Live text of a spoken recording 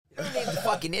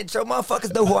fucking intro.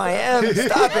 Motherfuckers know who I am.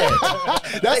 Stop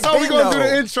it. That's how we gonna do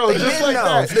the intro, just like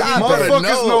that.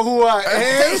 Motherfuckers know who I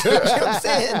am. You know what I'm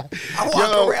saying? I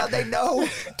walk around, they know.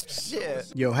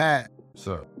 Shit. Yo, Hat. What's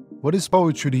up? What is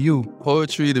poetry to you?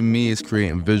 Poetry to me is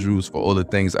creating visuals for all the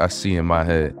things I see in my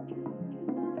head.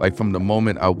 Like from the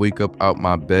moment I wake up out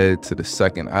my bed to the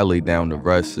second I lay down to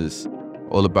rest is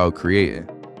all about creating.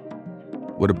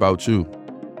 What about you?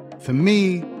 For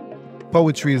me,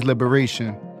 poetry is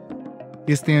liberation.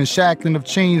 It's the unshackling of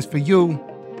chains for you,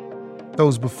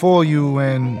 those before you,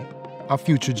 and our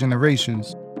future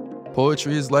generations.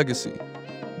 Poetry is legacy.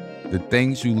 The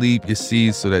things you leave your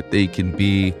seeds so that they can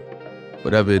be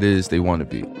whatever it is they want to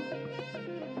be.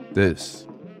 This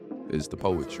is the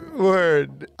poetry.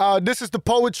 Word. This is the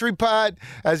Poetry Pod.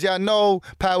 As y'all know,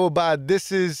 powered by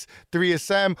This Is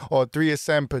 3SM or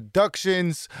 3SM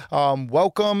Productions.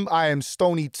 Welcome. I am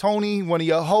Stony Tony, one of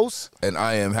your hosts. And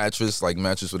I am Hattress, like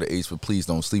mattress with an H, but please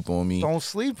don't sleep on me. Don't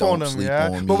sleep on him,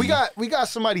 yeah. But we got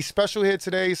somebody special here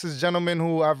today. This is a gentleman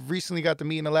who I've recently got to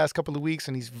meet in the last couple of weeks,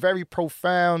 and he's very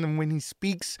profound. And when he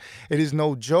speaks, it is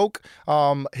no joke.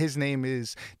 His name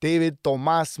is David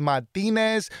Tomás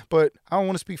Martinez. But I don't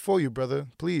want to speak for you, brother.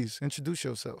 Please introduce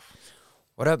yourself.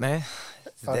 What up, man?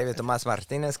 It's David Tomás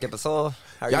Martinez. ¿Qué pasó?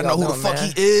 Y'all know who the fuck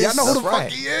he is. Y'all know who the fuck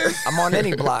he is. I'm on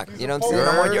any block. You know what I'm saying?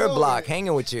 I'm on your block,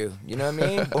 hanging with you. You know what I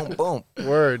mean? Boom, boom.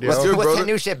 Word, yo. What's that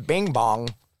new shit? Bing bong.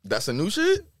 That's a new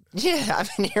shit? Yeah, I've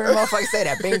been hearing motherfuckers say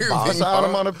that. Bing bong. That's an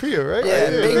onomatopoeia, right? Yeah,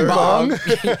 bing bong.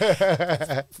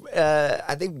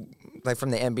 I think, like,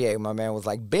 from the NBA, my man was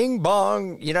like, bing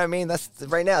bong. You know what I mean? That's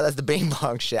right now, that's the bing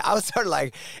bong shit. I was sort of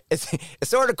like, it's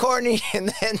sort of corny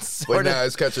and then sort of. But now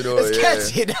it's catching on. It's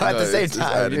catchy at the same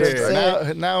time. You know what I'm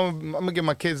saying? Now I'm going to get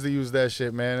my kids to use that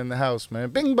shit, man, in the house, man.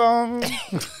 Bing bong.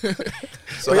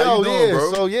 So how you doing,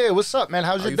 bro? So, what's up, man?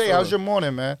 How's your day? How's your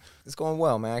morning, man? It's going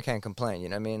well, man. I can't complain. You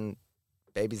know what I mean?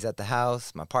 Baby's at the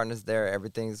house. My partner's there.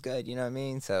 Everything's good. You know what I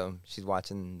mean? So she's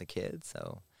watching the kids.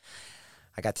 So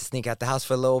I got to sneak out the house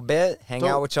for a little bit, hang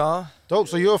out with y'all. Dope.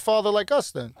 So you're a father like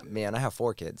us then? Man, I have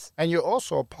 4 kids. And you're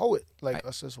also a poet like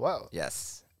us as well.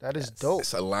 Yes. That is dope.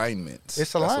 It's alignment.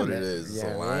 It's alignment. That's what it is. It's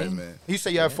alignment. You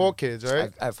say you have 4 kids,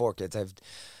 right? I have 4 kids. I have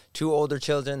 2 older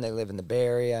children. They live in the Bay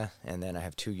Area. And then I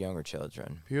have 2 younger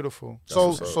children. Beautiful.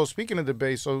 So speaking of the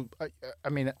Bay, so, I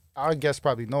mean, our guests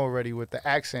probably know already with the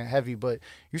accent heavy, but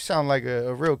you sound like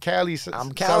a real Cali.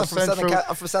 I'm Cali from Southern Cali.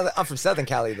 I'm from Southern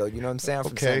Cali, though. You know what I'm saying? I'm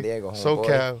from San Diego.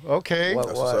 SoCal. Okay.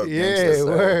 What? Yeah,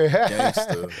 word.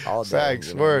 Gangster. All day. Facts.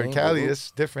 You know word. what I mean? Cali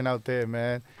is different out there,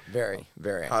 man. Very,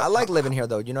 very. I like living here,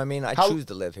 though. You know what I mean? I choose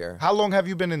to live here. How long have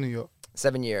you been in New York?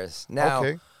 7 years. Now,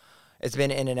 okay. It's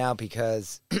been in and out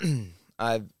because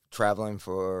I'm traveling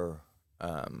for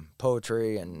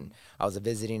poetry, and I was a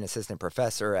visiting assistant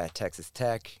professor at Texas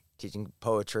Tech teaching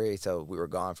poetry, so we were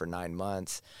gone for 9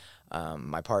 months.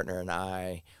 My partner and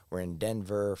I were in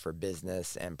Denver for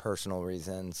business and personal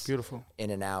reasons. Beautiful. In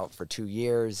and out for 2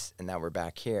 years, and now we're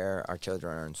back here. Our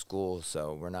children are in school,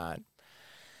 so we're not...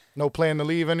 No plan to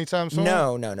leave anytime soon?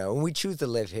 No. We choose to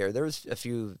live here. There was a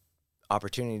few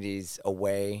opportunities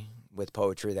away with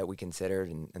poetry that we considered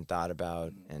and thought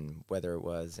about, and whether it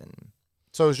was. And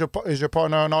so is your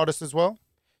partner an artist as well?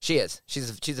 She is. She's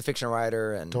a fiction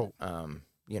writer, and dope.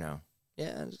 You know,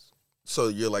 yeah. So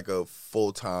you're like a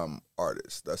full-time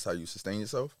artist. That's how you sustain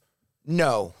yourself?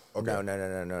 No. Okay.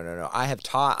 No. I have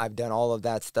taught. I've done all of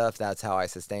that stuff. That's how I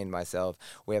sustained myself.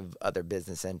 We have other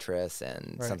business interests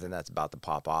and something that's about to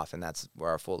pop off, and that's where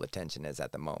our full attention is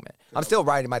at the moment. I'm still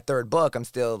writing my 3rd book. I'm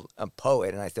still a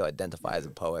poet, and I still identify as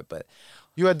a poet. But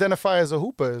you identify as a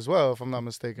hooper as well, if I'm not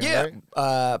mistaken,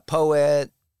 right?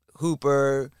 Poet,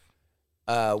 hooper.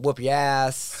 Whoop your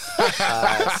ass,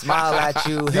 smile at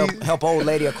you, help old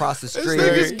lady across the street.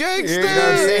 This nigga's gangster. You know what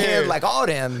I'm saying? Like all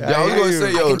them. Yeah, I was gonna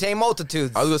say, I contain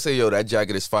multitudes. I was gonna say, yo, that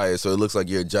jacket is fire, so it looks like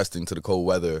you're adjusting to the cold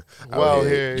weather. Well,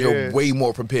 you're way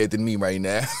more prepared than me right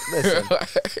now. Listen,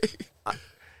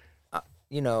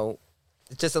 you know,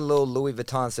 it's just a little Louis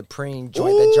Vuitton Supreme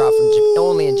joint that dropped from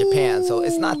only in Japan, so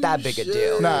it's not that big a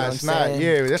deal. Nah, it's not.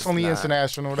 Yeah, that's only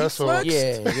international. That's all.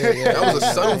 Yeah. That was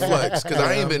a subtle flex, because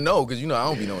I didn't even know, because, you know, I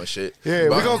don't be knowing shit. Yeah,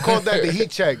 we're going to call that the heat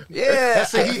check. Yeah.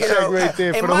 That's the heat check right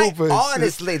there for the hoopers.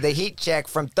 Honestly, the heat check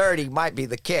from 30 might be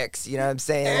the kicks, you know what I'm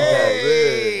saying?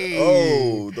 Hey.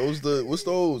 Oh, what's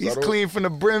those? He's clean from the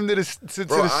brim to the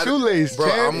shoelace, bro,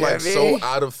 champ. I'm like so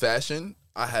out of fashion.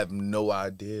 I have no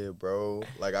idea, bro.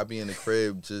 Like, I be in the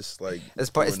crib just like... It's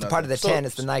part of the 10.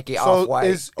 It's the Nike so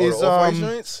Off-White. the Off-White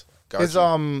joints?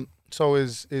 Gotcha. So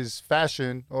is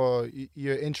fashion or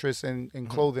your interest in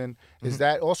clothing, is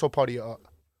that also part of your art?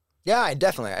 Yeah, I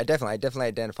definitely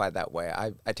identify that way.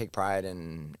 I take pride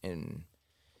in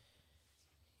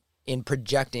in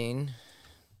projecting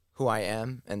who I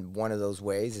am, and one of those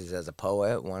ways is as a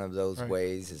poet, one of those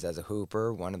ways is as a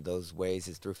hooper, one of those ways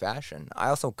is through fashion. I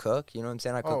also cook, you know what I'm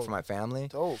saying? I cook for my family.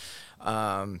 Dope.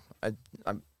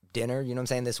 Dinner, you know what I'm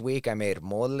saying? This week I made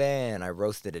mole and I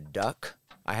roasted a duck.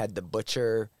 I had the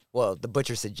butcher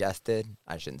suggested.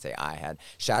 I shouldn't say I had.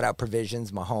 Shout out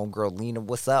Provisions, my homegirl Lena.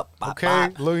 What's up? Okay,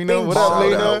 bop. Lena, Bing what up,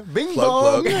 bong. Lena? Bing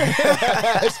bong.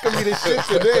 It's gonna be the shit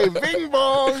today. Bing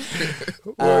bong.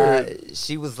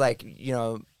 She was like, you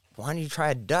know, why don't you try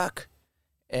a duck?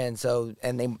 And so,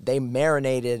 and they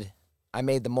marinated. I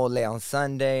made the mole on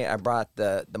Sunday. I brought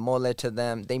the mole to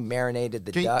them. They marinated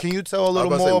the duck. Can you tell a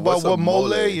little more about what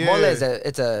mole? Yeah. Mole is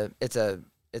it's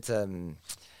a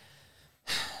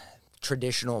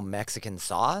traditional Mexican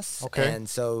sauce. Okay. And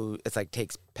so it's like you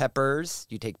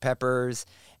take peppers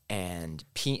and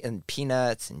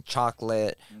peanuts and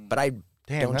chocolate. But I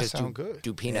don't just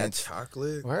do peanuts. And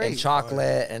chocolate. Right. And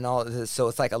chocolate and all this. So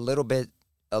it's like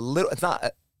it's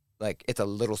not like it's a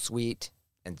little sweet.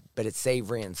 But it's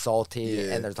savory and salty,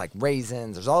 and there's like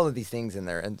raisins. There's all of these things in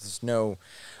there, and there's no.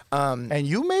 And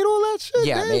you made all that shit?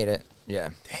 Yeah, man? I made it. Yeah.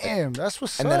 Damn, that's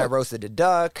what's up. And then I roasted a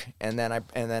duck, and then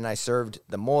I served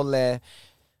the mole.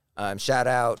 Shout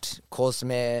out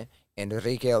Cosme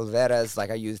Enrique Olveras. Like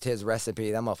I used his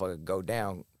recipe. That motherfucker go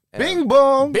down. Bing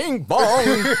bong. Bing bong.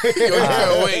 He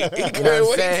can't wait. He can't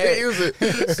wait to use it.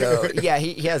 So yeah,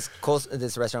 he has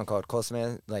this restaurant called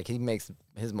Cosme. Like he makes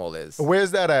his moles.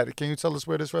 Where's that at? Can you tell us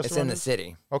where this restaurant is? It's in the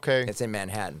city. Okay. It's in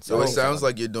Manhattan. So it sounds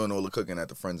like you're doing all the cooking at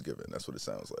the Friendsgiving. That's what it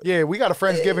sounds like. Yeah, we got a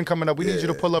Friendsgiving coming up. We need you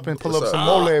to pull up some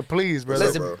mole, please, brother.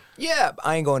 Listen, bro? yeah,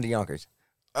 I ain't going to Yonkers.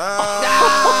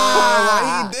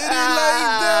 Why he did it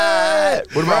like that?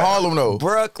 What about Harlem though?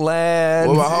 Brooklyn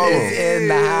What about Harlem? is in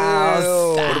the house.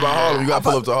 What about Harlem? You gotta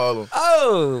pull up to Harlem.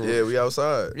 Oh. Yeah, we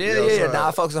outside. Yeah. Nah,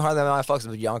 I fucks with Harlem. I fucks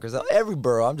with Yonkers. Every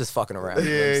borough, I'm just fucking around.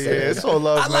 Yeah. It's all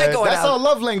love, I like man. going That's out. our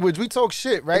love language. We talk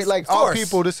shit, right? It's, like of our course.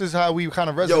 people, this is how we kind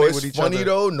of resonate Yo, with it's each funny other.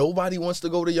 though. Nobody wants to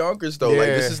go to Yonkers though. Yeah. Like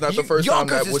this is not the first time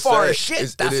Yonkers that was is far said. as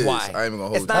shit. That's it is. why. I ain't even gonna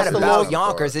hold it's you. not That's about the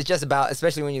Yonkers. It's just about,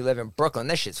 especially when you live in Brooklyn.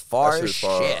 That shit's far That as shit's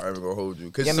far. shit. I ain't gonna hold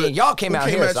you. Yeah, I mean, y'all came Who out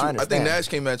here, at so I you? I understand. think Nash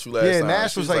came at you last time. Yeah,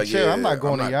 Nash She was like, chill, I'm not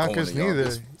going to I'm Yonkers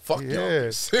neither. Fuck Yeah.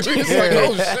 Yonkers. It's like,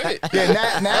 oh shit.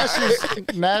 Yeah,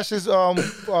 Nash is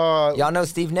Y'all know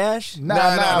Steve Nash?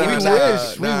 Nah, we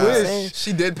wish.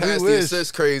 She did pass the wish.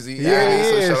 assist crazy. Yeah,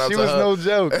 So shout out she to was her. no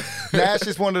joke. Nash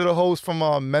is one of the hosts from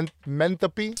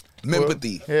Mentapy.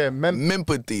 Mempathy. Yeah,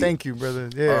 Mempathy. Thank you, brother.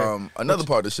 Yeah. Another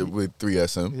partnership with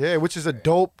 3SM. Yeah, which is a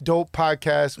dope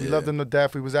podcast. We love them to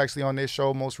death. We was actually on their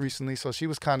show most recently, so she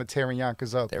was kind of tearing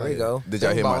Yonkers up. There we go. Did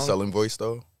y'all Bing hear my bong. selling voice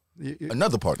though?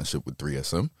 Another partnership with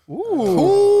 3SM.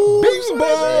 Ooh. Bing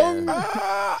bong.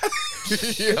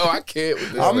 Yo, I can't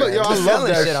with this. I man. love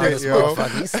Selling that on shit, this yo.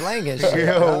 motherfucker. He's slanging shit.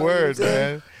 Yo, word,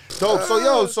 man. Dope.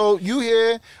 So you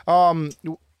here,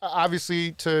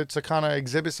 obviously to kind of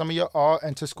exhibit some of your art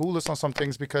and to school us on some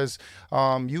things because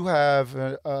you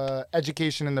have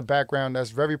education in the background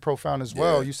that's very profound as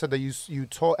well. Yeah. You said that you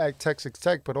taught at Texas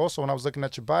Tech, but also when I was looking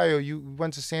at your bio, you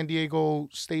went to San Diego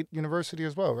State University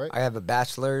as well, right? I have a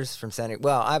bachelor's from San Diego.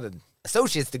 Well, I have an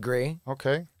associate's degree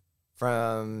Okay.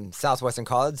 from Southwestern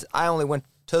College. I only went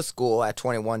to school at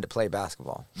 21 to play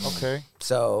basketball. Okay.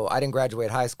 So I didn't graduate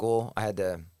high school.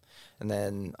 And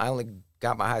then I only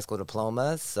got my high school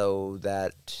diploma so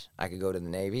that I could go to the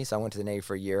Navy. So I went to the Navy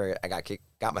for a year. I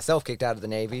got myself kicked out of the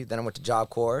Navy. Then I went to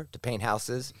Job Corps to paint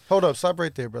houses. Hold up, stop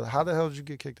right there, brother. How the hell did you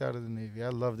get kicked out of the Navy?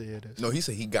 I'd love to hear this. No, he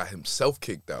said he got himself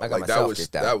kicked out. I got like myself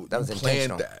kicked out. That was you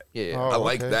planned intentional. that. Yeah. Oh, I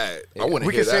like okay. that. Yeah. I want to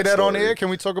We hear can say that on story. air. Can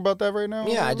we talk about that right now?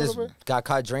 Yeah, I a just little bit? got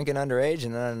caught drinking underage,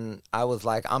 and then I was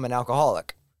like, I'm an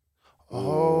alcoholic.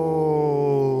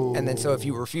 Oh. And then so if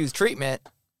you refuse treatment,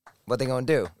 what they gonna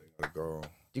do? Girl.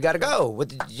 You gotta go.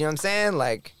 You know what I'm saying?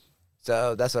 Like,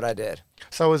 so that's what I did.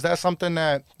 So is that something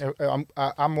that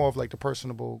I'm more of like the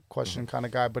personable question kind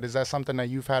of guy, but is that something that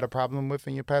you've had a problem with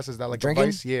in your past? Is that like Drinking? a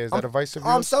vice? Yeah, is that a vice of Oh,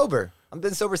 I'm yours? sober. I've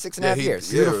been sober 6.5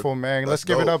 years. Yeah. Beautiful, man. Let's That's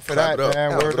give it dope. up for Clap that, it up.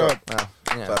 man. Clap Word it up. up.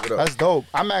 Yeah. Clap it up. That's dope.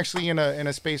 I'm actually in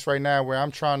a space right now where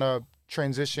I'm trying to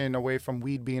transition away from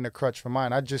weed being a crutch for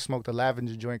mine. I just smoked a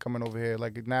lavender joint coming over here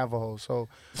like a Navajo. So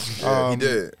Yeah, he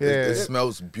did. Yeah, It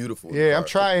smells beautiful. yeah, I'm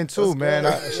trying too, man.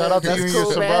 Shout out to That's you and your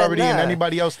cool, man. sobriety and Nah.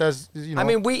 anybody else that's I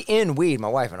mean, we in weed, my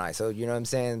wife and I. So you know what I'm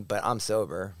saying. But I'm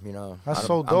sober. You know. that's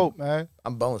so dope, man.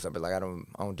 I'm bone sober. Like I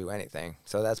don't do anything.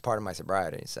 So that's part of my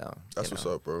sobriety. So That's you what's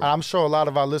know. up, bro. I'm sure a lot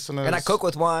of our listeners And I cook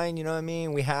with wine. You know what I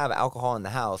mean. We have alcohol in the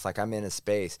house. Like I'm in a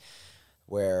space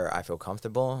where I feel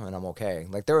comfortable and I'm okay.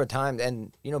 Like there were times,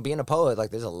 and you know, being a poet,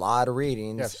 like there's a lot of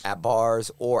readings Yes. at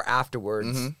bars or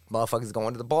afterwards. Motherfuckers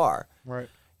going to the bar. Right.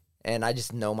 and I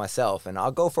just know myself, and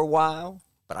I'll go for a while,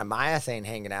 but my ass ain't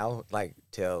hanging out like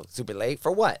till super late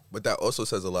for what? But that also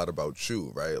says a lot about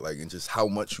you, right? Like, and just how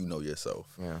much you know yourself.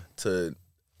 Yeah.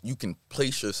 You can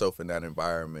place yourself in that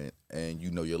environment, and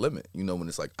you know your limit. You know when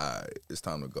it's like, all right, it's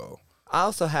time to go. I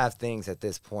also have things at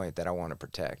this point that I want to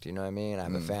protect. You know what I mean? I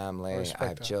have a family. I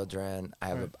have children.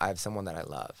 I have someone that I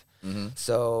love.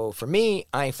 So for me,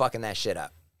 I ain't fucking that shit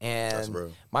up.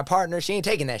 And my partner, she ain't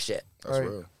taking that shit. That's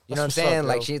real. You know what I'm saying?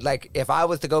 Like if I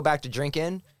was to go back to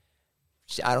drinking,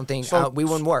 I don't think we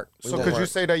wouldn't work. So could you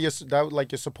say that your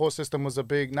support system was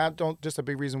just a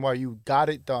big reason why you got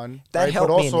it done? That right?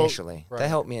 helped me initially. Right. That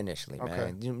helped me initially,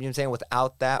 man. You know what I'm saying?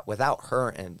 Without her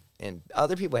and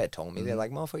other people had told me, they're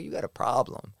like, motherfucker, you got a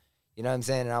problem. You know what I'm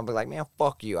saying? And I'll be like, man,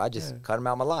 fuck you. I just cut him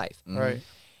out of my life. Right.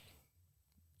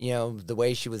 You know, the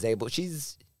way she was able,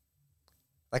 she's,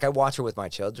 like I watch her with my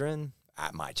children.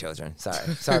 My children, sorry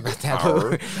about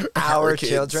that. Our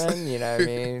children, you know what I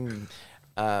mean?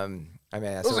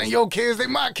 Those ain't your kids, they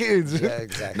my kids. Yeah,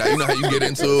 exactly. Now you know how you get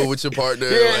into it with your partner.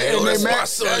 Yeah, like, and that's they my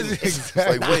son.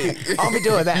 Exactly. Like, wait. I'll be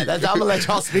doing that. I'm gonna let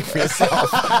y'all speak for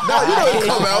yourself. No, you know you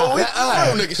come out with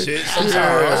real nigga shit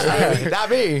sometimes. Not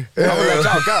me. I'm gonna let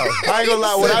y'all go. I ain't gonna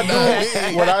lie.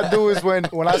 What I do is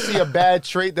when I see a bad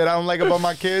trait that I don't like about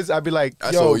my kids, I be like,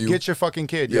 yo, get your fucking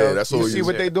kid. Yeah, yo. that's you all see you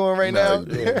what they doing right Nah,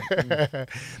 now?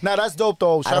 Nah, that's dope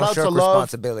though. Shout out to love.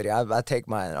 Responsibility. I take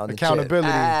mine on the Accountability.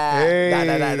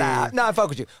 Hey. No, I fuck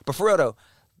with you. But for real though,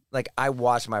 like I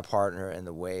watch my partner and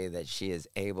the way that she is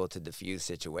able to diffuse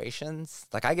situations.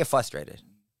 Like I get frustrated.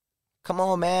 Come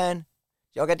on, man.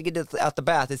 Y'all got to get this out the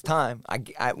bath. It's time.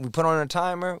 We put on a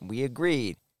timer. We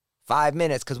agreed. 5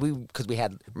 minutes because we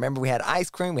had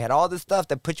ice cream. We had all this stuff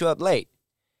that put you up late.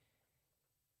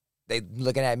 They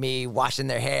looking at me, washing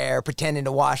their hair, pretending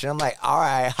to wash it. I'm like, all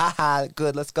right, haha,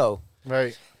 good, let's go.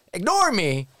 Right. Ignore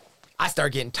me. I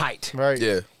start getting tight. Right.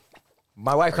 Yeah.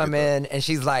 My wife come in and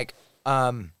she's like,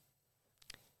 do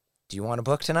you want to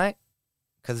book tonight?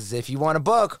 Because if you want to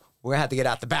book, we're going to have to get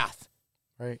out the bath.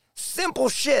 Right. Simple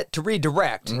shit to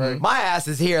redirect. My ass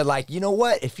is here like, you know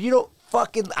what? If you don't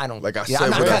fucking, I don't. Like I yeah, said, I'm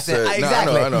not what I cussing. said.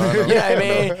 Exactly. No, I know. You know what I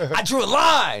mean? I drew a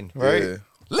line. Right. Yeah.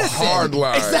 Listen. A hard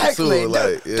line. Exactly. Too,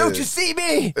 like, yeah. Don't you see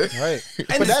me? Right.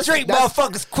 And the street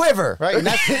motherfuckers quiver. Right. And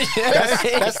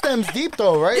that stems deep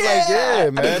though, right? Yeah. Like, yeah,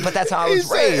 man. I mean, but that's how I was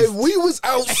He raised. said, if we was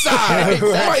outside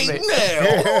right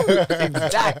now.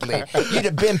 Exactly. You'd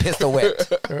have been pistol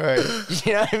whipped. Right.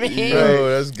 You know what I mean? Bro,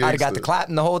 that's I'd have got gangster. the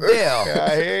clapping the whole deal.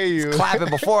 I hear you. Clapping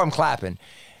before I'm clapping.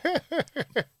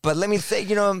 But let me say,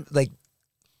 you know, like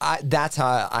that's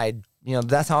how I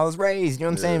was raised. You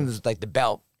know what I'm saying? It was like the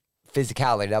belt,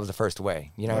 physicality. That was the first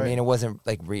way. You know what I mean? It wasn't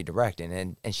like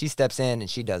redirecting. And she steps in and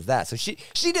she does that. So she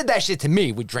did that shit to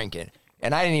me with drinking.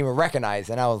 And I didn't even recognize.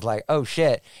 And I was like, oh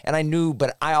shit. And I knew,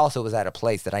 but I also was at a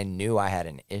place that I knew I had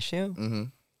an issue. Mm-hmm.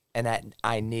 And that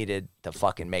I needed to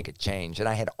fucking make a change. And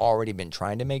I had already been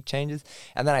trying to make changes.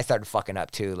 And then I started fucking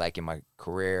up too, like in my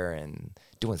career and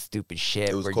doing stupid shit.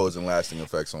 It was causing lasting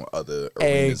effects on other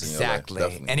arenas in your life.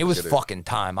 Exactly. And it was fucking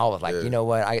time. I was like, you know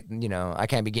what? I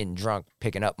can't be getting drunk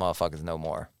picking up motherfuckers no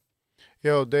more.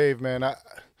 Yo, Dave, man,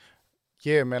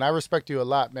 I respect you a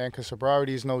lot, man, because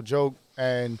sobriety is no joke.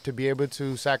 And to be able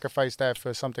to sacrifice that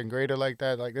for something greater like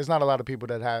that, like there's not a lot of people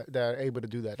that are able to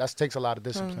do that. That takes a lot of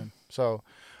discipline. So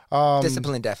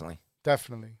Discipline, definitely.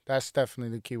 Definitely. That's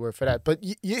definitely the key word for that. But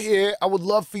you're here. I would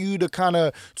love for you to kind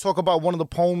of talk about one of the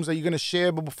poems that you're going to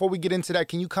share. But before we get into that,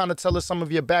 can you kind of tell us some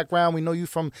of your background? We know you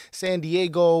from San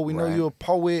Diego. We know you're a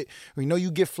poet. We know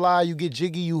you get fly, you get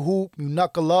jiggy, you hoop, you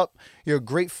knuckle up. You're a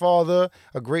great father,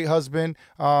 a great husband.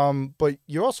 But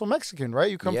you're also Mexican, right?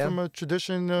 You come from a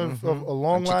tradition of a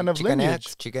long line of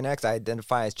lineage. Chicanx. I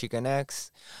identify as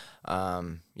Chicanx.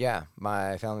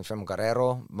 My family's from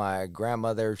Guerrero. My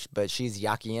grandmother, but she's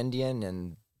Yaqui Indian,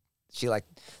 and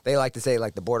they like to say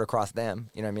like the border crossed them.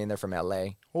 You know what I mean? They're from LA.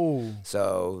 Oh.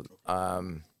 So,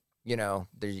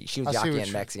 she was Yaqui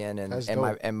and Mexican,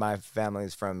 and my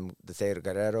family's from the state of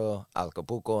Guerrero,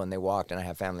 Acapulco, and they walked, and I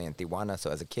have family in Tijuana.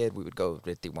 So as a kid, we would go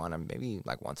to Tijuana maybe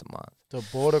like once a month. The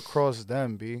border crossed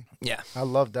them, B. Yeah. I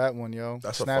love that one, yo.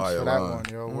 That's Snaps a fire for that line. one,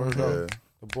 yo. Word up.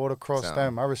 The border crossed So.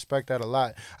 them. I respect that a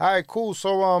lot. All right, cool.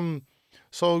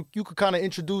 So you could kind of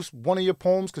introduce one of your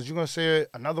poems because you're going to say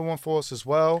another one for us as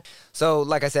well. So,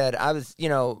 like I said, I was,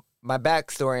 my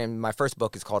backstory in my first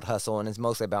book is called Hustle, and it's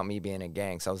mostly about me being in a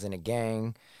gang. So I was in a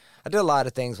gang. I did a lot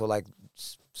of things with, like,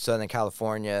 Southern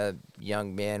California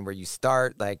young men where you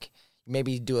start, like,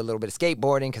 maybe do a little bit of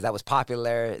skateboarding because that was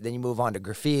popular. Then you move on to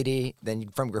graffiti. Then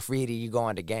from graffiti, you go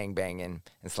on to gangbanging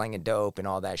and slinging dope and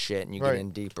all that shit. And you get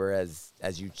in deeper as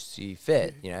you see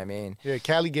fit. You know what I mean? Yeah,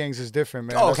 Cali gangs is different,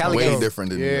 man. Oh, That's Cali way gangs.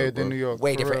 different than New York.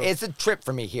 Way different. Real. It's a trip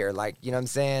for me here. Like, you know what I'm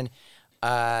saying?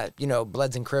 You know,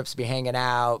 Bloods and Crips be hanging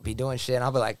out, be doing shit. And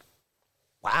I'll be like,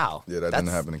 wow. Yeah, that didn't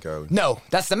happen in Cali. No,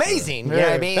 that's amazing. Yeah. You know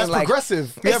what I mean? That's like,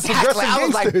 progressive. Exactly. I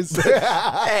was like,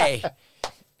 hey,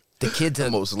 the kids are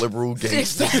The most liberal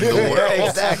gangsters in the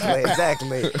world.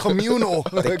 Exactly. Communal.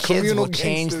 The kids will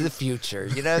change the future.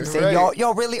 You know what I'm saying?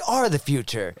 Y'all really are the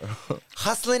future.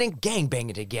 Hustling and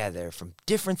gangbanging together from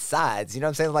different sides. You know what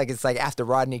I'm saying? Like, it's like after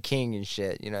Rodney King and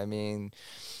shit. You know what I mean?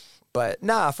 But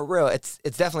nah, for real, it's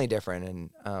definitely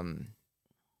different. And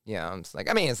yeah, I'm just like,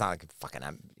 I mean, it's not like fucking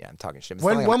I'm talking shit.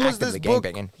 When was this book?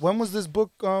 When was this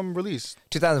book released?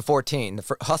 2014.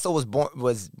 Hustle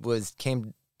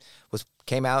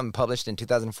came out and published in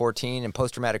 2014, and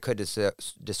Post Traumatic Hood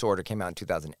Disorder came out in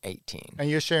 2018. And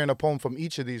you're sharing a poem from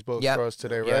each of these books for us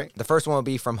today, right? Yep. The first one will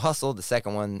be from Hustle. The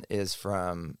second one is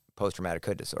from Post Traumatic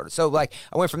Hood Disorder. So, like,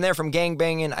 I went from there from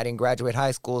gangbanging. I didn't graduate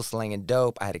high school, slinging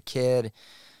dope. I had a kid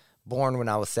born when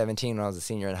I was 17, when I was a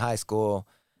senior in high school.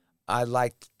 I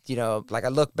liked, you know, like, I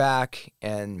look back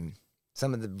and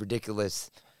some of the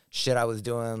ridiculous shit I was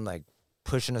doing, like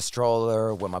pushing a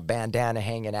stroller with my bandana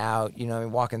hanging out, you know what I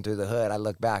mean, walking through the hood. I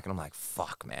look back and I'm like,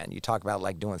 fuck, man, you talk about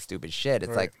like doing stupid shit.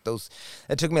 It's like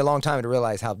it took me a long time to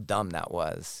realize how dumb that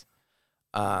was.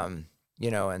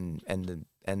 You know, and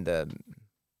the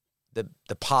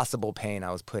possible pain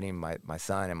I was putting my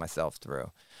son and myself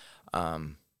through,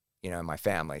 you know, and my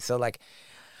family. So like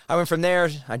I went from there,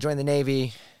 I joined the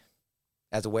Navy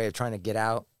as a way of trying to get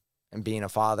out, and being a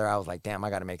father, I was like, damn, I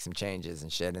got to make some changes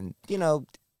and shit. And, you know,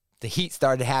 the heat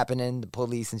started happening, the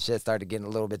police and shit started getting a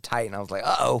little bit tight, and I was like,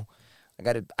 uh-oh, I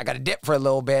got to dip for a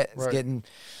little bit. It's getting...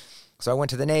 So I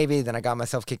went to the Navy, then I got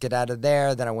myself kicked out of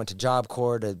there, then I went to Job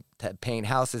Corps to paint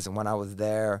houses, and when I was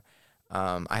there,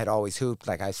 I had always hooped.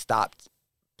 Like, I stopped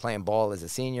playing ball as a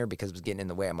senior because it was getting in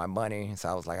the way of my money. So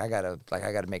I was like, I gotta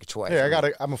make a choice. Yeah,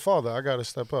 I'm a father. I gotta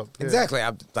step up. Yeah. Exactly.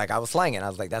 I was slanging. I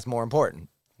was like, that's more important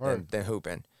than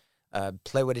hooping.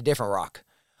 Play with a different rock.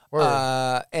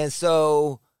 And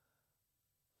so,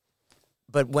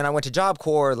 but when I went to Job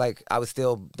Corps, like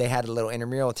they had a little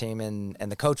intramural team, and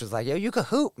the coach was like, yo, you could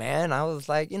hoop, man. I was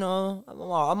like, you know,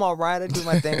 I'm all right. I do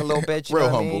my thing a little bit. You Real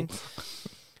know what humble. I mean?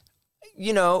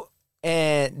 You know,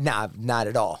 and nah, not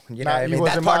at all. You know what I mean?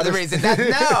 That's part modest. of the reason.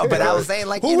 No, but I was saying,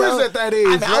 like, Who is at that age,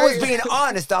 I mean, I was right? being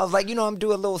honest. I was like, you know, I'm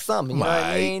doing a little something. You know what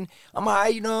I mean? I'm all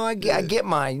right, you know, I get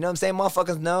mine. You know what I'm saying?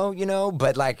 Motherfuckers know, you know,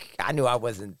 but like, I knew I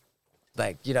wasn't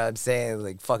like, you know what I'm saying,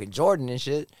 like fucking Jordan and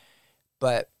shit.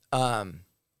 But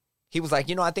he was like,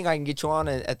 you know, I think I can get you on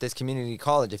at this community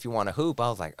college if you want to hoop. I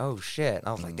was like, oh shit.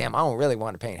 I was like, damn, I don't really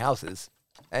want to paint houses.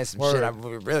 That's some shit I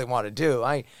really want to do.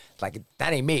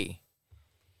 That ain't me.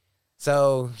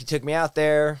 So he took me out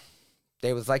there.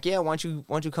 They was like, yeah, why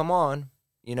don't you come on?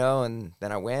 You know, and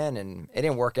then I went, and it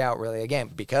didn't work out really, again,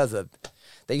 because of,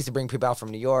 they used to bring people out from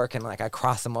New York, and like I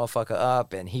crossed the motherfucker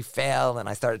up, and he fell, and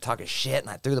I started talking shit, and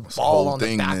I threw the ball on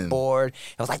the backboard.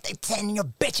 I was like, they sending your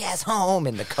bitch ass home,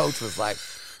 and the coach was like,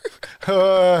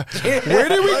 where did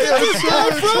we get this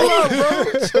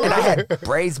guy from? And I had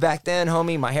braids back then,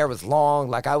 homie. My hair was long.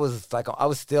 Like I was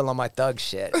still on my thug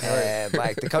shit. And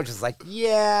like the coach was like,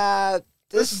 yeah,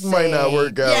 this might not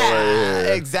work out. Yeah, right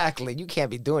here. exactly. You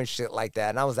can't be doing shit like that.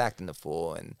 And I was acting the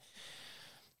fool, and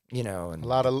you know, and a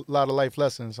lot of life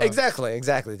lessons. Huh? Exactly,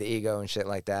 the ego and shit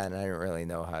like that. And I didn't really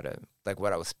know how to, like,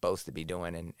 what I was supposed to be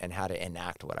doing and how to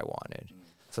enact what I wanted.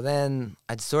 So then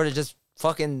I sort of just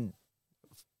fucking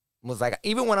was like,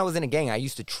 even when I was in a gang, I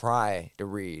used to try to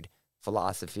read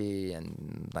philosophy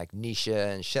and like Nietzsche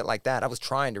and shit like that. I was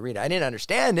trying to read it. I didn't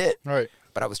understand it, right?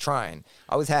 But I was trying.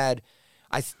 I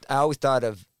always thought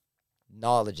of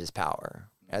knowledge as power,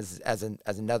 as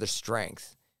another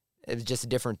strength. It was just a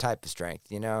different type of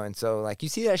strength, you know? And so, like, you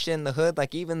see that shit in the hood,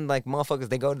 like, even, like, motherfuckers,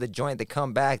 they go to the joint, they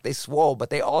come back, they swole, but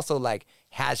they also, like,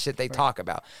 have shit they talk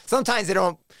about. Sometimes they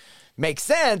don't make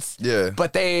sense,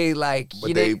 but they, like...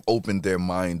 But they've opened their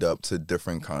mind up to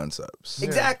different concepts.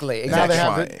 Exactly. Now they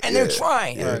Exactly. have it. And they're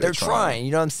trying. Yeah, they're trying,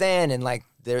 you know what I'm saying? And, like,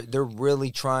 they're really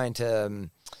trying to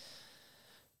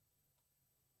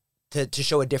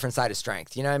show a different side of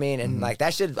strength, you know what I mean? And like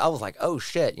that shit, I was like, oh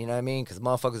shit, you know what I mean? Because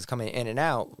motherfuckers coming in and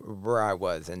out where I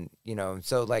was, and you know,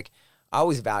 so like I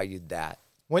always valued that.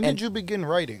 When did you begin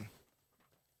writing?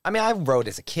 I mean, I wrote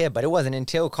as a kid, but it wasn't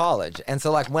until college. And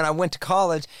so like when I went to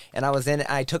college and I was in,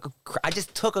 I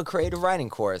just took a creative writing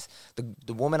course.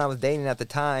 The woman I was dating at the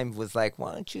time was like,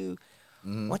 why don't you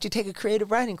why don't you take a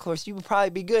creative writing course? You would probably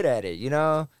be good at it, you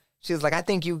know? She was like, I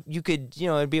think you could, you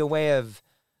know, it'd be a way of,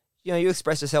 you know, you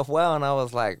express yourself well. And I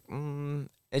was like,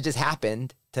 it just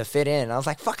happened to fit in. I was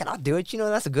like, fuck it, I'll do it. You know,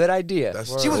 that's a good idea.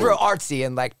 She was real artsy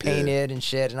and like painted and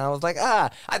shit. And I was like, I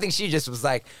think she just was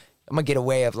like, I'm gonna get a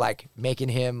way of like making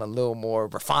him a little more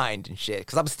refined and shit.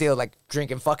 Cause I'm still like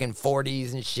drinking fucking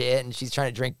 40s and shit. And she's trying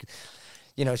to drink,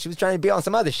 you know, she was trying to be on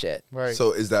some other shit. Right.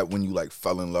 So is that when you like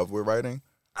fell in love with writing?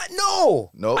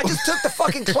 No. I just took the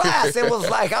fucking class and was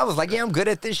like, yeah, I'm good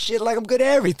at this shit. Like I'm good at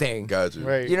everything. Got you.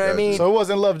 Right. You know what I mean? So it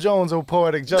wasn't Love Jones or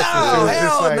Poetic Justice. No, it was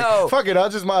just like, no. fuck it, I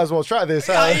just might as well try this.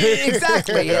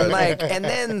 Exactly. And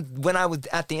then when I was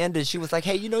at the end, she was like,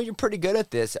 hey, you know, you're pretty good at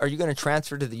this. Are you going to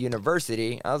transfer to the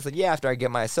university? I was like, yeah, after I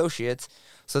get my associates.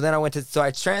 So then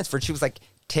I transferred. She was like,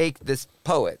 take this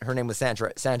poet. Her name was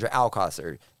Sandra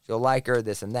Alcosser. You'll like her,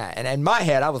 this and that. And in my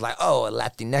head, I was like, oh, a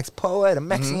Latinx poet, a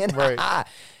Mexican. Right.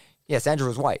 Yeah, Sandra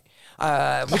was white,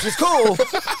 which was cool.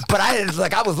 But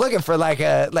I was looking for like you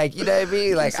know what I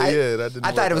mean? Like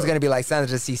I thought it was gonna be like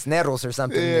Sandra Cisneros or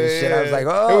something and shit. I was like,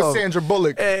 oh, it was Sandra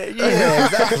Bullock. Yeah,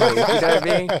 exactly. You know what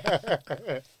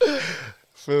I mean?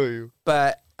 Feel you.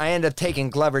 But I ended up taking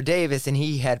Glover Davis, and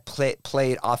he had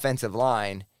played offensive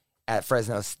line at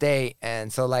Fresno State,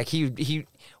 and so like we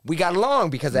got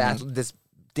along because of this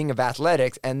thing of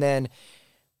athletics, and then,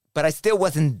 but I still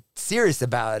wasn't serious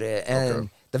about it, and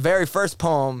the very first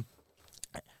poem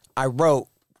I wrote,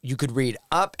 you could read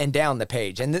up and down the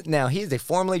page. And now he's a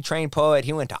formally trained poet.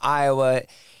 He went to Iowa.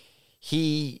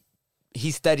 He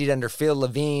studied under Phil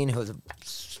Levine, who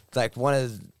was like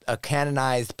a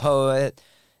canonized poet.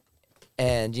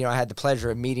 And, you know, I had the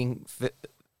pleasure of meeting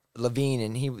Levine,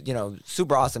 and he, you know,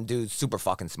 super awesome dude, super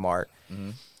fucking smart.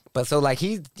 Mm-hmm. But so like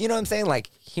you know what I'm saying? Like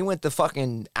he went the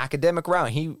fucking academic route.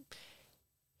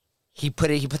 He put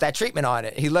that treatment on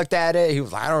it. He looked at it. He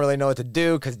was like, I don't really know what to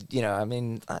do because, you know, I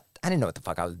mean, I didn't know what the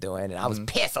fuck I was doing. And I was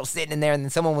pissed. I was sitting in there, and then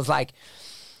someone was like,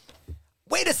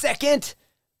 wait a second.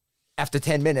 After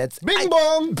 10 minutes. Bing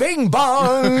bong. Bing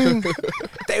bong.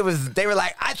 They were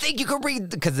like, I think you could read,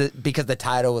 because the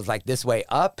title was like This Way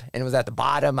Up, and it was at the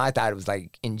bottom. I thought it was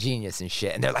like ingenious and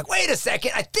shit. And they're like, wait a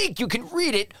second. I think you can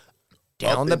read it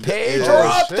down the page or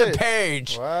up the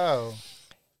page. Wow.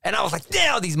 And I was like,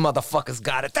 damn, these motherfuckers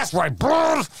got it. That's right,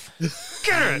 bro. Get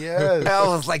it. Yes. And I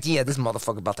was like, yeah, this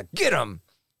motherfucker about to get him.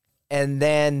 And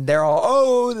then they're all,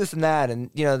 oh, this and that. And,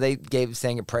 you know, they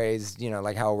sang it praise, you know,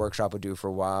 like how a workshop would do for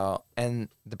a while. And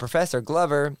the professor,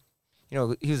 Glover, you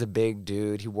know, he was a big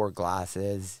dude. He wore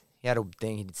glasses. He had a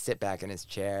thing. He'd sit back in his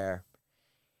chair.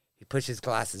 He pushed his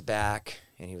glasses back,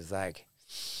 and he was like,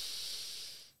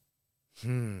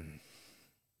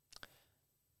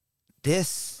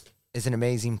 this is an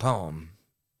amazing poem.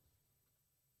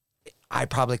 I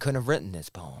probably couldn't have written this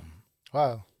poem.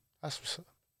 Wow. That's what's up.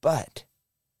 But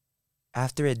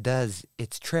after it does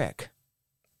its trick,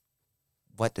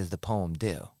 what does the poem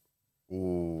do?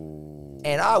 Ooh.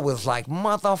 And I was like,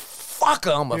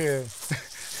 motherfucker, I'm going to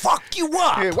fuck you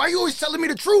up. Yeah, why are you always telling me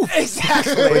the truth?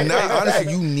 Exactly. But now,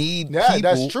 honestly, you need people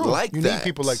that's true. like you that. need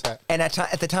people like that. And at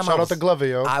the time, Shout out to Glover,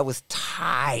 yo. I was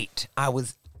tight. I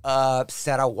was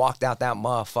upset. I walked out that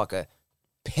motherfucker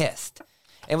pissed.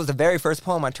 It was the very first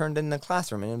poem I turned in the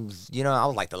classroom, and it was, you know, I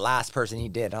was like the last person he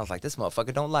did. I was like, this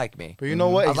motherfucker don't like me. But you know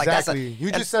what? Exactly. Like,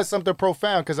 you just said something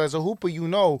profound, because as a hooper, you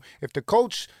know, if the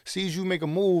coach sees you make a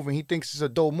move and he thinks it's a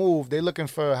dope move, they're looking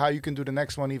for how you can do the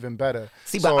next one even better.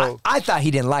 See, but I thought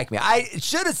he didn't like me. I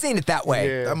should have seen it that way.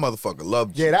 Yeah. That motherfucker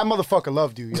loved you. Yeah, that motherfucker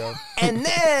loved you, yo. And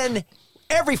then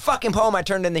every fucking poem I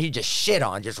turned in there, he just shit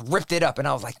on, just ripped it up. And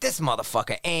I was like, this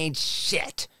motherfucker ain't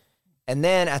shit. And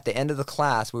then at the end of the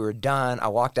class, we were done. I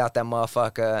walked out that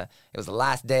motherfucker. It was the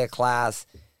last day of class.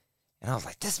 And I was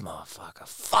like, this motherfucker,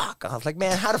 fuck. I was like,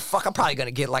 man, how the fuck? I'm probably going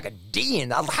to get like a D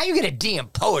in. I was like, how you get a D in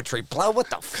poetry, blood? What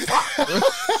the fuck?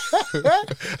 You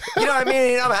know what I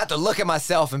mean? I'm going to have to look at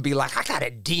myself and be like, I got a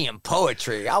D in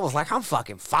poetry. I was like, I'm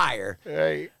fucking fire.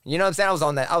 Right. You know what I'm saying? I was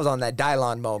on that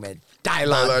Dylon moment.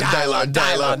 Dylon.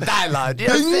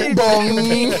 Bing bong.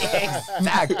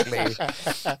 Exactly.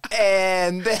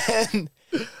 And then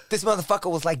this motherfucker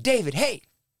was like, David, hey,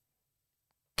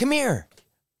 come here.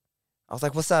 I was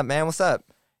like, what's up, man? What's up?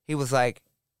 He was like,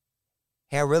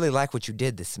 hey, I really like what you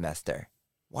did this semester.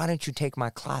 Why don't you take my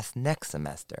class next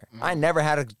semester? I never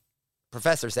had a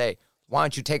professor say, why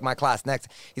don't you take my class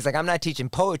next? He's like, I'm not teaching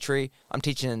poetry. I'm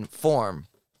teaching form.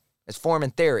 It's form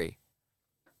and theory.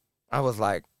 I was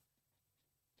like,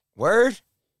 word?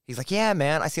 He's like, yeah,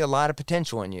 man, I see a lot of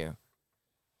potential in you.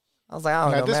 I was like, I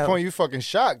don't know, At this man. point, you fucking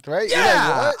shocked, right?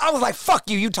 Yeah. Like, I was like, fuck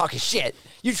you. You talking shit.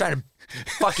 You trying to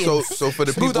fucking So for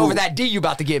the smooth people, over that D you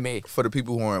about to give me. For the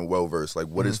people who aren't well versed, like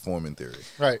what is forming theory?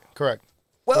 right, correct.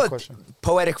 Well,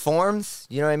 poetic forms,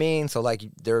 you know what I mean? So like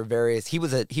there are various. He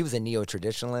was a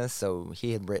neo-traditionalist, so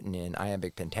he had written in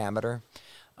iambic pentameter.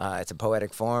 It's a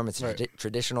poetic form. It's a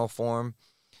traditional form,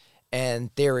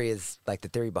 and theory is like the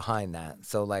theory behind that.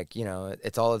 So like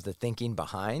it's all of the thinking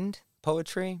behind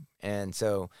poetry, and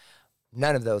so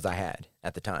none of those I had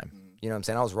at the time. You know what I'm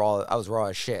saying? I was raw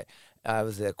as shit. I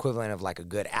was the equivalent of like a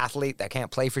good athlete that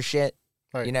can't play for shit.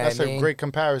 Right. You know That's what I mean? a great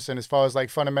comparison as far as like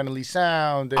fundamentally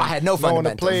sound. And I had no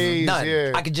fundamentals. Plays, none.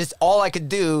 Yeah. All I could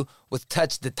do was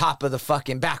touch the top of the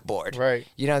fucking backboard. Right.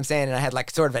 You know what I'm saying? And I had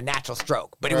like sort of a natural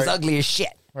stroke, but it was ugly as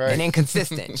shit and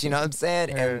inconsistent. You know what I'm saying?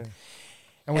 Yeah.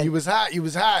 And when you was hot, you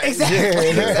was hot.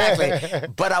 Exactly. Yeah. Exactly.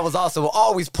 But I was also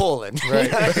always pulling. Right.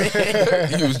 You know what I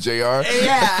mean? You was JR.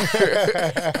 Yeah.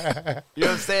 You know what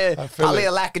I'm saying? Probably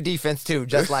a lack of defense too,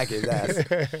 just like his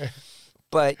ass.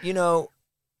 But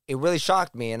it really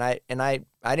shocked me, and I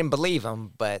didn't believe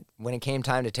him. But when it came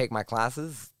time to take my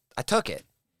classes, I took it.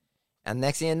 And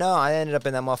next thing you know, I ended up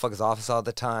in that motherfucker's office all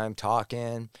the time,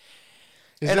 talking.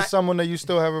 Is this someone that you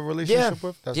still have a relationship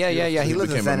with? That's yeah. He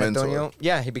lives in San Antonio. Mentor.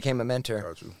 Yeah, he became a mentor.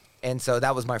 Got you. And so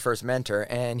that was my first mentor.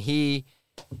 And he,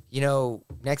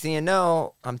 next thing you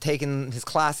know, I'm taking his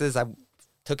classes. I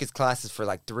took his classes for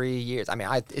like 3 years. I mean,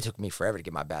 it took me forever to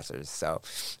get my bachelor's. So,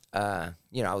 I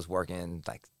was working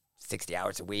like 60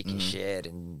 hours a week and shit.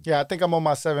 And yeah, I think I'm on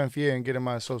my 7th year and getting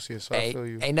my associate, so I feel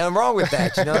you. Ain't nothing wrong with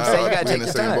that. You know what I'm saying? You got to take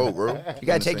your time. Boat, bro. You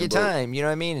got to take your time. You know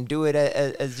what I mean? And do it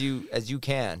as you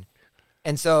can.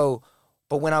 And so,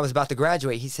 but when I was about to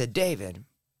graduate, he said, David,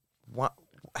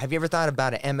 have you ever thought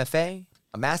about an MFA,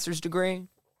 a master's degree?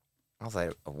 I was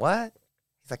like, a what?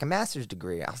 He's like, a master's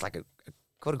degree. I was like,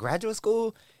 go to graduate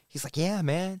school? He's like, yeah,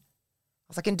 man. I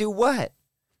was like, and do what?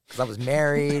 Because I was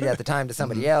married at the time to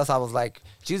somebody else. I was like,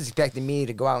 she was expecting me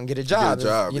to go out and get a job.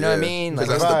 You know what I mean? Like,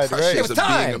 that's the pressure it was of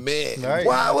time. being a man. Right.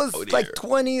 Well, I was like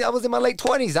 20. I was in my late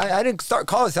 20s. I didn't start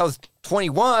college until I was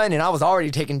 21, and I was already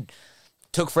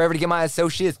took forever to get my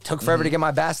associates, took forever to get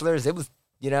my bachelor's. It was,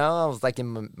 I was like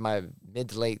in my mid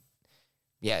to late,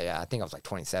 I think I was like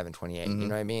 27, 28, you know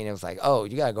what I mean? It was like, oh,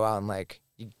 you got to go out and like,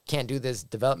 you can't do this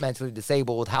developmentally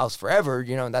disabled house forever,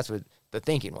 and that's what the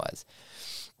thinking was.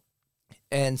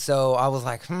 And so I was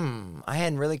like, I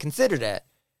hadn't really considered that.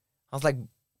 I was like,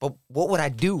 but what would I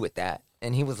do with that?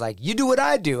 And he was like, you do what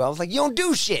I do. I was like, you don't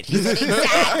do shit. He said,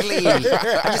 exactly. I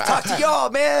just talk to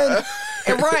y'all, man.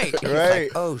 And right. And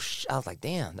right. Like, I was like,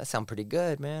 damn, that sounds pretty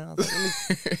good, man. I was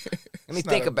like, let me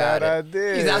think not a about bad it.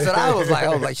 idea. That's what I was like.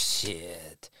 I was like,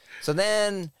 shit. So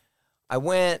then I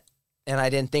went and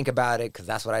I didn't think about it because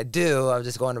that's what I do. I was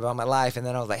just going about my life. And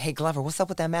then I was like, hey, Glover, what's up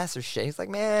with that master's shit? He's like,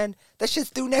 man, that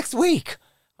shit's due next week.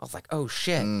 I was like, oh,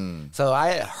 shit. So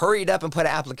I hurried up and put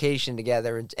an application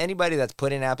together. And anybody that's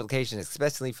put in an application,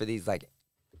 especially for these like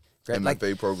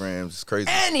MFA programs, it's crazy.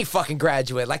 Any fucking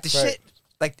graduate, like the shit,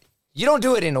 like you don't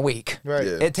do it in a week. Right.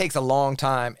 Yeah. It takes a long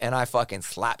time, and I fucking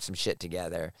slapped some shit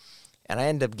together. And I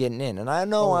ended up getting in. And I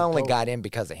know I only got in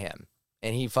because of him.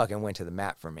 And he fucking went to the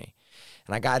map for me.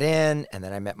 And I got in, and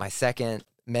then I met my second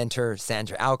mentor,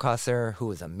 Sandra Alcosser, who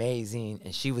was amazing.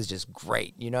 And she was just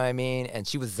great, you know what I mean? And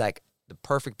she was like the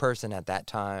perfect person at that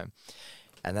time.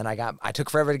 And then I took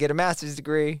forever to get a master's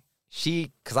degree.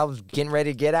 Because I was getting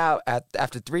ready to get out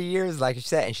after 3 years, like you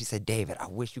said. And she said, David,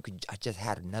 I just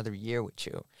had another year with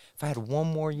you. If I had one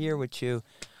more year with you,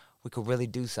 we could really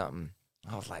do something.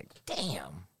 I was like,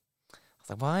 damn. I was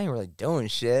like, well, I ain't really doing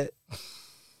shit.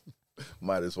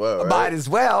 Might as well. Right? Might as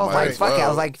well. Like, fuck it. I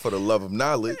was like, for the love of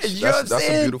knowledge. You know what I'm That's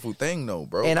saying? a beautiful thing, though,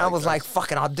 bro. And I was like,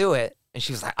 fuck it, I'll do it. And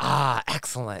she was like,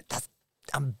 excellent.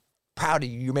 I'm proud of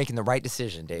you. You're making the right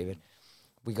decision, David.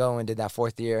 We go and did that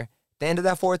 4th year. The end of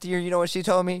that 4th year, you know what she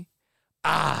told me?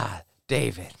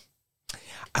 David,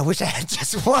 I wish I had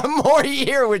just one more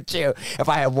year with you. If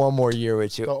I had one more year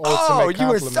with you. The ultimate you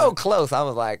were so compliment. close. I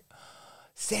was like,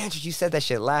 Sandra, you said that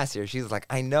shit last year. She was like,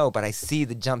 I know, but I see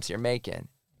the jumps you're making.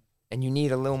 And you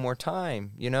need a little more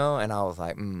time, And I was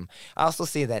like, I also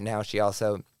see that now.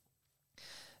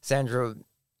 Sandra,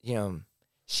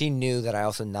 she knew that I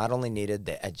also not only needed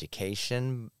the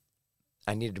education,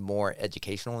 I needed more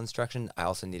educational instruction. I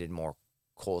also needed more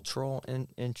cultural,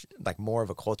 like more of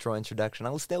a cultural introduction.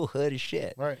 I was still hood as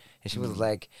shit. Right. And she was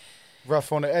like,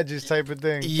 rough on the edges type of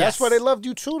thing. Yes. That's why they loved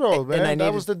you too, though, man.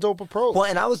 That was the dope approach. Well,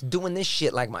 and I was doing this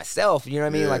shit like myself. You know what I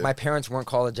mean? Yeah. Like my parents weren't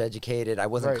college educated. I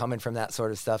wasn't coming from that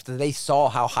sort of stuff. So they saw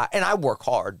how high, and I work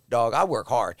hard, dog. I work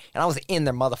hard, and I was in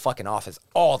their motherfucking office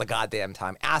all the goddamn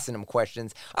time, asking them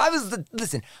questions.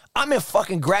 Listen, I'm in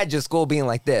fucking graduate school being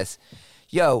like this.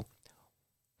 Yo,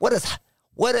 what does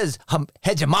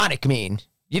hegemonic mean?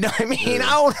 You know what I mean? Yeah.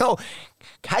 I don't know.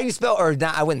 How do you spell, or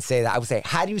not, I wouldn't say that. I would say,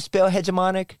 how do you spell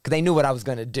hegemonic? Because they knew what I was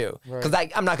going to do. Because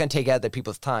I'm not going to take other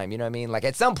people's time. You know what I mean? Like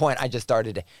at some point, I just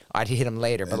started, I'd hit them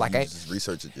later. But like just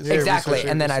research it yourself. Exactly.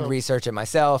 And then I'd research it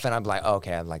myself. And I'm like,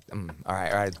 okay. I'm like, all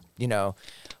right. You know.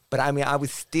 But I mean, I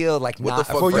was still like what not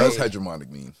the fuck does hegemonic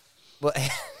mean? Well,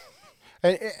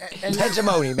 and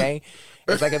hegemony, man.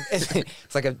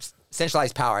 It's like a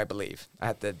centralized power, I believe. I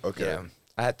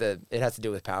have to, it has to do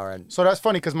with power. And so that's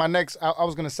funny because my next, I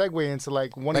was going to segue into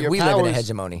like one of your powers. We live in a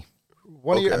hegemony.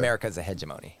 America's a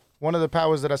hegemony. One of the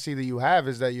powers that I see that you have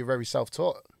is that you're very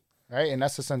self-taught, right? And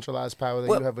that's a centralized power that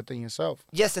you have within yourself.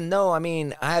 Yes and no. I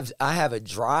mean, I have a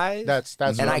drive. That's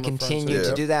and I continue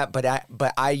to do that.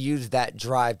 But I use that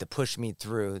drive to push me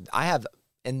through. After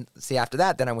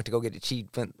that, then I went to go get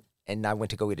and I went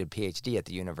to go get a PhD at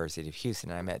the University of Houston,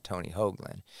 and I met Tony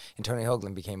Hoagland. And Tony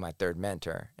Hoagland became my third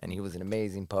mentor, and he was an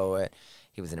amazing poet.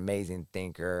 He was an amazing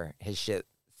thinker. His shit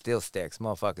still sticks.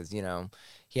 Motherfuckers, you know,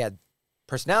 he had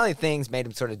personality things made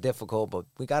him sort of difficult, but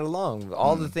we got along.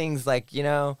 All the things, like, you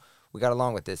know, we got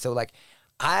along with this. So, like,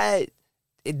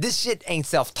 this shit ain't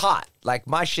self-taught. Like,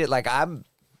 my shit, like,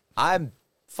 I'm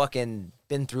fucking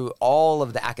been through all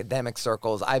of the academic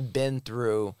circles. I've been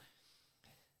through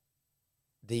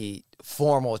the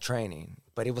formal training,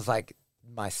 but it was like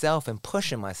myself and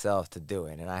pushing myself to do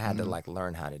it, and I had to like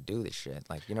learn how to do this shit.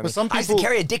 Like, you know, what I mean? I used to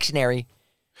carry a dictionary,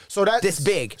 this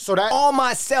big, all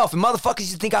myself, and motherfuckers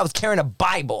used to think I was carrying a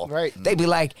Bible. Right? They'd be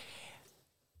like,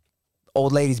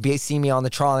 old ladies see me on the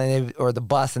trolley or the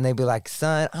bus, and they'd be like,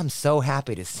 "Son, I'm so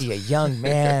happy to see a young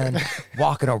man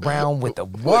walking around with the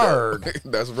word."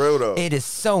 That's real though. It is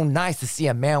so nice to see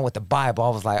a man with the Bible. I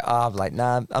was like,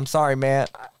 nah, I'm sorry, man.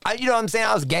 You know what I'm saying?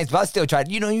 I was a gangster, but I still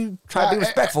tried. You know, you try to be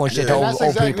respectful and shit to old people.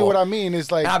 That's exactly what I mean.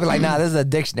 It's like, and I'll be like, nah, this is a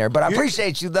dictionary, but I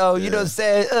appreciate you though. You know what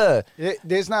I'm saying?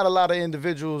 There's not a lot of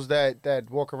individuals that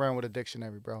walk around with a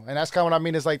dictionary, bro. And that's kind of what I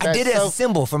mean. It's like I did it as a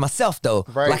symbol for myself though.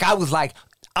 Right. Like I was like,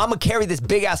 I'm gonna carry this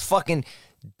big ass fucking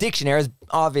dictionary.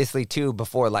 Obviously too,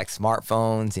 before like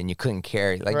smartphones and you couldn't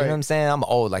carry, like, you know what I'm saying? I'm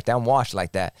old like that. I'm washed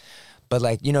like that. But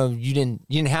like, you know, you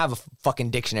didn't have a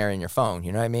fucking dictionary in your phone.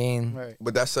 You know what I mean? Right.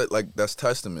 But that's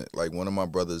testament. Like one of my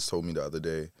brothers told me the other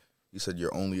day. He said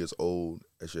you're only as old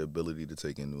as your ability to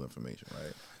take in new information.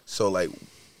 Right. So like,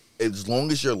 as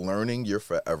long as you're learning, you're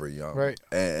forever young. Right.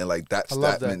 And like that's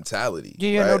that mentality.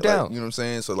 Yeah, right? no doubt. Like, you know what I'm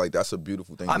saying? So like that's a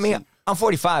beautiful thing. I mean, I'm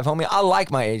 45, homie. I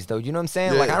like my age though. You know what I'm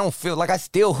saying? Yeah. Like I don't feel like I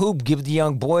still hoop. Give the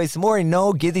young boys some more.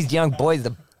 No, give these young boys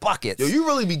the buckets. Yo, you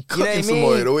really be cooking you know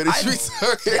Samoy the way the streets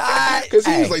are. Because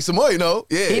he was like, Samoy, no.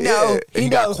 Yeah, he know. He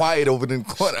got quiet over in the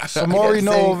corner. Samoy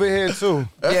know over here, too.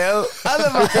 Yo.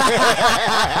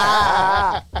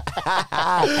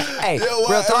 Hey,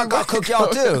 real talk, I'll cook y'all,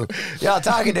 too. Y'all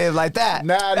talking to him like that.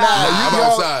 Nah. I'm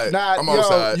outside. I'm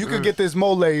outside. You could get this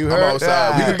mole, you heard? I'm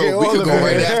outside. We could go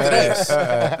right after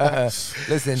this.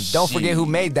 Listen, don't forget who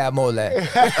made that mole. You know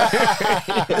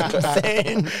what I'm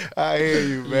saying? I hear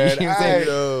you, man. You know what I'm saying?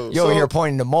 You're over here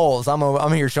pointing to moles.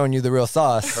 I'm here showing you the real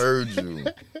sauce. Heard you.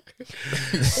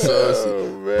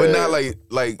 But not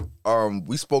like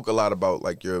we spoke a lot about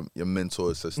like your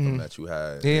mentor system that you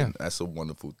had. Yeah, and that's a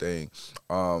wonderful thing.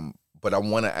 But I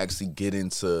want to actually get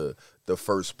into the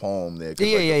first poem there.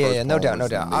 Yeah. No doubt.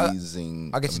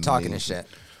 Amazing. I'll get you talking and shit.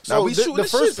 So the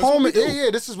first poem,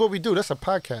 this is what we do. That's a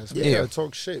podcast. Yeah. We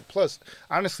talk shit. Plus,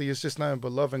 honestly, it's just nothing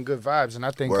but love and good vibes. And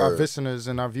I think our listeners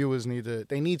and our viewers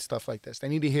need stuff like this. They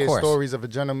need to hear stories of a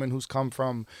gentleman who's come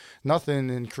from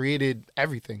nothing and created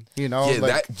everything. You know, yeah,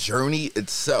 like, that journey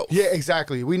itself. Yeah,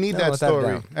 exactly. We need that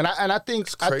story. And I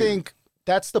think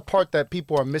that's the part that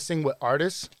people are missing with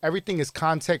artists. Everything is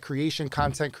content creation,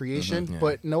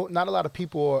 but not a lot of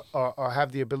people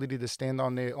have the ability to stand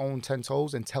on their own 10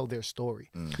 toes and tell their story.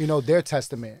 You know, their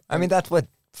testament. I mean, that's what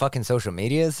fucking social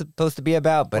media is supposed to be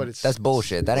about, but that's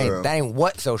bullshit. That ain't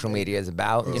what social media is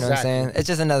about. You know what I'm saying?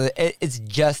 It's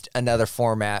just another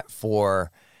format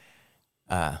for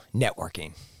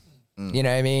networking. You know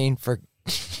what I mean? For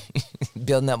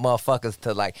building up motherfuckers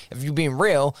to, like, if you being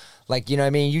real, like, you know what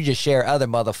I mean, you just share other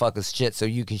motherfuckers shit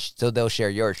so they'll share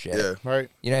your shit. Yeah, right.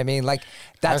 You know what I mean? Like,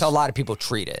 that's how a lot of people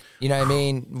treat it. You know what I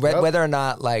mean? Whether or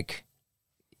not, like,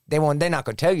 they're not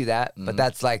gonna tell you that, but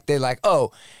that's like, they're like,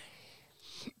 oh,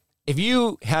 if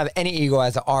you have any ego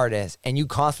as an artist and you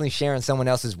constantly sharing someone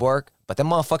else's work, but the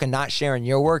motherfucker not sharing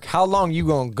your work, how long you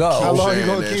gonna go? How long you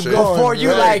gonna keep going? Before you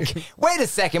like, wait a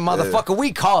second, motherfucker,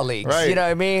 we colleagues. Right. You know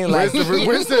what I mean? Like,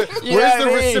 where's the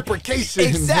reciprocation?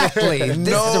 Exactly. This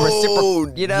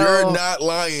is you're not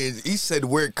lying. He said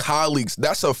we're colleagues.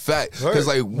 That's a fact. Because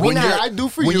like when I do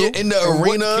for when you, you're in the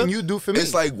arena, what can you do for me?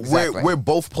 It's like we're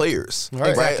both players, right?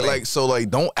 Exactly. Like so, like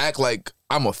don't act like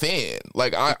I'm a fan.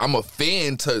 Like I'm a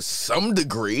fan to some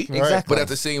degree, exactly. But at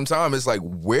the same time, it's like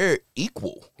we're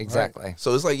equal. Exactly. Right?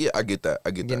 So it's like, yeah, I get that.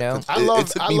 You know, it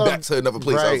took me back to another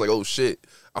place. I was like, oh shit,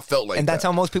 I felt like, and that's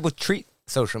how most people treat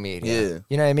social media. Yeah,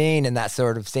 you know what I mean, and that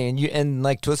sort of thing. And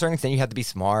like to a certain extent, you have to be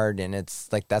smart, and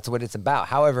it's like that's what it's about.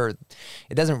 However,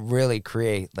 it doesn't really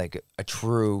create like a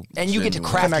true, and you get to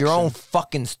craft your own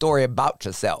fucking story about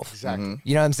yourself. Exactly. Mm-hmm.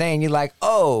 You know what I'm saying? You're like,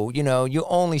 oh, you know, you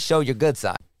only show your good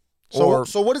side. So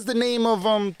what is the name of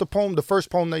the poem, the first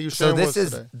poem that you shared? So this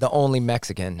is today? The Only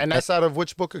Mexican. And that's out of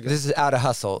which book again? This is out of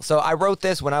Hustle. So I wrote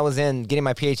this when I was getting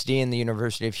my PhD in the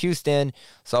University of Houston.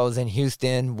 So I was in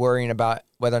Houston worrying about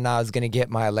whether or not I was going to get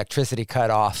my electricity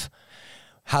cut off,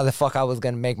 how the fuck I was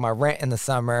going to make my rent in the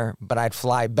summer, but I'd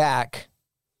fly back.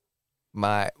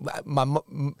 My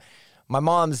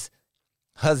mom's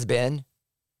husband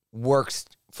works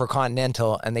for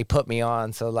Continental, and they put me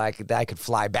on so like that I could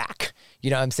fly back. You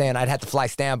know what I'm saying? I'd have to fly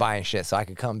standby and shit so I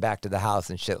could come back to the house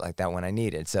and shit like that when I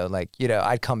needed. So like, you know,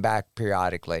 I'd come back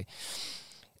periodically.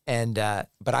 And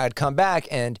but I'd come back,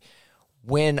 and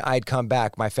when I'd come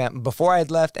back, my before I had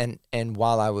left and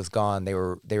while I was gone, they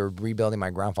were rebuilding my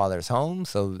grandfather's home.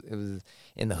 So it was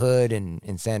in the hood and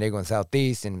in San Diego and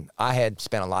Southeast, and I had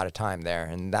spent a lot of time there,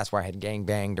 and that's where I had gang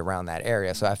banged around that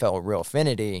area. So I felt a real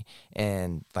affinity,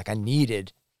 and like I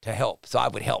needed to help, so I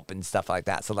would help and stuff like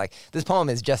that. So like this poem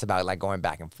is just about like going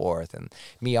back and forth, and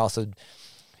me also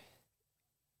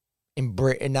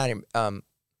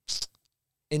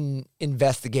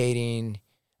investigating,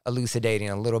 elucidating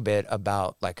a little bit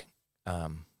about like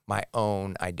my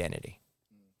own identity.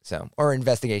 So, or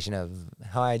investigation of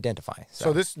how I identify.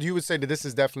 So this, you would say that this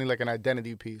is definitely like an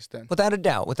identity piece then? Without a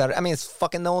doubt. I mean, it's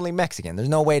fucking The Only Mexican. There's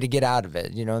no way to get out of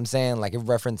it. You know what I'm saying? Like it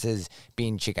references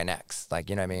being Chicanx. Like,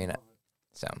 you know what I mean?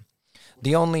 So,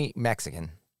 The Only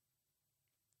Mexican.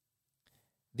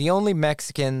 The only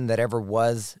Mexican that ever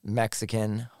was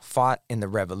Mexican fought in the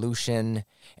revolution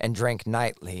and drank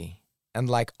nightly, and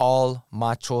like all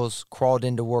machos crawled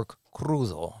into work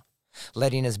cruzo,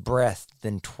 letting his breath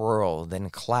then twirl, then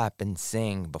clap and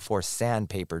sing before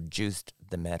sandpaper juiced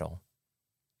the metal.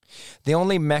 The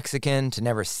only Mexican to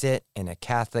never sit in a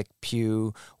Catholic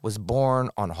pew was born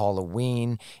on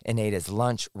Halloween and ate his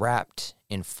lunch wrapped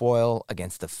in foil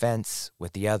against the fence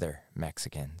with the other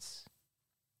Mexicans.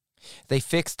 They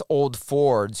fixed old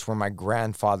Fords where my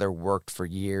grandfather worked for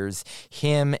years.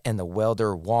 Him and the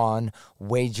welder Juan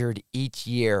wagered each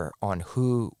year on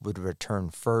who would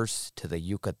return first to the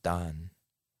Yucatan.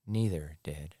 Neither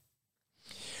did.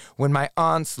 When my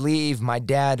aunts leave, my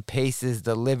dad paces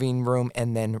the living room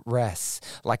and then rests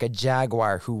like a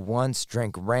jaguar who once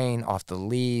drank rain off the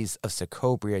leaves of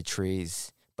cecropia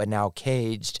trees, but now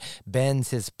caged,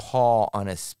 bends his paw on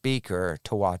a speaker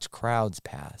to watch crowds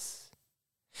pass.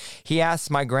 He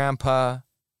asked me to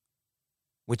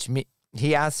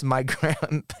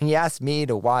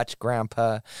watch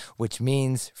Grandpa, which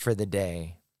means for the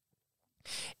day.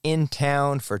 In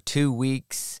town for 2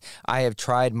 weeks, I have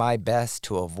tried my best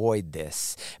to avoid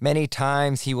this. Many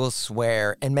times he will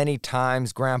swear, and many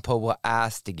times Grandpa will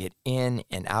ask to get in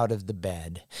and out of the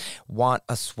bed. Want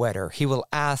a sweater. He will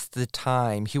ask the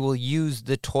time. He will use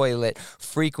the toilet,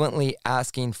 frequently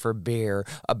asking for beer,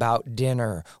 about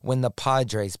dinner, when the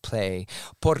Padres play.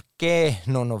 ¿Por qué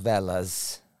no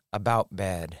novelas? About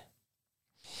bed.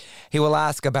 He will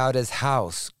ask about his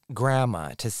house, grandma,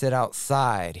 to sit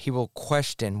outside. He will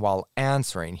question while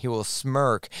answering. He will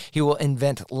smirk. He will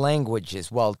invent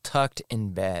languages while tucked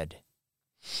in bed.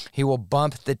 He will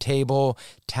bump the table,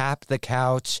 tap the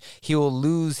couch. He will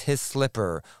lose his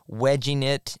slipper, wedging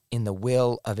it in the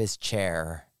wheel of his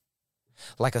chair.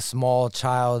 Like a small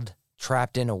child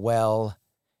trapped in a well,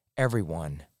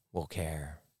 everyone will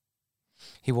care.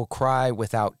 He will cry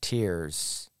without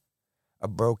tears, a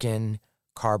broken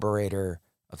carburetor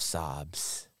of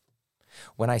sobs.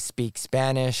 When I speak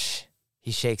Spanish,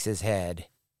 he shakes his head,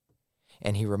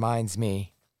 and he reminds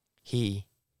me he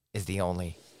is the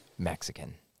only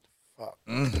Mexican. Fuck.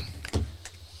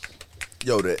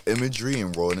 Yo, the imagery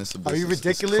and rawness of this Are you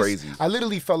ridiculous? is crazy. I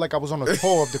literally felt like I was on a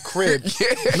tour of the crib.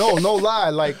 No lie.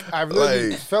 Like I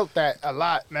really felt that a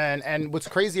lot, man. And what's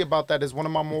crazy about that is one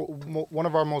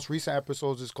of our most recent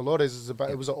episodes is Colores.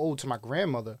 It was an ode to my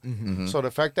grandmother. So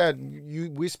the fact that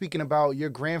we're speaking about your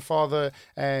grandfather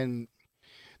and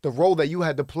the role that you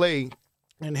had to play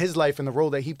in his life and the role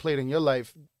that he played in your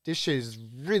life, this shit is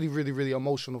really, really, really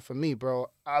emotional for me, bro.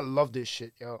 I love this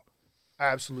shit, yo. I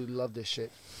absolutely love this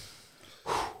shit.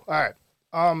 All right.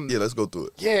 Yeah, let's go through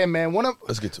it. Yeah, man.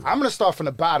 Let's get to it. I'm gonna start from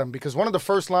the bottom because one of the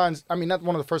first lines. I mean, not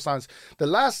one of the first lines. The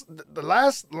last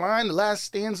line, the last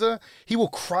stanza. He will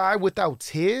cry without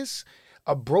tears,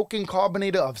 a broken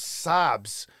carbonator of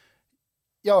sobs.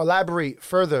 Yo, elaborate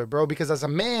further, bro. Because as a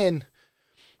man,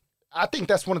 I think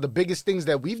that's one of the biggest things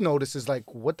that we've noticed is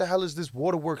like, what the hell is this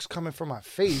waterworks coming from my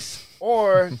face?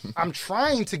 Or I'm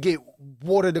trying to get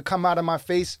water to come out of my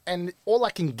face, and all I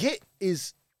can get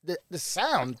is the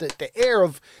sound, the air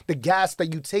of the gas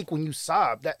that you take when you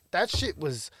sob. That shit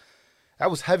was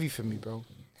heavy for me, bro. Well,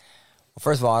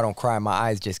 first of all, I don't cry. My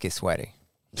eyes just get sweaty.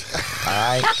 All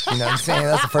right? You know what I'm saying?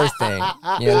 That's the first thing.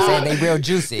 You know what I'm saying? They real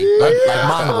juicy. Like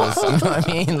mongols. You know what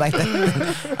I mean? Like,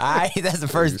 all right? That's the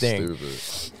first thing.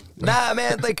 Stupid. Nah,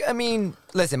 man, like, I mean,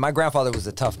 listen, my grandfather was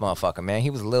a tough motherfucker, man.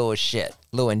 He was little as shit.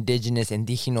 Little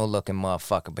indigeno-looking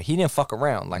motherfucker. But he didn't fuck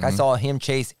around. Like, I saw him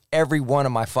chase every one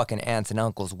of my fucking aunts and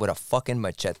uncles with a fucking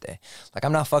machete. Like,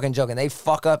 I'm not fucking joking. They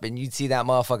fuck up and you'd see that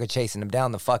motherfucker chasing them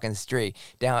down the fucking street,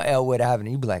 down Elwood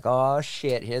Avenue. You'd be like, oh,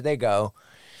 shit, here they go.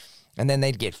 And then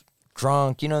they'd get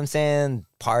drunk, you know what I'm saying?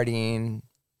 Partying.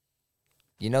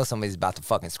 You know somebody's about to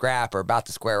fucking scrap or about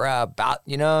to square up,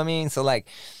 you know what I mean? So, like,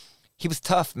 he was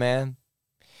tough, man.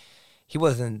 He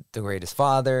wasn't the greatest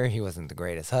father. He wasn't the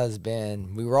greatest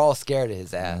husband. We were all scared of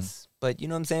his ass. But you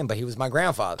know what I'm saying? But he was my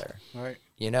grandfather. Right.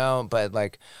 You know? But,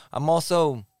 like, I'm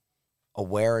also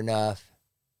aware enough.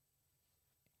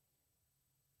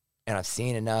 And I've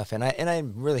seen enough. And I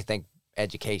really think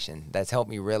education that's helped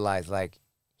me realize, like,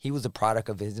 he was a product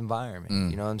of his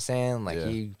environment. You know what I'm saying? Like,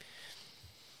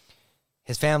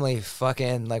 his family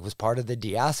fucking, like, was part of the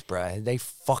diaspora. They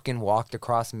fucking walked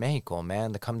across Mexico,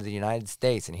 man, to come to the United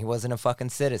States, and he wasn't a fucking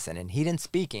citizen, and he didn't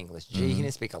speak English. He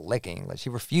didn't speak a lick of English. He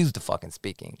refused to fucking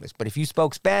speak English. But if you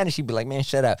spoke Spanish, he'd be like, man,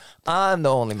 shut up. I'm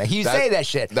the only Mexican. He'd say that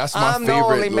shit. That's my I'm favorite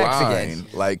the only line.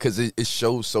 Mexican. Like, because it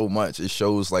shows so much. It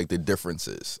shows, like, the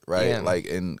differences, right? Yeah. Like,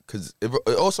 and because it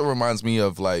also reminds me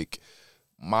of, like,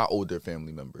 my older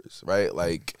family members, right?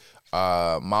 Like,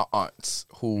 my aunts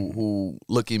who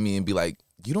look at me and be like,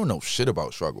 you don't know shit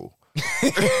about struggle.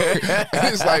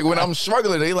 It's like when I'm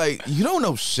struggling, they like, you don't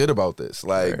know shit about this.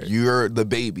 Like, you're the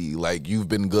baby. Like, you've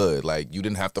been good. Like, you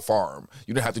didn't have to farm.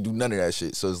 You didn't have to do none of that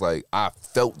shit. So it's like, I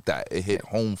felt that. It hit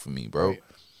home for me, bro.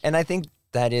 And I think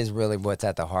that is really what's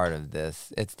at the heart of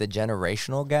this. It's the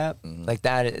generational gap. Like,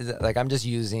 that is, like, I'm just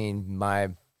using my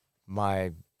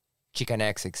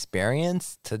Chicanx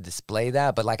experience to display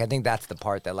that, but, like, I think that's the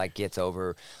part that, like, gets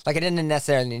over. Like, it didn't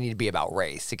necessarily need to be about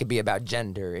race. It could be about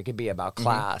gender. It could be about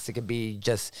class. It could be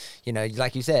just, you know,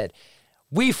 like you said,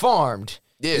 we farmed.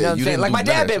 Yeah, you know what I'm saying? Like, my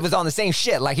dad shit. was on the same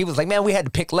shit. Like, he was like, man, we had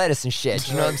to pick lettuce and shit.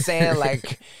 You know what I'm saying?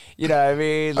 Like, you know what I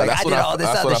mean? Like, I did all this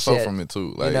other shit. That's what I felt from it,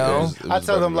 too. Like, you know? it was I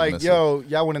tell them, like, reminiscent. yo,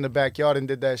 y'all went in the backyard and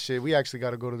did that shit. We actually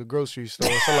got to go to the grocery store.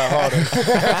 It's a lot harder.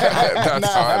 That's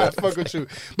harder. I fuck with you.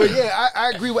 But, yeah, I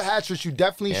agree with Hattress. You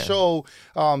definitely show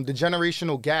the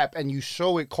generational gap, and you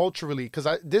show it culturally. Because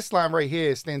this line right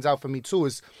here stands out for me, too,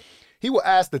 is he will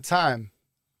ask the time,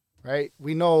 right?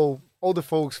 We know older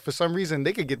folks, for some reason,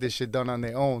 they could get this shit done on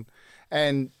their own.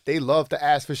 And they love to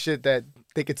ask for shit that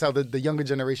they could tell the younger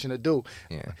generation to do.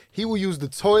 Yeah. He will use the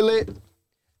toilet,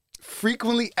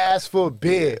 frequently ask for a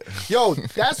beer. Yo,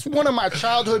 that's one of my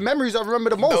childhood memories I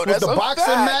remember the most. Was that's the a boxing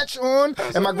fact. match on,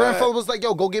 and my grandfather was like,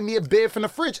 yo, go get me a beer from the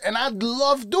fridge. And I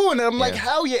love doing it. I'm like,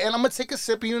 hell yeah. And I'm going to take a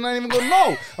sip and you're not even going to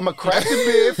know. I'm going to crack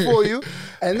the beer for you.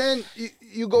 And then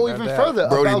you go even further.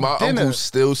 Brody, about my dinner. uncle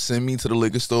still send me to the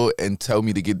liquor store and tell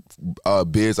me to get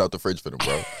beers out the fridge for them,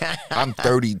 bro. I'm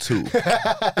 32. You know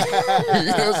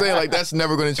what I'm saying? Like, that's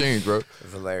never going to change, bro.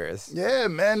 It's hilarious. Yeah,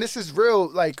 man, this is real.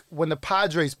 Like, when the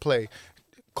Padres play,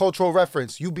 cultural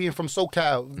reference, you being from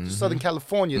SoCal, Southern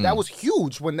California, that was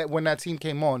huge when that team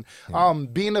came on.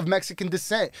 Being of Mexican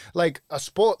descent, like, a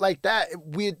sport like that,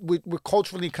 we're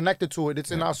culturally connected to it.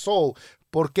 It's in our soul.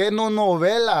 ¿Por qué no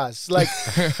novelas? Like,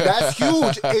 that's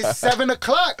huge. It's 7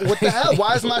 o'clock. What the hell?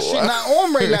 Why is my shit not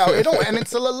on right now? It don't end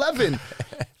until 11.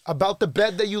 About the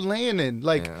bed that you laying in.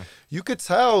 Like, you could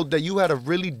tell that you had a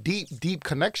really deep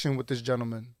connection with this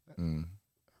gentleman.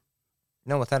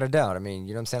 No, without a doubt. I mean,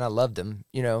 you know what I'm saying? I loved him,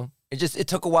 you know. It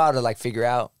took a while to, like, figure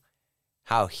out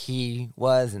how he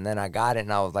was, and then I got it,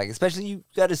 and I was like, especially you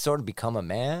got to sort of become a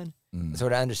man,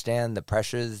 sort of understand the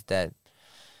pressures that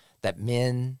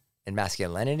men and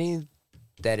masculinity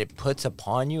that it puts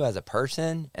upon you as a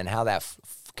person, and how that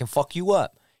can fuck you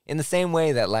up. In the same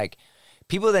way that like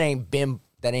people that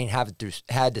ain't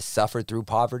had to suffer through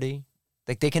poverty,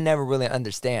 like they can never really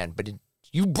understand. But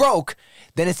you broke,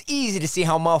 then it's easy to see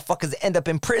how motherfuckers end up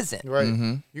in prison. Right.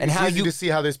 And it's how easy to see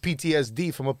how there's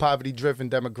PTSD from a poverty-driven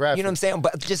demographic. You know what I'm saying?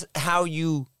 But just how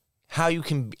you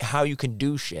can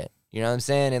do shit. You know what I'm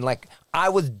saying? And like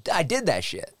I did that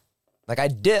shit. Like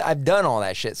I've done all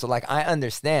that shit. So like I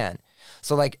understand.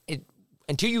 So like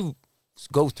until you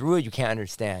go through it, you can't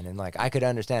understand. And like I could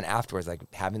understand afterwards, like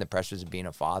having the pressures of being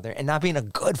a father and not being a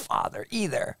good father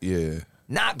either. Yeah.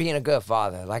 Not being a good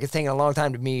father. Like it's taking a long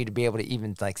time to me to be able to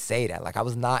even like say that. Like I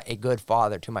was not a good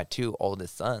father to my 2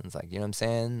 oldest sons. Like, you know what I'm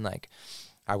saying? Like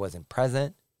I wasn't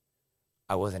present.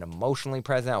 I wasn't emotionally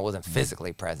present. I wasn't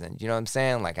physically present. You know what I'm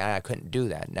saying? Like I couldn't do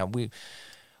that. Now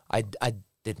I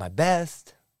did my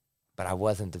best, but I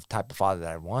wasn't the type of father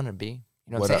that I wanted to be.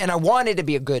 You know what I'm saying? And I wanted to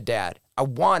be a good dad. I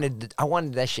wanted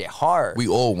that shit hard. We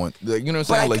all want, like, you know what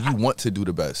I'm saying? Like you want to do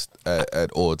the best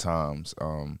at all times.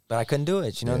 But I couldn't do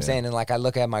it. You know what I'm saying? And like I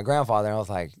look at my grandfather and I was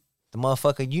like, the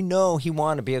motherfucker, you know, he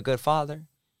wanted to be a good father.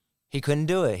 He couldn't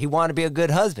do it. He wanted to be a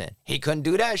good husband. He couldn't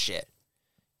do that shit.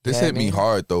 This hit me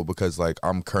hard though, because like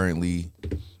I'm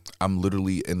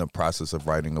literally in the process of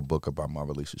writing a book about my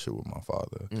relationship with my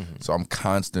father. So I'm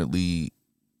constantly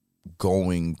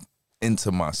going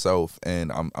into myself,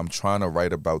 and I'm trying to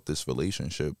write about this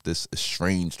relationship, this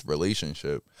estranged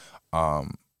relationship,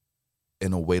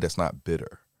 in a way that's not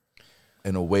bitter,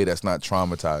 in a way that's not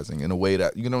traumatizing, in a way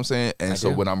that, you know what I'm saying? And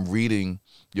so when I'm reading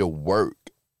your work,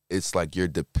 it's like you're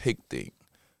depicting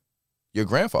your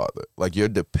grandfather, like you're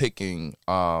depicting,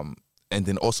 and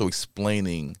then also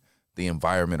explaining the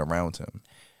environment around him.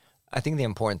 I think the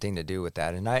important thing to do with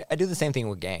that, and I do the same thing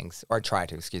with gangs, or I try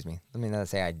to, excuse me. Let me not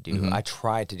say I do. I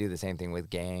try to do the same thing with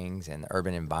gangs and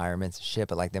urban environments and shit,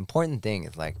 but like the important thing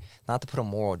is like not to put a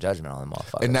moral judgment on the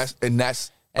motherfuckers. And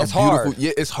that's it's hard.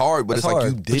 Yeah, it's hard, but it's hard.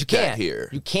 Like you did that here.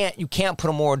 You can't put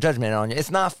a moral judgment on you. It's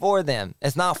not for them.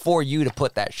 It's not for you to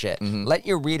put that shit. Let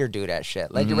your reader do that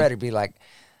shit. Let your reader be like,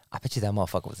 I bet you that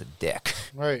motherfucker was a dick.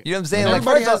 Right. You know what I'm saying? And like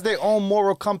everybody has their own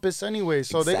moral compass anyway,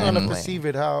 so they're going to perceive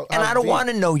it how And I don't want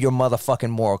to know your motherfucking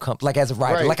moral compass, like as a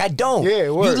writer. Right. Like I don't. Yeah,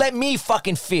 you let me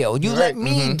fucking feel. You let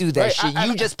me do that shit.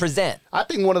 You just present. I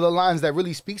think one of the lines that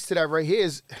really speaks to that right here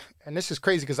is, and this is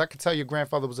crazy because I could tell your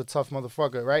grandfather was a tough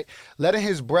motherfucker, right? Letting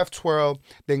his breath twirl,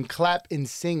 then clap and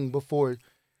sing before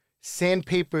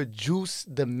sandpaper juice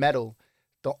the metal.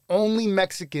 The only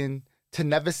Mexican to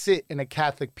never sit in a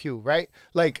Catholic pew, right?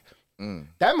 Like,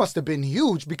 that must have been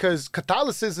huge because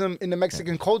Catholicism in the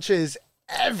Mexican culture is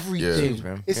everything.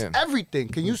 Yeah. It's everything.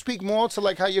 Can you speak more to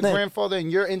like how your grandfather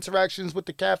and your interactions with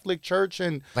the Catholic Church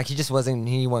and like he wasn't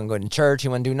going to church. He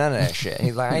wouldn't do none of that shit.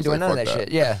 He's like, I ain't doing none of that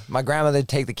shit. Yeah, my grandmother would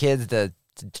take the kids to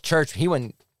church. He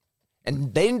wouldn't,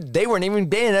 and they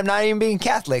ended up not even being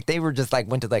Catholic. They were just like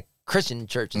went to like Christian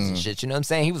churches and shit. You know what I'm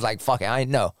saying? He was like, fuck it, I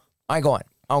ain't going. I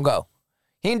don't go.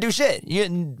 He didn't do shit. You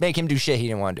didn't make him do shit he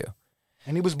didn't want to do.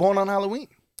 And he was born on Halloween.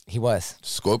 He was.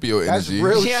 Scorpio That's energy.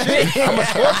 real shit. I'm a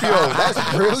Scorpio.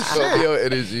 That's real shit. Scorpio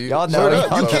energy. Y'all know.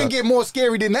 You can't get more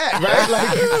scary than that, right?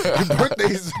 Like, your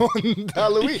birthday's on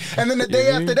Halloween. And then the day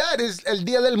after that is El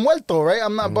Día del Muerto, right?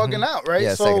 I'm not bugging out, right?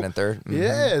 Yeah, second and third.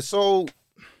 Yeah, so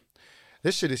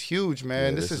this shit is huge,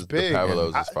 man. Yeah, this is big. The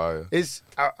parallels is fire.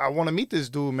 I want to meet this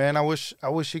dude, man. I wish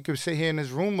he could sit here in this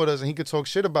room with us and he could talk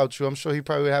shit about you. I'm sure he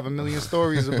probably would have a million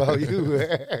stories about you.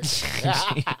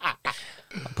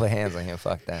 I'll put hands on him.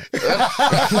 Fuck that.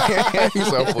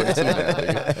 He's on 42 now.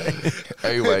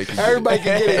 Everybody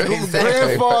can get it. Exactly.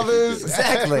 Grandfathers.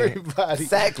 Exactly. Everybody.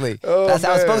 Exactly. Oh, that's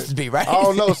how it's man. supposed to be, right? I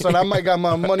don't know, son. I might got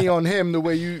my money on him the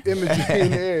way you image me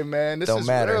in here, man. This Don't is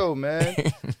matter. real, man.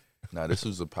 Nah, this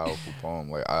was a powerful poem.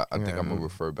 Like I think I'm gonna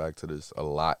refer back to this a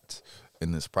lot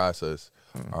in this process,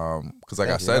 because like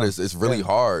I said, it's really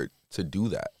hard to do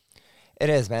that. It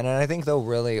is, man. And I think though,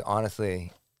 really,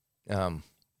 honestly,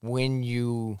 when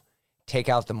you take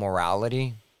out the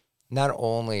morality, not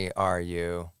only are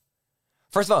you,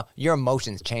 first of all, your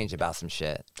emotions change about some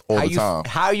shit. All the time.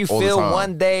 How you All the feel time.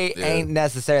 one day ain't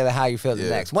necessarily how you feel the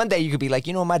next. One day you could be like,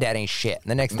 you know, my dad ain't shit. And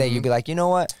the next day you'd be like, you know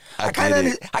what? I kind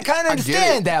of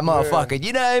understand that motherfucker.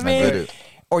 You know what I mean? get it.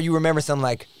 Or you remember some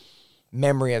like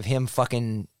memory of him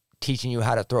fucking teaching you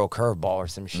how to throw a curveball or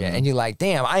some shit. And you're like,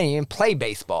 damn, I didn't even play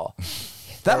baseball.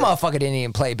 That motherfucker didn't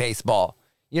even play baseball.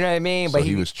 You know what I mean? So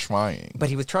he was trying. But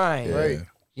he was trying. Right.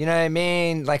 You know what I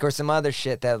mean? Like, or some other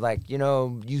shit that, like, you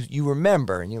know, you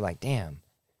remember and you're like, damn,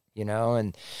 you know?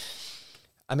 And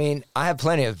I mean, I have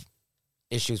plenty of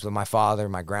issues with my father,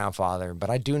 my grandfather, but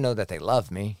I do know that they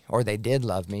love me, or they did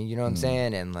love me, you know what I'm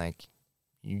saying? And like,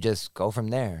 you just go from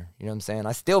there, you know what I'm saying?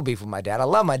 I still beef with my dad. I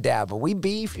love my dad, but we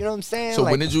beef, you know what I'm saying? So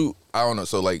like, when did you, I don't know,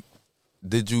 so like,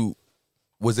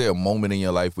 was there a moment in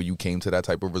your life where you came to that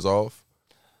type of resolve?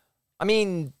 I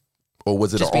mean, or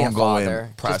was it just an being a ongoing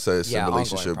father. process and ongoing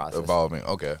relationship process. evolving?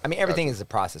 Okay. I mean, everything is a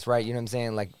process, right? You know what I'm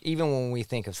saying? Like, even when we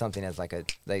think of something as like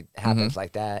happens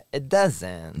like that, it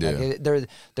doesn't. Yeah. Like,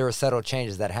 there are subtle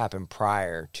changes that happen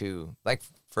prior to, like,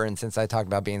 for instance, I talked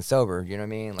about being sober. You know what I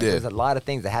mean? Like, there's a lot of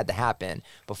things that had to happen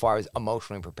before I was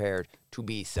emotionally prepared to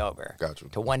be sober. Gotcha.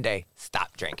 To one day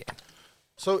stop drinking.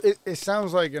 So it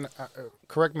sounds like, and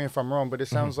correct me if I'm wrong, but it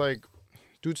sounds like,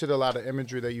 due to a lot of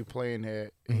imagery that you play in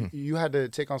here, you had to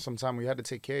take on some time where you had to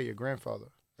take care of your grandfather,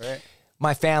 right?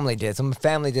 My family did. So my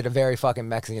family did a very fucking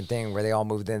Mexican thing where they all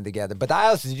moved in together. But I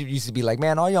also used to be like,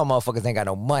 man, all y'all motherfuckers ain't got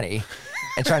no money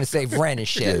and trying to save rent and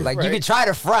shit. Like, you can try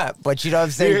to front, but you know what I'm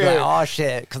saying? Like, oh,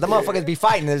 shit. Because the motherfuckers be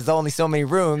fighting. There's only so many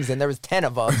rooms, and there was 10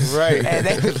 of them. Right. And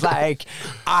they was like,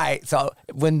 all right, so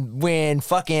when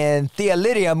fucking Thea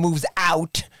Lydia moves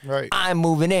out, I'm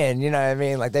moving in. You know what I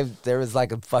mean? Like, there was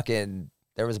like a fucking...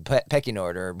 There was a pecking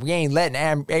order. We ain't letting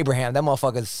Abraham, that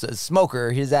motherfucker's a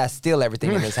smoker, his ass steal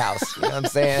everything in his house. You know what I'm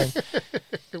saying?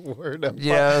 Word up.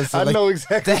 You know, so I like, know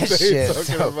exactly that what shit. you're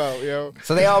talking about, yo.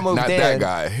 So they all moved Not in. that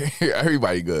guy.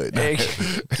 Everybody good.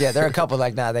 Yeah, there are a couple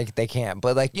like, nah, they can't.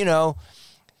 But like, you know,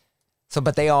 so,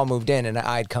 but they all moved in, and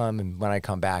I'd come, and when I'd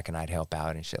come back, and I'd help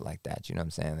out and shit like that. You know what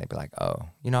I'm saying? They'd be like, oh,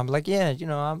 you know, I'm like, yeah, you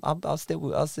know, I'll sit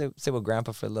with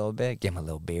Grandpa for a little bit, give him a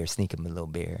little beer, sneak him a little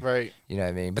beer. Right. You know what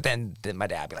I mean? But then my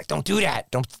dad would be like, don't do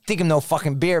that. Don't sneak him no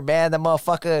fucking beer, man. That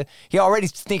motherfucker, he already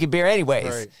sneaking beer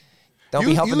anyways. Right. Don't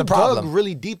be helping the problem. You dug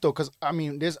really deep, though, because, I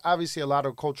mean, there's obviously a lot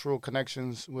of cultural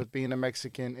connections with being a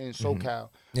Mexican in SoCal.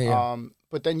 Yeah.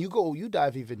 But then you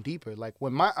dive even deeper. Like,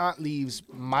 when my aunt leaves,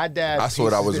 my dad That's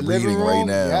what I was paces the living reading right room.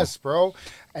 now. Yes, bro.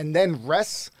 And then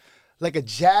rests like a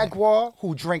jaguar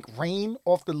who drank rain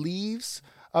off the leaves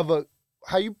of a...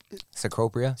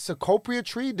 Cecropia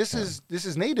tree. This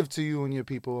is native to you and your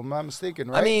people. I'm not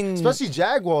mistaken, right? I mean, especially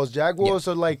jaguars. Jaguars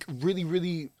are like really,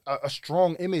 really a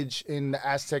strong image in the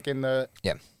Aztec and the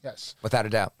yes, without a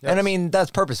doubt. Yes. And I mean,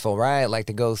 that's purposeful, right? Like,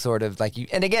 to go sort of like you.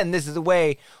 And again, this is a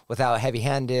way without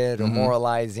heavy-handed or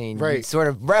moralizing. Right. You sort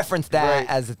of reference that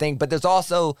as a thing, but there's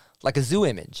also like a zoo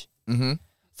image. Mm-hmm.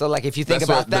 So, like, if you think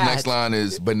about that, the next line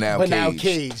is, but now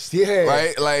caged. Yeah.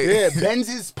 Right? Like, bends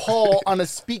his paw on a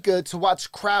speaker to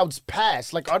watch crowds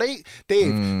pass. Like, are they,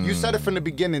 Dave, you said it from the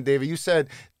beginning, David. You said,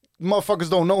 motherfuckers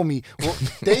don't know me. Well,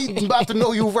 they about to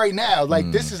know you right now.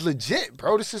 Like, this is legit,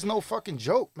 bro. This is no fucking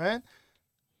joke, man.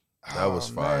 That was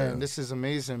fire. Man, this is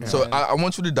amazing, man. So I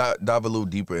want you to dive a little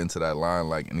deeper into that line,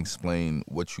 like, and explain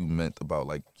what you meant about,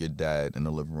 like, your dad in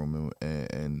the living room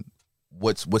and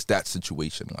what's that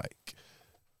situation like?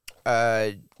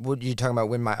 What you talking about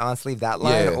when my aunts leave that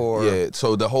line? Yeah.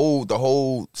 So the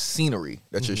whole scenery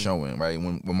that you're showing, right?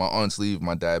 When my aunts leave,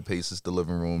 my dad paces the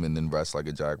living room and then rests like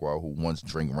a jaguar who once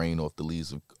drank rain off the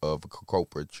leaves of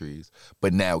cocopra trees,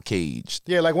 but now caged.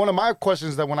 Yeah, like, one of my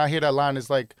questions that when I hear that line is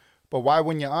like, but why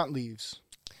when your aunt leaves?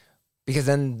 Because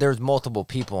then there's multiple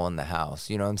people in the house,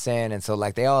 you know what I'm saying? And so,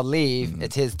 like, they all leave.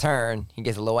 It's his turn. He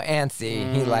gets a little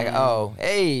antsy. He's like, oh,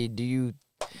 hey, do you...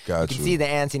 Got you can see the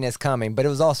antsiness coming, but it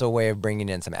was also a way of bringing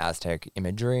in some Aztec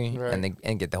imagery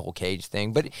and get the whole cage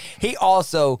thing. But he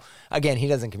also, again, he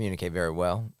doesn't communicate very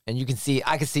well, and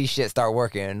I can see shit start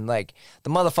working. Like,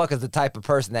 the motherfucker's the type of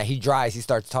person that he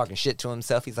starts talking shit to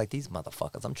himself. He's like, these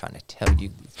motherfuckers, I'm trying to tell you,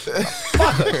 these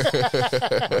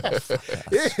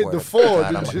motherfuckers. The Ford.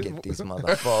 I'm gonna get these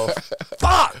motherfuckers.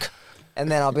 Fuck!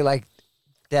 And then I'll be like,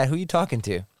 Dad, who you talking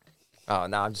to? Oh,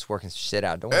 no, I'm just working some shit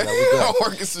out. Don't worry, we good. I'm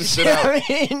working some shit out. I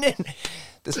mean,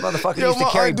 this motherfucker used to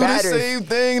carry batteries. Do the same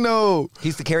thing though. He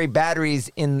used to carry batteries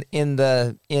in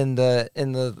the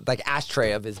like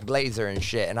ashtray of his blazer and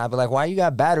shit. And I'd be like, "Why you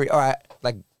got battery?" All right,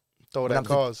 like throw that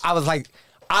cause. I was like,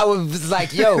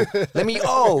 "Yo, let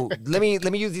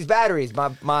me use these batteries."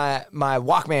 My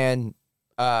Walkman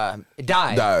it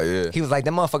died. Yeah. He was like,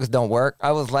 "Them motherfuckers don't work."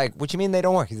 I was like, "What you mean they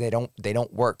don't work?" He said, "They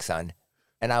don't work, son."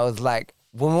 And I was like,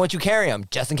 well, why don't you carry them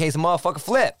just in case a motherfucker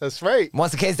flip? That's right.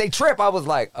 Once in case they trip, I was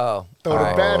like, oh, Throw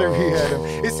the battery at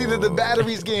him. It's either the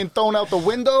battery's getting thrown out the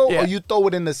window or you throw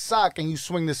it in the sock and you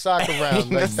swing the sock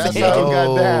around. Like, that's how he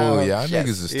got down. Y'all niggas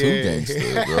is too gangster,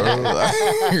 bro.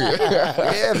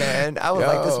 Yeah, man. I was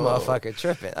like, this motherfucker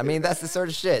tripping. I mean, that's the sort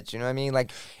of shit. You know what I mean?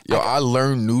 Like, I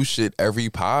learn new shit every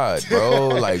pod, bro.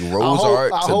 Like rose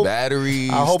art to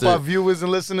batteries. I hope our viewers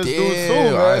and listeners do too,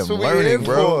 man. That's what we're here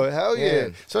for. Hell yeah.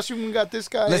 Especially when we got this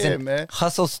guy here, man.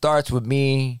 Hustle starts with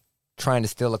me trying to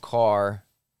steal a car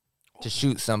to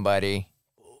shoot somebody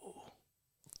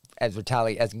as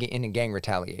in a gang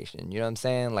retaliation. You know what I'm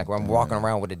saying? Like where I'm walking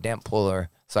around with a dent puller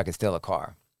so I can steal a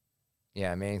car.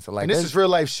 Yeah, I mean, so like and this is real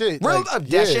life shit.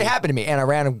 That shit happened to me, and I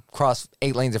ran across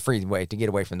 8 lanes of freeway to get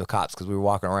away from the cops because we were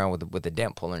walking around with a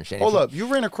dent puller and shit. Hold up, you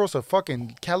ran across a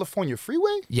fucking California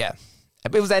freeway? Yeah,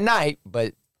 it was at night,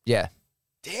 but yeah.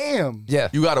 Damn. Yeah,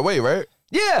 you got away, right?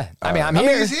 Yeah, I mean, I'm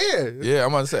here. He's here. Yeah, I'm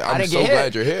about to say, I'm so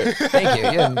glad you're here. Thank you.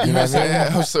 Yeah, you know what I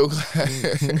mean? I'm so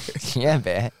glad. Yeah,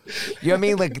 man. You know what I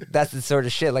mean? Like, that's the sort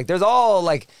of shit. Like, there's all,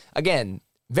 like, again,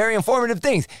 very informative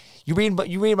things. You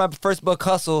read my first book,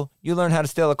 Hustle, you learn how to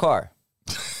steal a car.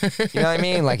 You know what I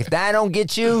mean? Like, if that don't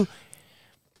get you,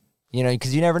 you know,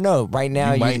 because you never know. Right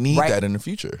now, you might need that in the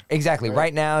future. Exactly.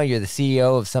 Right now, you're the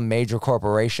CEO of some major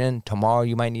corporation. Tomorrow,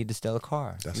 you might need to steal a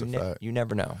car. That's a fact. You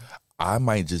never know. I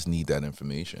might just need that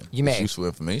information. You may. It's useful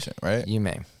information, right? You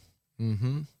may.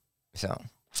 Mm-hmm. So.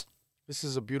 This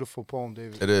is a beautiful poem,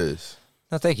 David. It is.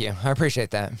 No, thank you. I appreciate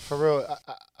that. For real,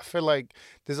 I feel like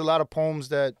there's a lot of poems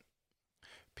that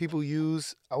people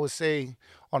use, I would say,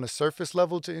 on a surface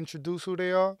level to introduce who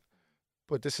they are.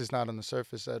 But this is not on the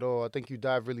surface at all. I think you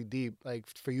dive really deep. Like,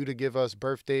 for you to give us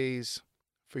birthdays,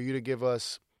 for you to give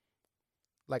us,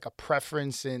 like, a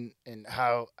preference in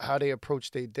how they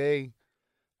approach their day,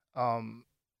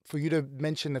 for you to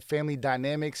mention the family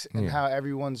dynamics and how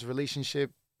everyone's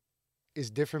relationship is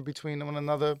different between one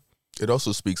another. It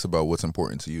also speaks about what's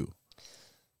important to you,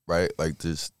 right? Like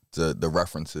just the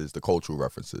references, the cultural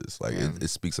references. Like it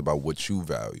speaks about what you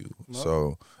value. Well,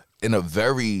 so in a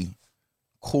very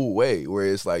cool way, where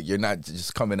it's like you're not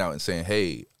just coming out and saying,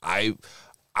 "Hey,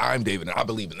 I'm David and I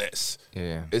believe in this."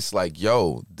 Yeah. It's like,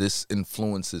 yo, this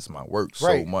influences my work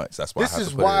so much. That's why this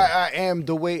is why I am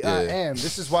the way I am.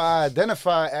 This is why I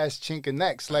identify as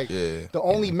Chinkanex. Like the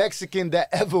only Mexican that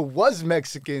ever was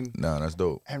Mexican. No, that's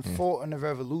dope. And fought in the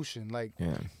revolution. Like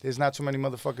there's not too many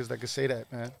motherfuckers that could say that,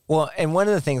 man. Well, and one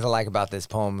of the things I like about this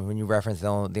poem, when you reference the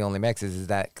only Mexicans, is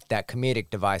that comedic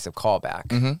device of callback.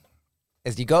 Mm-hmm.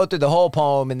 Is you go through the whole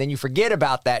poem and then you forget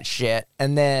about that shit,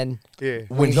 and then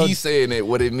when he's saying it,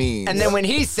 what it means, and then when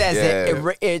he says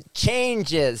it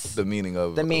changes the meaning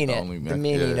of the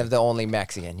meaning of the only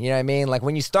Mexican. You know what I mean? Like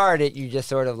when you start it, you just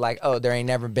sort of like, oh, there ain't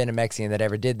never been a Mexican that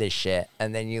ever did this shit,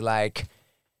 and then you like,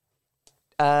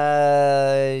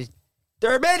 there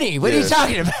are many. What are you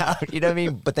talking about? You know what I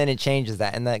mean? But then it changes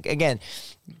that, and like again,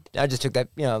 I just took that,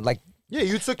 you know, like. Yeah,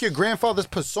 you took your grandfather's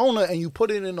persona and you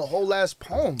put it in a whole ass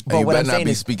poem. But you better not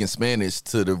be speaking Spanish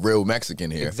to the real Mexican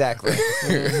here. Exactly.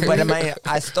 But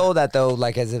I stole that though,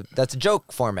 like that's a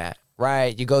joke format,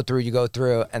 right? You go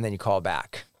through, and then you call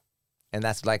back, and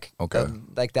that's like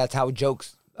like that's how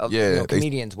jokes.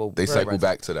 Comedians will. They cycle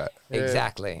back to that.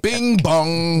 Exactly. Bing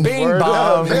bong. Bing Word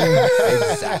bong. Up.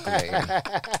 Exactly.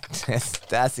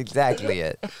 That's exactly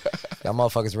it. Y'all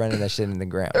motherfuckers running that shit in the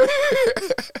ground.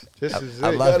 This is it. I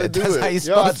love it. That's how you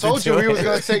I told you we was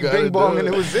gonna take Bing Bong and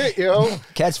it was it, yo.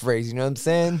 Catchphrase, you know what I'm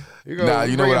saying? You know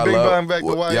what I love? Back to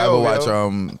y'all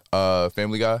ever watch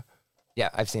Family Guy? Yeah,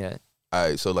 I've seen it. All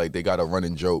right, so like they got a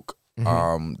running joke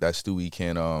that Stewie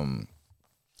can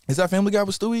is that Family Guy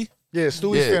with Stewie? Yeah,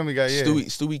 Stewie's Family Guy, yeah.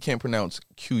 Stewie can't pronounce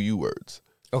QU words.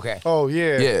 Okay. Oh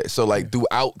yeah. Yeah, so like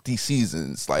throughout these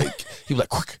seasons, like he'd be like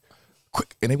quick,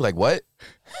 and they'd be like, what?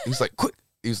 He's like, quick.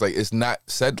 He was like, it's not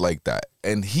said like that.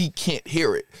 And he can't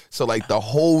hear it. So, like, the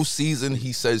whole season,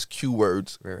 he says Q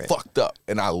words fucked up.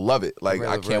 And I love it. Like,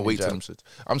 I can't wait to them shits.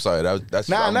 I'm sorry. That's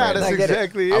that's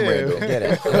exactly it. I'm random. Get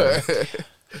it.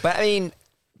 But, I mean,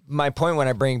 my point when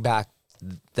I bring back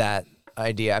that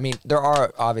idea, I mean, there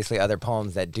are obviously other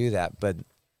poems that do that. But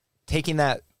taking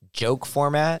that joke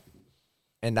format,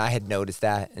 and I had noticed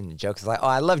that, and jokes is like, oh,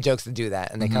 I love jokes that do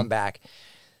that. And they come back.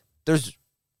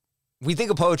 We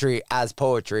think of poetry as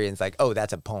poetry, and it's like, oh,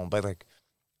 that's a poem. But like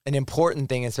an important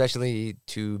thing, especially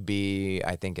to be,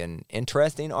 I think, an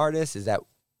interesting artist, is that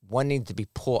one needs to be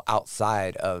pulled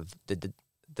outside of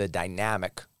the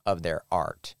dynamic of their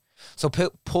art. So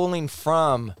pulling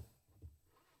from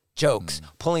jokes,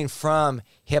 pulling from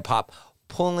hip hop,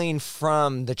 pulling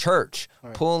from the church,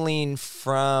 pulling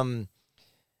from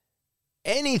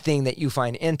anything that you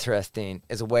find interesting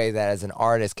is a way that as an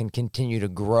artist can continue to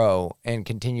grow and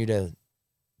continue to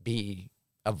be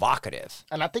evocative.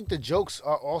 And I think the jokes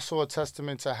are also a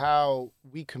testament to how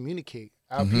we communicate,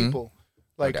 our people.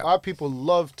 Like, our people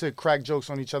love to crack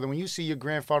jokes on each other. When you see your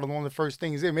grandfather, one of the first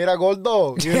things is, mira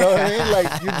gordo. You know what I mean?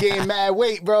 Like, you gain mad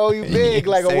weight, bro. You big.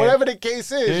 Like, or whatever the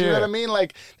case is. You know what I mean?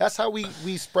 Like, that's how we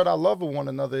spread our love with one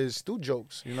another, is through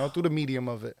jokes, you know, through the medium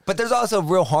of it. But there's also a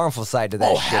real harmful side to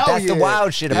that shit. That's the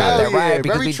wild shit about that, right?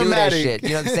 Because Very we traumatic. do that shit. You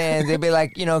know what I'm saying? They'd be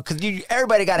like, you know, because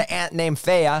everybody got an aunt named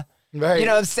Faya. Right. You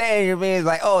know what I'm saying? You're being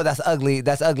like, oh, that's ugly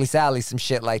Sally, some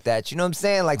shit like that. You know what I'm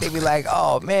saying? Like, they'd be like,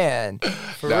 oh, man.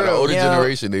 Now, the older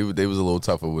generation, they was a little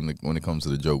tougher when it comes to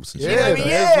the jokes and shit. Yeah, like that.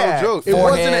 there's no joke.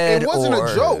 It wasn't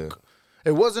a joke. Yeah.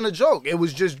 It wasn't a joke. It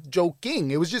was just joking.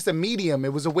 It was just a medium.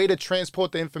 It was a way to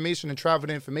transport the information and travel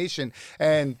the information.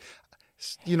 And,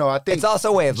 you know, I think It's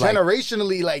also a way of, like,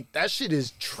 generationally, like, that shit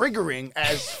is triggering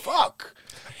as fuck.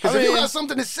 Because if you got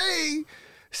something to say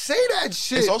that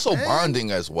shit. It's also man.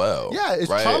 bonding as well. Yeah, it's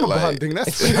right? trauma Like, bonding.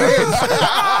 That's what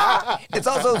it is. It's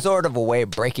also sort of a way of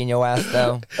breaking your ass,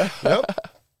 though. Yep.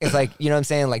 It's like, you know what I'm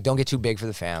saying? Like, don't get too big for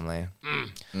the family.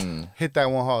 Hit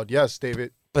that one hard. Yes,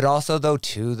 David. But also,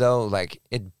 though, like,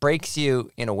 it breaks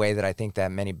you in a way that I think that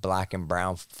many black and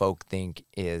brown folk think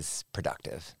is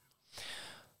productive.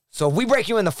 So if we break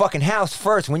you in the fucking house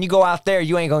first, when you go out there,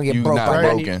 you ain't gonna get broke not by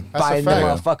broken. by the That's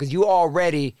a fact. motherfuckers. You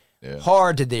already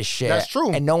hard to this shit. That's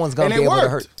true. And no one's gonna and be it able worked. to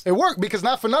hurt. It worked because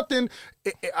not for nothing.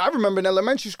 I remember in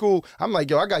elementary school, I'm like,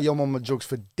 yo, I got Yo Mama jokes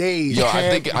for days. Yo, I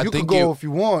think could go if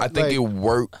you want. I think like, it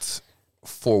worked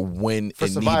for when For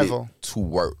it survival. needed to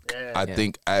work. I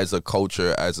think as a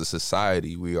culture, as a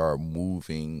society, we are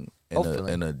moving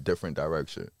in a different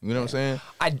direction. You know what I'm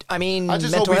saying? I mean, I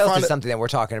just hope mental we health find is it- something that we're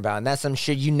talking about, and that's some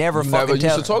shit you never fucking Never used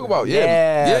tell. to talk about.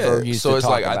 Never used So to it's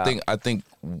talk like about. I think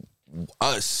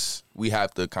we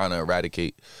have to kind of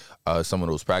eradicate some of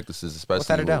those practices, especially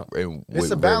Without a doubt. it's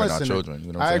a with balance our in children. it.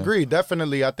 You know what I I'm saying? agree,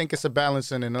 definitely. I think it's a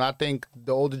balance in it, and I think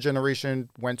the older generation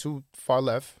went too far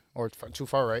left or too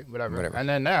far right, whatever. And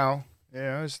then now,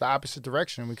 it's the opposite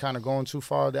direction. We kind of going too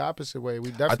far the opposite way.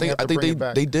 We definitely have to bring it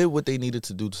back. they did what they needed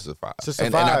to do to survive.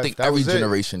 And I survive, think that every was it.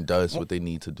 generation does what they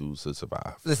need to do to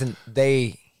survive. Listen,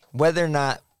 whether or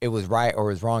not it was right or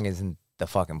was wrong isn't the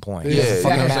fucking point. Yeah, It doesn't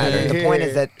fucking exactly. matter. The point Yeah.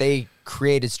 is that they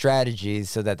created strategies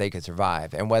so that they could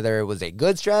survive. And whether it was a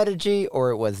good strategy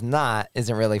or it was not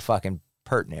isn't really fucking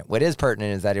pertinent. What is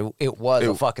pertinent is that it was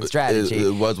a fucking strategy.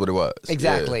 It was what it was.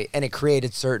 Exactly. And it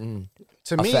created certain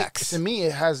effects. To me,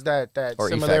 it has that Or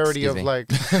similarity effects, of like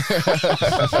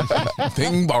Yeah.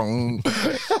 Bing bong.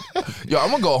 Yo,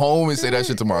 I'm gonna go home and say that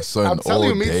shit to my son. I'm telling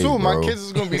you, all me day, too. My bro. kids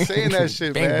is gonna be saying that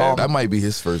shit, Bing man. bong. That might be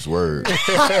his first word.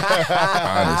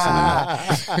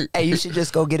 Honestly. Hey, you should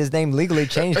just go get his name legally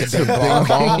changed to Bing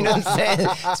Bong. You know what I'm saying?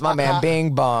 It's my man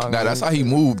Bing Bong. Nah, that's how he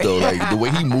moved though. Like the way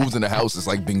he moves in the house is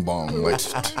like bing bong. Like,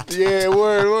 Yeah,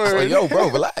 word. like, yo, bro,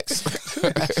 relax.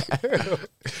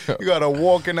 You got a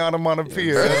walking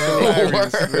onomatopoeia.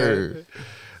 That's hilarious. Word.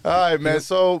 All right, man.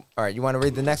 So All right, you want to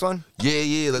read the next one?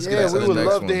 Yeah, let's get yeah, to we the would next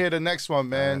love one. to hear the next one,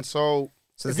 man. So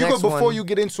So if this you could, next before one- you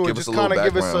get into it, give us just a little kind of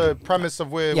give us a background. premise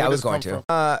of where Yeah, I where was this going come to.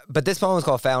 from. But this poem was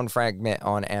called Found Fragment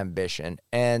on Ambition.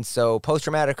 And so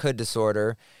post-traumatic hood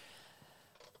disorder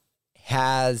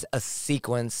has a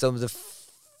sequence. So the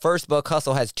first book,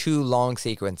 Hustle, has 2 long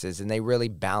sequences, and they really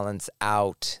balance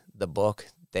out the book.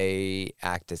 They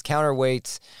act as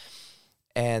counterweights,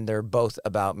 and they're both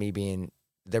about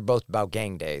they're both about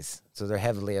gang days. So they're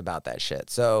heavily about that shit.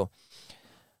 So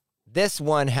this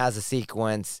one has a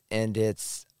sequence, and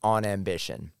it's on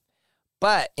ambition.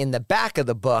 But in the back of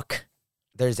the book,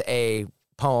 there's a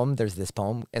poem. There's this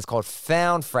poem. It's called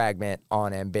Found Fragment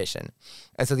on Ambition.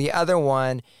 And so the other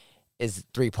one is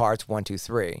 3 parts, 1, 2,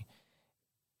 3.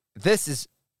 This is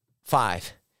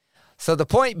 5. So the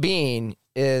point being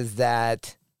is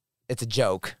that it's a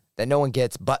joke that no one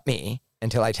gets but me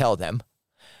until I tell them.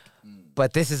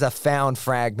 But this is a found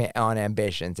fragment on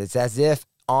ambitions. It's as if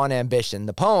on ambition,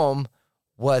 the poem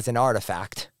was an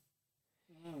artifact.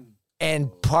 And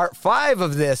part 5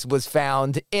 of this was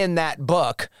found in that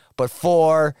book, but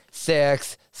 4,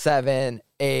 6, 7,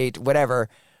 8, whatever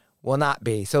will not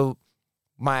be. So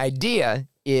my idea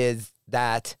is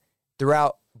that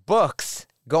throughout books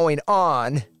going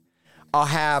on, I'll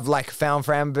have like found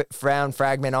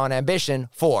fragment on ambition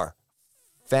 4,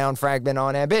 found fragment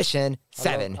on ambition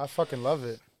 7. I fucking love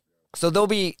it. So they'll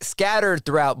be scattered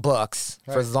throughout books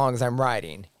for as long as I'm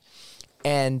writing,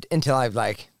 and until I'm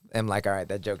like, all right,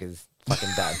 that joke is fucking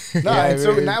done.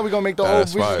 So now we're gonna make the whole. We're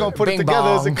just gonna put it together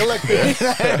as a collective. You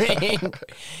know what I mean?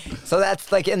 So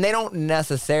that's like, and they don't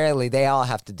necessarily. They all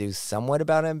have to do somewhat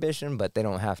about ambition, but they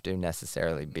don't have to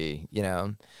necessarily be.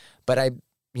 But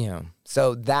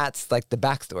so that's like the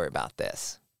backstory about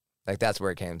this. Like that's where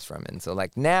it came from, and so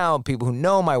like now people who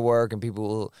know my work and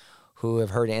people who have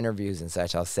heard interviews and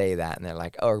such, I'll say that, and they're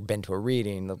like, or been to a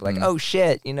reading, they'll be like, oh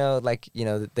shit,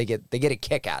 they get a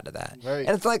kick out of that, right. and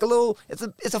it's like a little, it's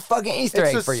a fucking Easter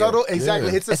egg for subtle, you. Exactly,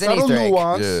 Yeah. it's a subtle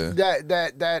nuance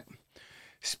that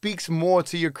speaks more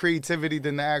to your creativity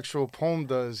than the actual poem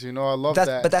does. I love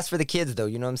that. But that's for the kids, though.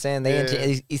 You know what I'm saying? They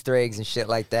into Easter eggs and shit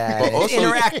like that. But also, it's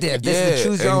interactive. This is a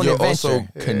choose your own you're adventure. also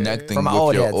connecting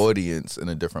with your audience in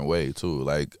a different way too.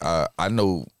 Like I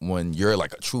know when you're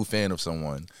like a true fan of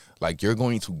someone, like you're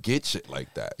going to get shit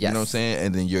like that. Yes. You know what I'm saying?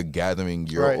 And then you're gathering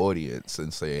your audience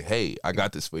and saying, "Hey, I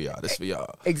got this for y'all. This for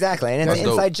y'all." Exactly, and it's an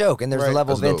inside joke, and there's a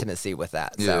level of intimacy with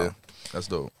that. Yeah, so that's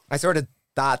dope. I sort of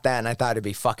thought that, and I thought it'd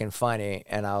be fucking funny,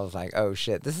 and I was like, oh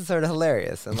shit, this is sort of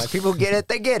hilarious, and like people who get it,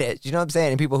 they get it. You know what I'm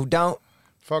saying? And people who don't,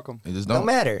 fuck them. They just don't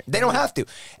matter. They don't have to.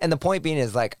 And the point being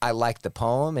is like I like the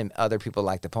poem, and other people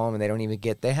like the poem, and they don't even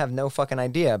they have no fucking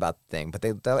idea about the thing, but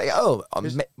they're like,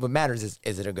 what matters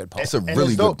is it a good poem? It's a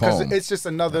really good poem. It's just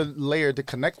another layer to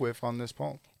connect with on this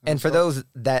poem. And for those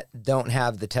that don't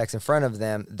have the text in front of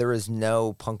them, there is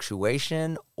no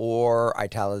punctuation or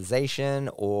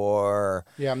italicization or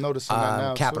I'm noticing that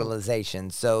now capitalization.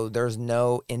 Too. So there's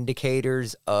no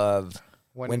indicators of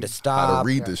when to stop, how to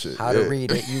read the shit, how to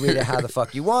read it. You read it how the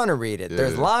fuck you want to read it.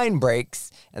 There's line breaks,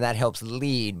 and that helps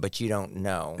lead, but you don't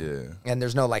know. Yeah. And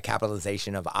there's no like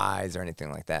capitalization of I's or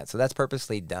anything like that. So that's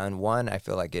purposely done. One, I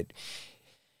feel like it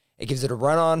gives it a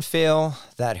run-on feel.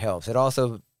 That helps. It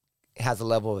also has a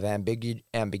level of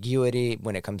ambiguity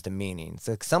when it comes to meaning.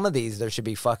 So some of these, there should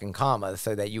be fucking commas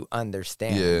so that you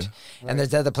understand. Yeah. And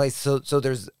there's other places. So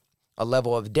there's a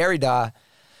level of Derrida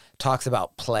talks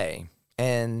about play,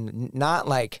 and not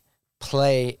like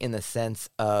play in the sense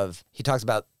of, he talks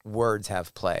about words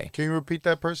have play. Can you repeat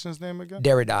that person's name again?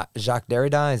 Derrida. Jacques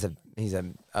Derrida he's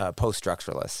a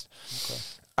post-structuralist.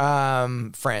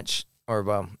 Okay. French, or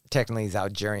well, technically he's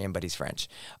Algerian, but he's French.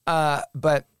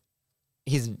 But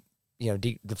he's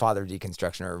the father of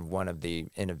deconstruction, or one of the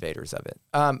innovators of it.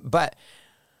 But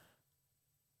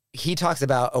he talks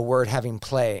about a word having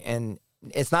play, and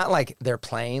it's not like they're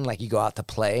playing, like you go out to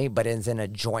play, but it's in a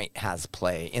joint has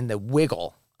play, in the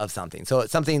wiggle of something. So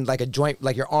it's something like a joint,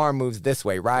 like your arm moves this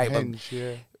way, right?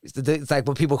 It's like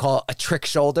what people call a trick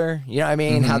shoulder. You know what I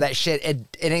mean? Mm-hmm. How that shit,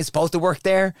 it ain't supposed to work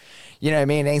there. You know what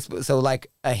I mean? So like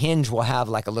a hinge will have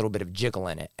like a little bit of jiggle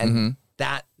in it. And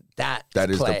that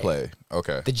is the play.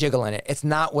 Okay. The jiggle in it. It's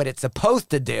not what it's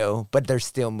supposed to do, but there's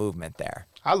still movement there.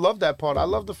 I love that part. I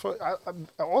love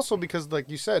also because, like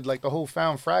you said, like the whole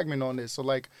found fragment on this. So,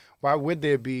 like, why would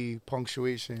there be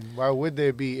punctuation? Why would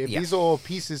there be? If these are all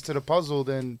pieces to the puzzle,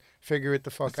 then figure it the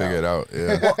fuck out. Figure it out,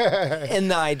 yeah. Well, and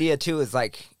the idea, too, is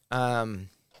like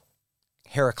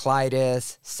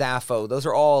Heraclitus, Sappho, those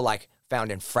are all, like,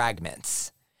 found in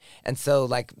fragments. And so,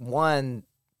 like,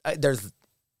 there's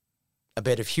a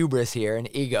bit of hubris here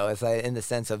and ego, as in the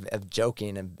sense of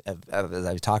joking, and as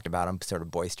I've talked about, I'm sort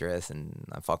of boisterous and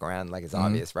I fuck around like it's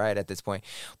obvious, right, at this point.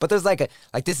 But there's like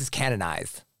this is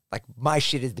canonized. Like my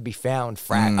shit is to be found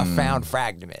a found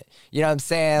fragment. You know what I'm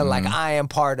saying? Like I am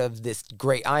part of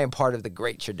the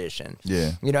great tradition.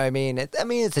 Yeah. You know what I mean?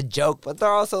 It's a joke, but they're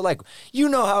also like, you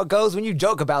know how it goes when you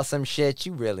joke about some shit.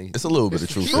 You really, it's a little bit of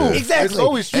truth. Exactly. It's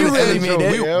always true. You really mean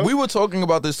it. We were talking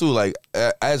about this too, like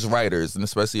as writers, and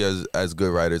especially as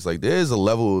good writers, like there is a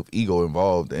level of ego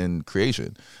involved in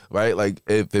creation, right? Like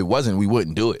if it wasn't, we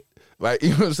wouldn't do it. Like, you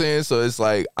know what I'm saying? So it's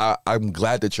like, I'm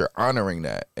glad that you're honoring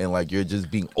that, and like you're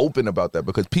just being open about that,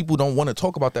 because people don't want to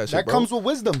talk about that shit, That bro. comes with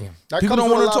wisdom. People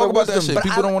don't want to talk about that shit.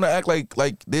 People don't want to act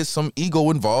like there's some ego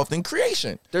involved in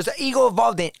creation. There's an ego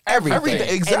involved in everything.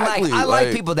 Exactly. And I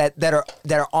like people that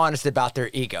are honest about their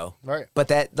ego. Right. But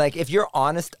that, like, if you're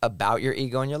honest about your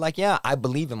ego and you're like, yeah, I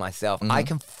believe in myself, I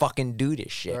can fucking do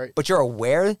this shit. Right. But you're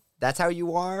aware that's how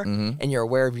you are, and you're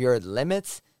aware of your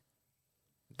limits.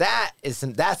 That's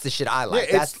the shit I like.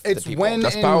 Yeah, that's it's the people. when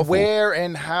That's and powerful. where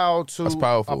and how to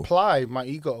powerful. apply my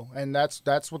ego, and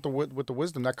that's with the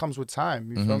wisdom that comes with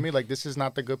time. You feel me? Like this is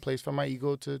not the good place for my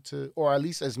ego to, or at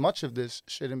least as much of this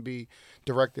shouldn't be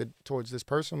directed towards this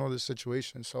person or this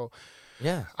situation. So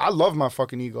Yeah. I love my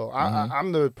fucking ego.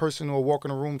 I'm the person who'll walk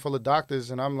in a room full of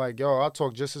doctors and I'm like, yo, I'll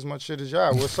talk just as much shit as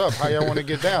y'all. What's up? How y'all want to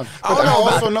get down? I don't know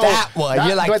about that one.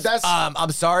 You're like, but that's,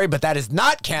 I'm sorry, but that is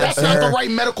not cancer. That's not the right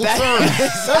medical term.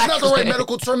 That's not the right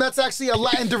medical term. That's actually a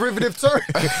Latin derivative term.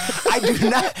 I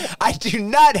do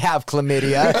not have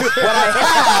chlamydia. What I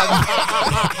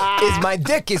have is my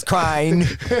dick is crying.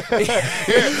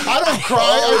 I don't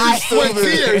cry. I sweat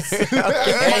tears.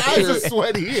 My eyes are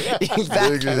sweaty.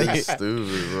 Exactly.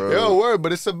 Stupid, bro. Yo, word,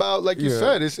 but it's about, like you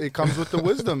said, it comes with the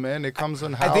wisdom, man. It comes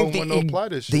on how and when to apply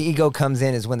this shit. The ego comes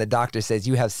in is when the doctor says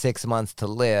you have 6 months to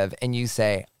live, and you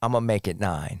say, I'm gonna make it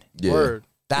 9. Yeah. Word.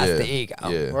 That's the ego. Yeah.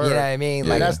 You know what I mean?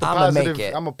 Like, that's the I'm positive. gonna make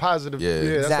it. I'm a positive. Yeah.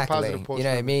 That's Exactly. a positive portion. You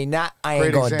know what I mean? Not I Great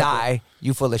ain't gonna example. die.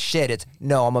 You full of shit. It's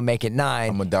no, I'm gonna make it 9.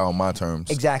 I'm gonna die on my terms.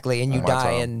 Exactly, and you On my die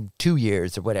time. in 2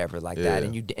 years or whatever like that, Yeah.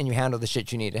 and you handle the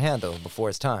shit you need to handle before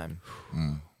it's time.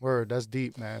 Word, that's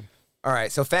deep, man. All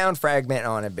right, so found fragment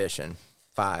on ambition.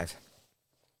 5.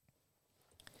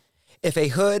 If a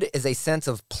hood is a sense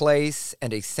of place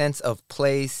and a sense of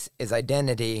place is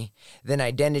identity, then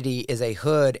identity is a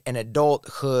hood, and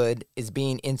adulthood is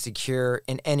being insecure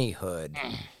in any hood.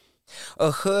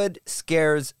 A hood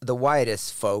scares the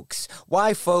whitest folks.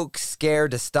 Why folks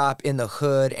scared to stop in the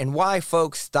hood, and why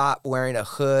folks stop wearing a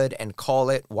hood and call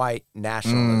it white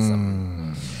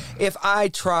nationalism. If I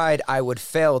tried, I would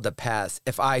fail to pass.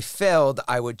 If I failed,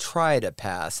 I would try to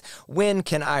pass. When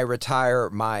can I retire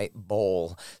my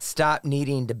bowl? Stop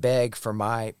needing to beg for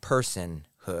my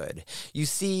personhood. You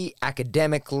see,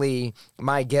 academically,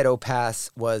 my ghetto pass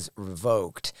was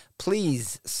revoked.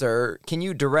 Please, sir, can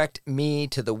you direct me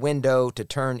to the window to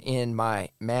turn in my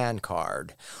man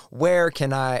card? Where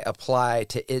can I apply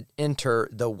to enter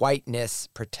the whiteness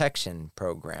protection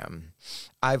program?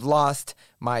 I've lost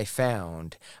my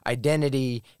found.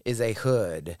 Identity is a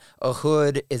hood. A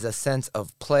hood is a sense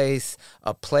of place.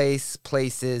 A place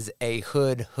places a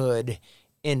hood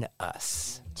in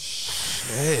us.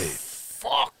 Shit.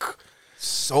 Fuck.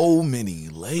 So many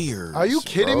layers. Are you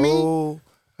kidding bro. me?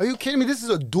 Are you kidding me? This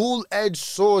is a dual-edged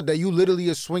sword that you literally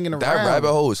are swinging around. That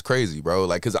rabbit hole is crazy, bro.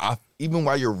 Like, cause even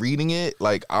while you're reading it,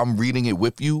 like I'm reading it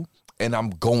with you, and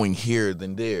I'm going here,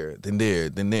 then there, then there,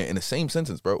 then there, in the same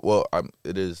sentence, bro. Well,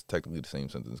 it is technically the same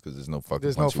sentence because there's no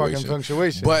fucking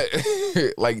punctuation. But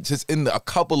like just in a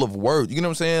couple of words, you know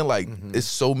what I'm saying? Like, it's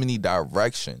so many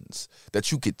directions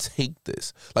that you could take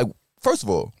this. Like, first of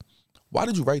all, why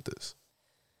did you write this?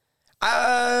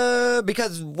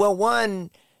 Because, well,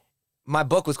 one, my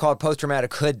book was called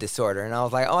Post-Traumatic Hood Disorder, and I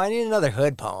was like, oh, I need another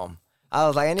hood poem. I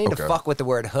was like, I need to fuck with the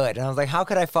word hood. And I was like, how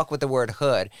could I fuck with the word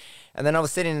hood? And then I was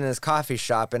sitting in this coffee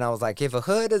shop, and I was like, if a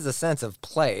hood is a sense of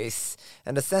place,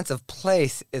 and a sense of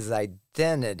place is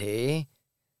identity,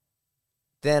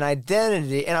 then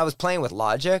identity, and I was playing with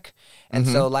logic. And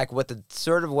so, like, what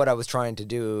I was trying to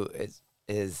do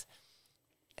is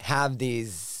have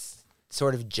these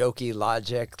sort of jokey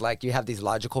logic, like you have these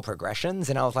logical progressions.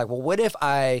 And I was like, well, what if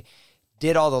I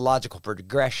did all the logical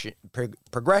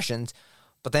progressions,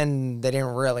 but then they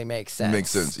didn't really make sense?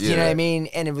 Makes sense, yeah. You know what I mean?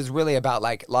 And it was really about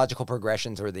like logical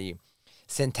progressions or the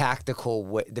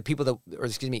syntactical,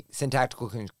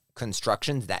 syntactical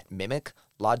constructions that mimic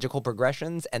logical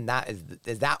progressions. And that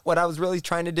is that what I was really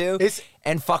trying to do?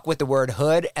 And fuck with the word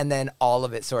hood, and then all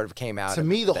of it sort of came out. To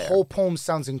me, the whole poem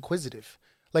sounds inquisitive.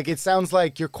 Like, it sounds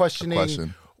like you're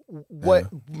questioning what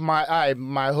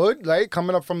my hood, like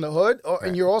coming up from the hood,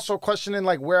 and you're also questioning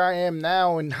like where I am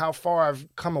now and how far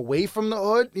I've come away from the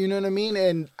hood. You know what I mean?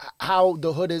 And how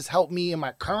the hood has helped me in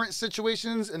my current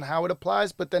situations and how it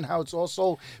applies, but then how it's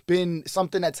also been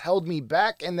something that's held me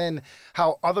back, and then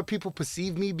how other people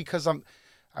perceive me because I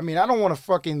don't want to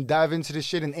fucking dive into this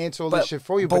shit and answer all this shit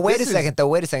for you. But wait a second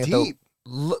though. Deep.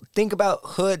 Think about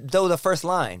hood though. The first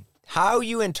line, how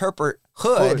you interpret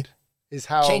hood is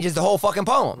how changes the whole fucking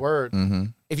poem. Word.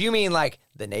 If you mean like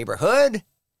the neighborhood,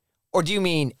 or do you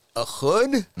mean a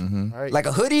hood, Right. like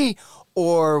a hoodie,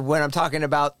 or when I'm talking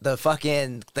about the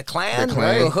Klan, Klan,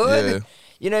 the hood, yeah.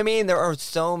 you know what I mean? There are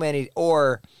so many.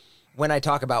 Or when I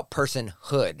talk about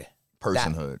personhood,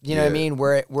 you know what I mean?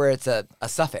 Where it's a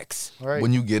suffix. Right.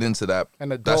 When you get into that,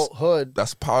 An adulthood.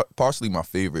 That's partially my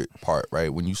favorite part,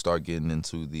 right? When you start getting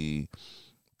into the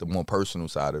more personal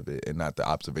side of it and not the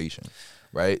observation,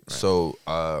 right? So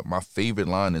my favorite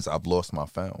line is, I've lost my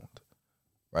found,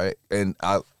 right? And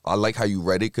I like how you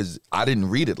read it, because I didn't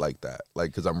read it like that,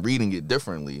 like, because I'm reading it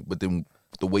differently. But then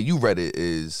the way you read it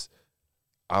is,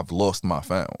 I've lost my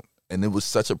found. And it was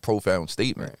such a profound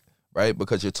statement, right?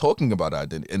 Because you're talking about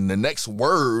identity, and the next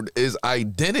word is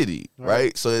identity,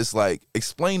 right? So it's like,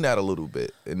 explain that a little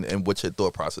bit and what your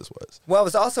thought process was. Well, I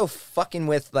was also fucking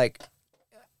with like,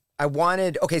 I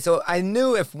wanted, okay, so I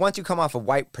knew if once you come off a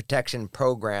white protection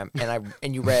program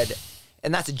and you read,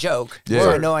 and that's a joke, so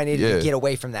I know I needed to get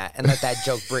away from that and let that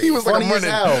joke breathe. He was like, Funny as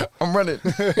hell. I'm running.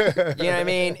 You know what I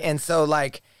mean? And so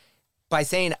like by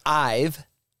saying I've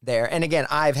there, and again,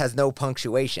 I've has no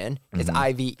punctuation, it's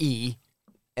IVE,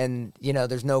 and you know,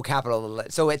 there's no capital,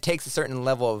 so it takes a certain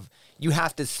level of, you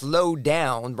have to slow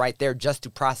down right there just to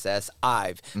process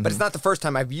I've. But it's not the first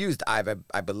time I've used I've,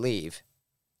 I believe.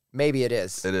 Maybe it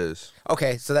is. It is.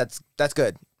 Okay, so that's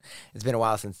good. It's been a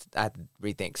while since I had to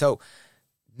rethink. So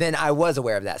then I was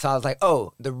aware of that. So I was like,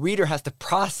 oh, the reader has to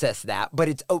process that,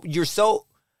 but you're so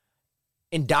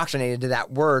indoctrinated to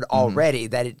that word already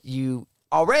that you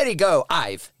already go,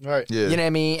 I've. Right. Yeah. You know what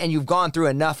I mean? And you've gone through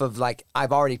enough of like,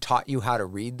 I've already taught you how to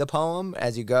read the poem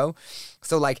as you go.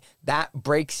 So like that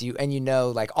breaks you, and you know,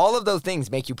 like all of those things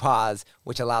make you pause,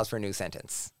 which allows for a new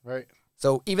sentence. Right.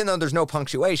 So even though there's no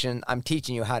punctuation, I'm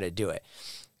teaching you how to do it.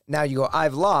 Now you go,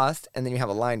 I've lost, and then you have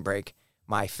a line break,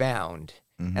 my found.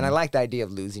 And I like the idea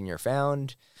of losing your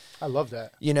found. I love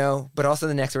that. You know, but also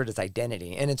the next word is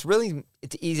identity. And it's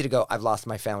easy to go, I've lost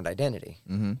my found identity.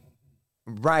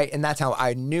 Right, and that's how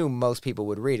I knew most people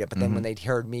would read it. But then when they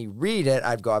heard me read it,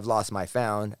 I'd go, I've lost my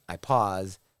found. I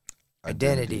pause.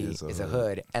 Identity is a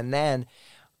hood. And then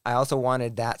I also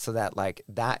wanted that so that like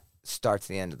that starts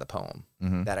the end of the poem,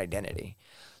 that identity.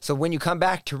 So when you come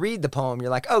back to read the poem, you're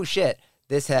like, oh shit,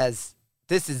 this is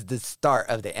the start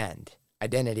of the end.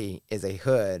 Identity is a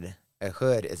hood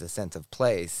is a sense of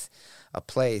place. A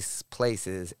place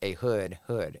places a hood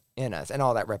in us, and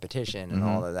all that repetition and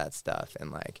all of that stuff.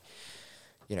 And like,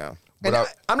 you know, and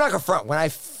I'm not gonna front, when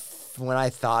I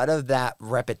thought of that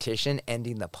repetition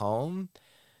ending the poem,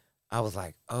 I was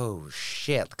like, oh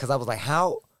shit. Because I was like,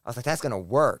 that's gonna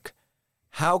work.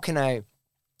 How can I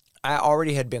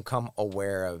already had become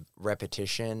aware of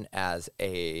repetition as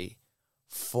a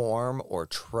form or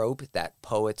trope that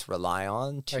poets rely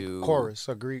on to like chorus,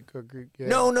 a Greek. Yeah.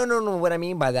 No. What I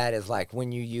mean by that is like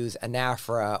when you use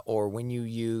anaphora, or when you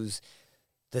use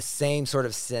the same sort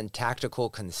of syntactical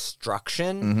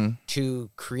construction to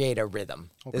create a rhythm.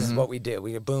 Okay. This is what we do.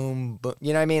 We boom, boom.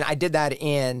 You know what I mean? I did that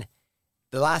in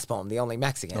the last poem, The Only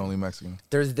Mexican.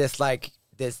 There's this like,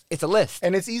 it's a list.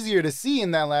 And it's easier to see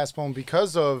in that last poem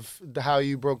because of how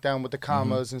you broke down with the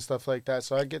commas and stuff like that.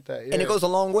 So I get that. Yeah. And it goes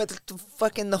along with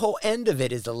the whole end of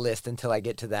it is a list until I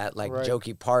get to that like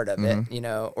jokey part of it, you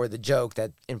know, or the joke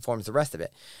that informs the rest of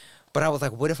it. But I was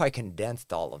like, what if I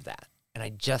condensed all of that? And I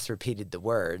just repeated the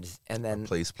words, and then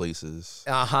places.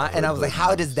 And I was like,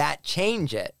 how does that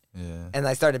change it? Yeah. And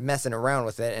I started messing around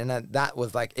with it, and that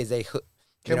was like,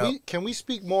 Can we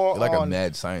speak more You're like on... a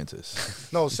mad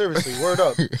scientist. No, seriously, word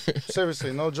up.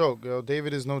 Seriously, no joke, yo.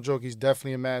 David is no joke. He's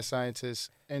definitely a mad scientist.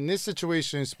 And this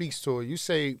situation speaks to it. You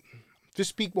say, just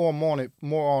speak more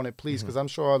on it, please, because I'm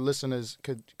sure our listeners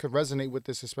could resonate with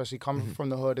this, especially coming from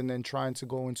the hood and then trying to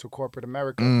go into corporate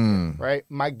America, right?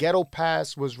 My ghetto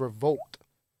pass was revoked.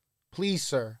 Please,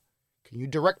 sir, can you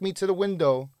direct me to the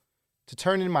window to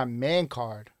turn in my man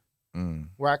card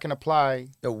where I can apply?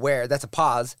 The where, that's a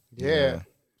pause. Yeah.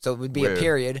 So it would be a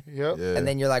period. Yep. Yeah. And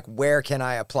then you're like, where can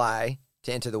I apply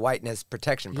to enter the whiteness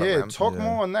protection program? Yeah, talk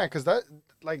more on that, because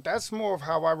that's more of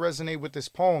how I resonate with this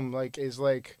poem. Like, is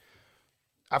like,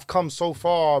 I've come so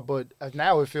far, but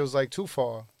now it feels like too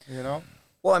far, you know?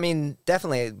 Well, I mean,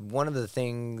 definitely one of the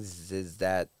things is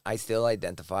that I still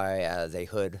identify as a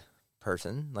hood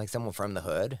person, like someone from the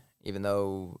hood, even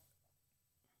though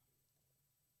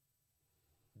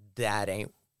that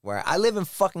ain't where I live in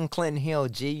fucking Clinton Hill,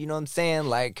 G, you know what I'm saying?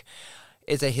 Like,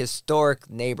 it's a historic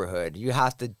neighborhood. You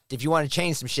have to, if you want to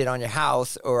change some shit on your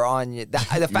house or on your, the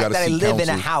fact that I live in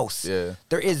a house,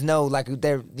 there is no, like,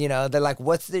 they're like,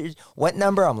 what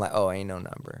number? I'm like, oh, ain't no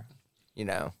number, you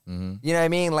know? You know what I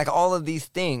mean? Like, all of these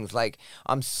things, like,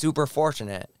 I'm super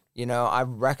fortunate, you know? I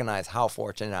recognize how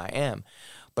fortunate I am.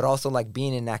 But also, like,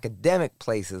 being in academic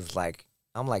places, like,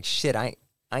 I'm like, shit, I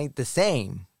ain't the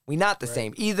same. We not the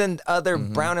same. Even other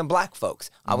brown and black folks,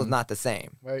 I was not the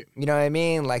same. Right. You know what I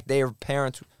mean? Like, their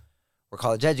parents were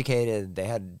college educated. They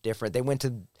had different. They went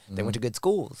to good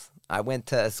schools. I went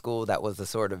to a school that was a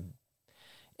sort of.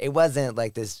 It wasn't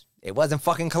like this. It wasn't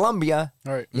fucking Columbia.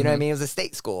 Right. You know what I mean? It was a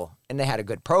state school, and they had a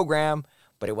good program,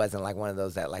 but it wasn't like one of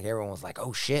those that like everyone was like,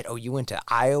 oh shit, oh you went to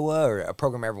Iowa, or a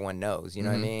program everyone knows. You know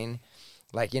what I mean?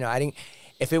 Like, you know, I didn't.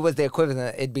 If it was the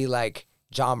equivalent, it'd be like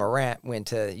John Morant went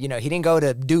to, he didn't go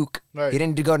to Duke. Right. He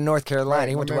didn't go to North Carolina. Right.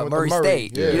 He went to Murray Murray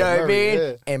State. Yeah, you know what I mean?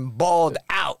 Yeah. And balled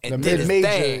out and The did his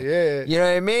mid-major, thing. yeah. You know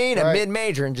what I mean? Right. A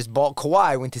mid-major and just balled.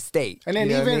 Kawhi went to State. And then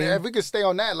you know even what I mean? if we could stay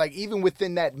on that, like even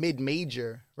within that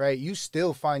mid-major, right, you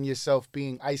still find yourself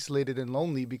being isolated and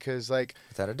lonely because, like,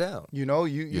 without a doubt, you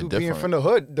being different. from the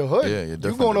hood. Yeah, you're you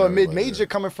different going to a than everybody, mid-major yeah.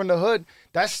 coming from the hood,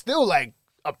 that's still like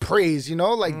a praise,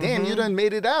 like damn, you done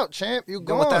made it out, champ. You no,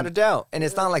 gone. without a doubt. And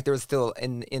it's not like there was still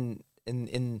in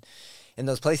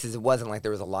those places, it wasn't like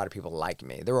there was a lot of people like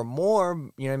me. There were more,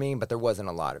 you know what I mean? But there wasn't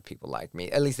a lot of people like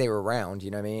me. At least they were around, you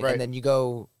know what I mean? Right. And then you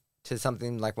go to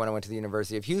something like when I went to the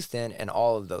University of Houston, and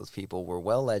all of those people were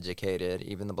well-educated,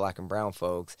 even the black and brown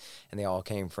folks, and they all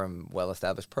came from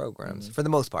well-established programs, for the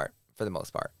most part.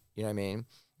 You know what I mean?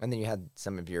 And then you had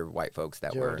some of your white folks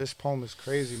that were... This poem is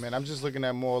crazy, man. I'm just looking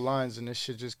at more lines, and this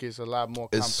shit just gets a lot more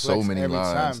complex It's so many every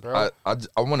lines. time, bro.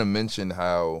 I want to mention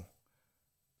how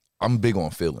I'm big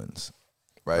on feelings,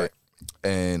 right?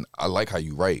 And I like how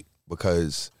you write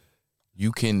because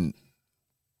you can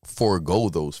forego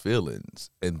those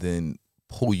feelings and then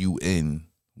pull you in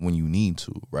when you need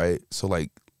to, right? So,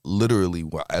 like, literally,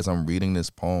 as I'm reading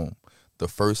this poem, the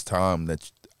first time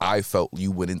that I felt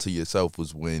you went into yourself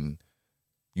was when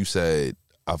you said,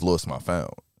 I've lost my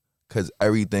found. Because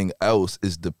everything else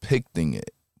is depicting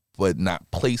it, but not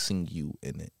placing you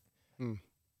in it.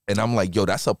 And I'm like, yo,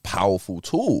 that's a powerful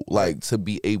tool, like, to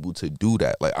be able to do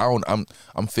that. Like, I'm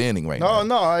fanning right now.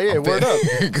 Word up.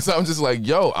 Because I'm just like,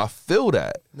 yo, I feel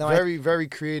that. No, Very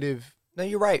creative. No,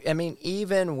 you're right. I mean,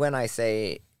 even when I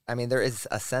say, there is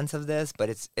a sense of this, but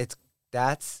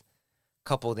that's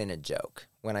coupled in a joke.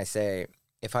 When I say,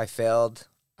 if I failed,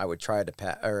 I would try to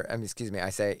pass, I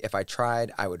say, if I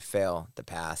tried, I would fail to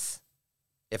pass.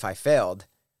 If I failed,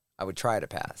 I would try to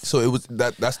pass. So it was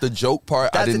that's the joke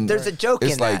part. There's a joke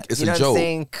in that. It's you know a joke. What I'm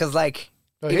saying? Because, like,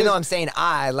 even though I'm saying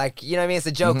I, like, you know what I mean? It's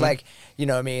a joke, like, you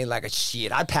know what I mean? Like,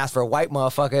 shit, I'd pass for a white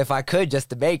motherfucker if I could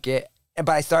just to make it. But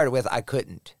I started with, I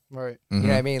couldn't. Right. You know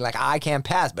what I mean? Like, I can't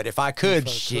pass, but if I could,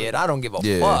 I don't give a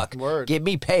fuck. Word. Get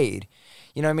me paid.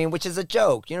 You know what I mean? Which is a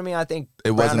joke. You know what I mean? I think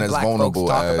It brown wasn't and as black vulnerable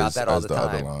folks talk as, about that all as the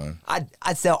other time. line.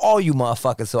 I'd sell all you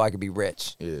motherfuckers so I could be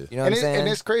rich. Yeah. You know what I'm saying? And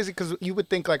it's crazy because you would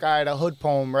think, like, all right, a hood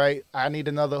poem, right? I need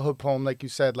another hood poem, like you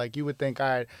said. Like, you would think, all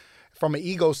right, from an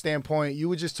ego standpoint, you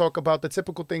would just talk about the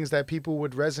typical things that people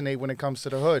would resonate when it comes to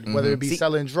the hood, whether it be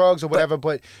selling drugs or whatever.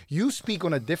 But you speak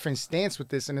on a different stance with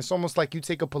this, and it's almost like you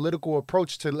take a political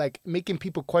approach to, like, making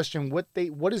people question what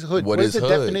is hood? What is the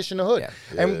definition of hood?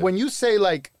 Yeah. And when you say,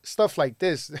 like, stuff like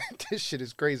this, this shit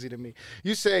is crazy to me.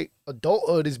 You say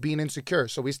adulthood is being insecure,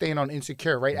 so we're staying on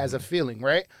insecure, right, as a feeling,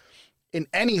 right? In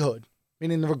any hood,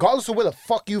 meaning regardless of where the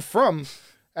fuck you from,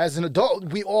 as an adult,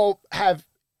 we all have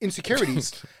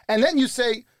insecurities. And then you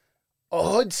say a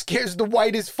hood scares the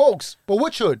whitest folks. But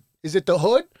which hood? Is it the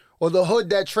hood or the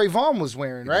hood that Trayvon was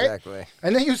wearing, right? Exactly.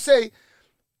 And then you say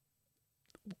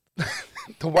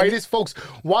the whitest folks.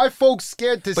 Why folks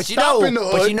scared to stop in the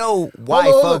hood? But you know why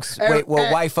folks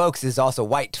white folks is also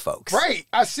white folks. Right.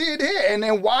 I see it here. And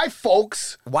then why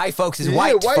folks White folks is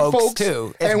white folks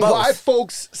too. It's and both. why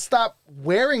folks stop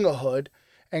wearing a hood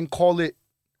and call it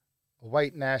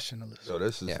white nationalism. So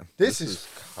this is This is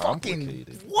fucking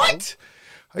complicated. what?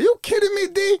 Are you kidding me,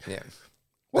 D? Yeah.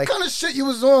 What kind of shit you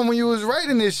was on when you was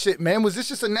writing this shit, man? Was this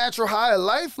just a natural high of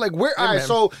life? Like, where? All right, man.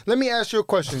 so let me ask you a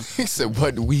question. He said,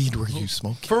 "What weed were you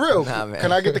smoking?" For real. Nah, man.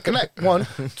 Can I get the connect? 1,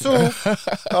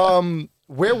 2,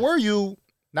 where were you,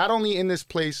 not only in this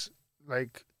place,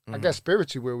 like, I guess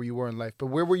spiritually where you were in life, but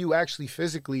where were you actually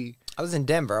physically? I was in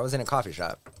Denver. I was in a coffee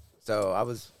shop.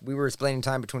 So we were splitting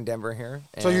time between Denver and here.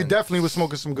 So you definitely was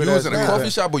smoking some good You was ass in a weed. coffee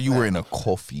shop, or you were in a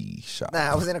coffee shop? Nah,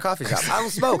 I was in a coffee shop. I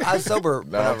don't smoke. I was sober.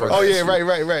 whenever. Oh, yeah, right.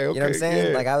 Okay, You know what I'm saying?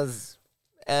 yeah. Like, I was,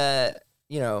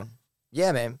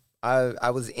 yeah, man. I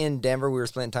was in Denver. We were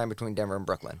splitting time between Denver and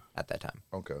Brooklyn at that time.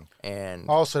 Okay. And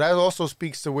Also, that also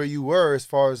speaks to where you were as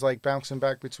far as, like, bouncing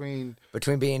back between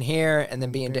being here and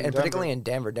then being, and Denver. particularly in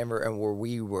Denver and where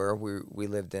we were, we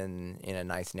lived in a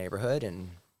nice neighborhood and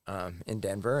in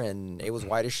Denver, and it was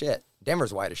white as shit.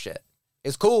 Denver's white as shit.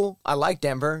 It's cool. I like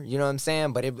Denver. You know what I'm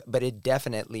saying? But it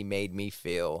definitely made me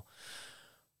feel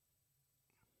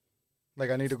like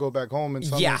I need to go back home in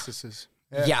some instances.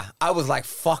 Yeah, I was like,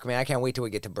 fuck, man, I can't wait till we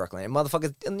get to Brooklyn. And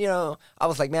motherfuckers, I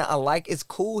was like, man, it's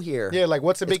cool here. Yeah, like,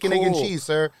 what's a bacon, egg, and cheese,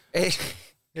 sir?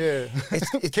 Yeah.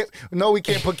 No, we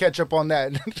can't put ketchup on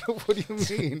that. What do you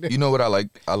mean? You know what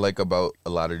I like about a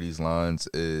lot of these lines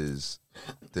is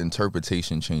the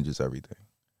interpretation changes everything.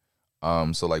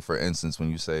 So, like, for instance, when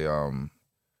you say,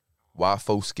 why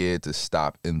folks scared to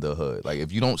stop in the hood? Like,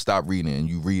 if you don't stop reading it and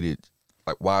you read it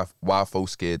Like why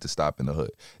folks scared to stop in the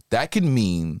hood? That can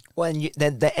mean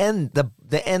the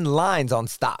end lines on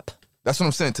stop. That's what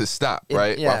I'm saying, to stop,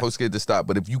 right? Yeah. Why folks scared to stop.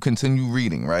 But if you continue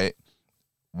reading, right?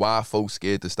 Why folks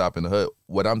scared to stop in the hood?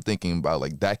 What I'm thinking about,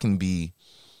 like, that can be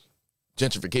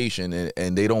gentrification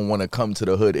and they don't want to come to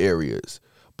the hood areas.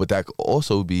 But that could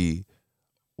also be,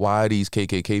 why are these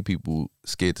KKK people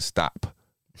scared to stop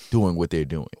doing what they're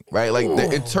doing, right? Like,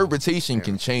 the interpretation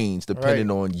can change depending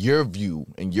on your view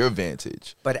and your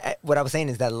vantage. But what I was saying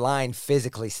is that line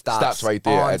physically stops right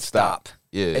there on at stop.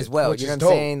 Yeah. as well. Which You know is what I'm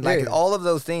dope. saying? Like Yeah. all of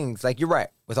those things, like you're right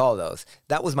with all those.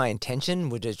 That was my intention,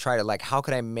 was to try to like, how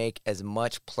could I make as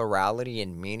much plurality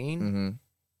and meaning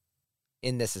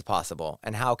in this as possible?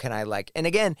 And how can I like, and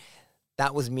again,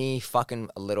 that was me fucking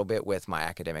a little bit with my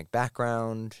academic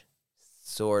background,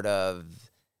 sort of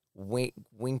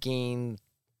winking,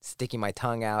 sticking my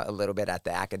tongue out a little bit at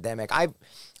the academic. I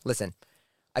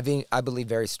believe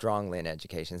very strongly in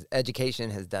education.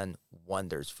 Education has done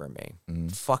wonders for me,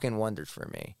 fucking wonders for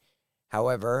me.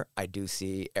 However, I do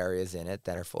see areas in it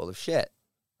that are full of shit.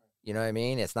 You know what I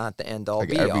mean? It's not the end all Like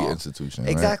be every all. institution,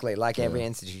 right? Exactly. Like every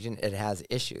institution, it has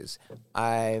issues.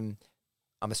 I'm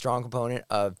a strong component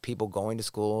of people going to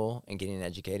school and getting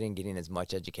educated and getting as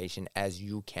much education as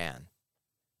you can.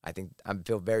 I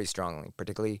feel very strongly,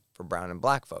 particularly for brown and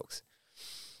black folks,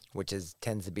 which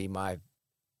tends to be my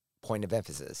point of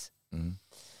emphasis.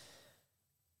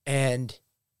 And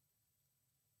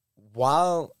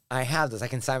while I have this, I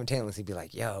can simultaneously be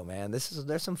like, yo, man,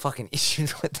 there's some fucking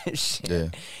issues with this shit. Yeah.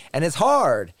 And it's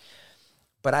hard.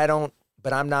 But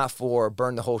I'm not for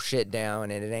burn the whole shit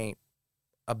down and it ain't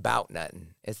about nothing.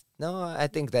 I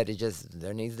think that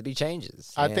there needs to be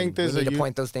changes. I think we need to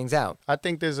point those things out. I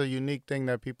think there's a unique thing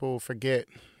that people forget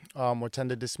or tend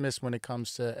to dismiss when it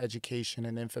comes to education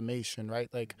and information, right?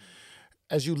 Like,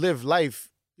 as you live life,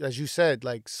 as you said,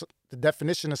 like the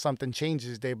definition of something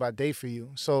changes day by day for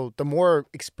you. So the more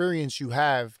experience you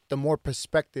have, the more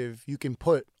perspective you can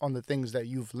put on the things that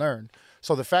you've learned.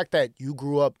 So the fact that you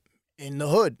grew up in the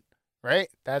hood, right?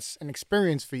 That's an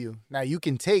experience for you. Now you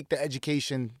can take the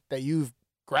education that you've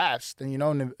grasped and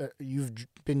you've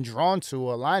been drawn to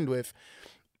or aligned with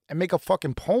and make a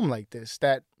fucking poem like this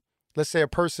that, let's say, a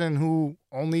person who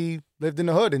only lived in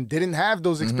the hood and didn't have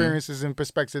those experiences and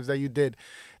perspectives that you did,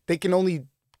 they can only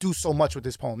do so much with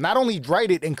this poem. Not only write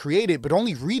it and create it, but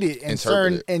only read it and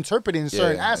interpret it in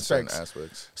certain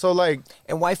aspects. So like,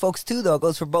 and white folks too, though, it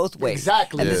goes for both ways.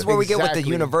 Exactly. And this is where we get with the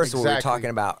universal we were Exactly. talking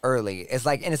about early. It's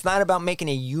like, and it's not about making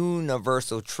a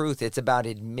universal truth. It's about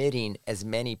admitting as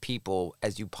many people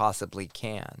as you possibly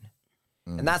can.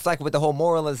 And that's like with the whole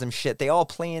moralism shit, they all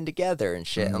play in together and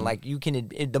shit. And like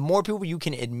the more people you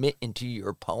can admit into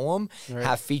your poem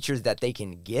have features that they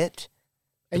can get,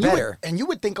 and better. You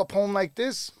would think a poem like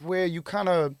this, where you kind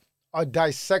of are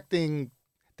dissecting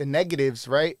the negatives,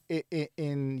 right,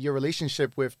 in your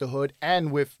relationship with the hood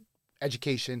and with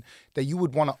education, that you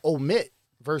would want to omit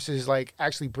versus like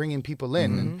actually bringing people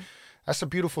in. And that's a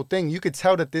beautiful thing. You could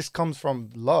tell that this comes from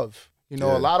love. A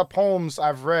lot of poems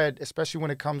I've read, especially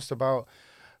when it comes to about,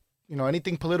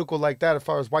 anything political like that, as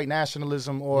far as white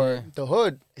nationalism or the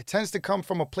hood, it tends to come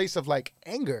from a place of like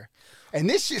anger. And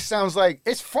this shit sounds like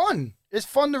it's fun. It's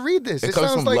fun to read this. It comes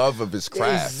sounds from like, love of his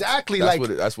craft. Exactly.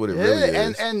 That's what it really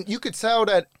is. And you could tell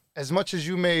that as much as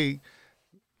you may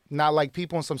not like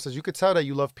people in some sense, you could tell that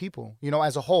you love people,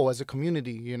 as a whole, as a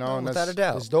community, and without a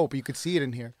doubt. It's dope. You could see it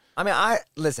in here. I mean,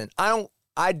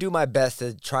 I do my best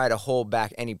to try to hold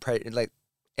back any like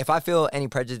if I feel any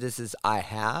prejudices I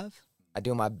have, I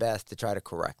do my best to try to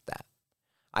correct that.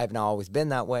 I have not always been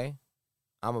that way.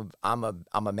 I'm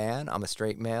a man. I'm a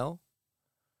straight male.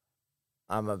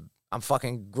 I'm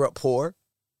fucking grew up poor.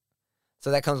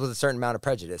 So that comes with a certain amount of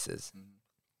prejudices.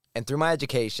 And through my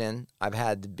education, I've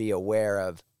had to be aware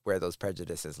of where those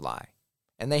prejudices lie.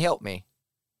 And they help me.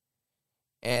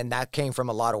 And that came from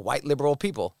a lot of white liberal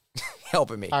people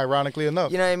helping me. Ironically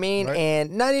enough. You know what I mean? Right.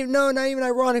 And not even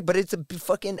ironic, but it's a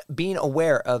fucking being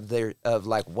aware of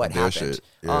like what Their happened. shit,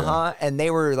 yeah. And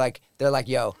they're like,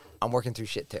 yo, I'm working through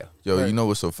shit too. Yo, Right. you know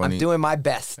what's so funny? I'm doing my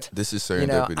best. This is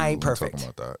serendipity. I ain't when we perfect. talking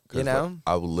about that. 'Cause, like,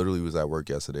 I literally was at work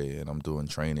yesterday, and I'm doing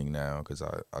training now because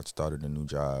I started a new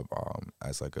job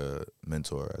as like a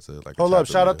mentor, as a like. Hold a up!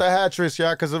 Shout chapter out leader. to Hattress,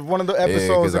 yeah, because of one of the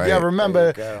episodes. 'cause If y'all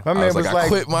remember, There you go. my man I was was like, like, I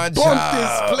quit my "Bump job."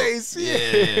 this place."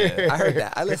 Yeah. I heard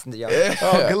that. I listened to y'all.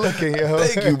 Oh, good looking, yo.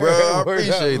 Thank you, bro. I Word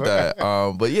appreciate up,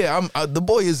 that. But yeah, the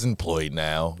boy is employed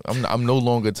now. I'm no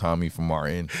longer Tommy from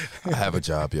Martin. I have a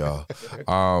job, y'all.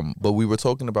 But we were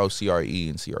talking about CRE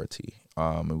and CRT.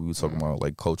 And we were talking about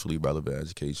like culturally relevant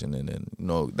education, and then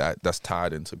that's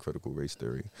tied into critical race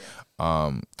theory.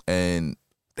 And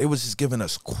they was just giving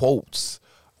us quotes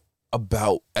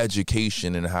about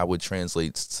education and how it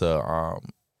translates to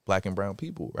Black and brown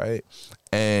people, right?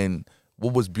 And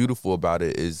what was beautiful about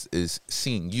it is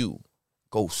seeing you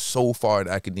go so far in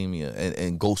academia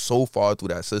and go so far through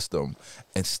that system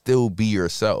and still be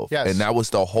yourself. Yes. And that was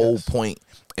the whole point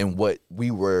in what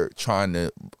we were trying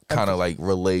to kind of like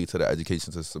relay to the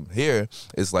education system here.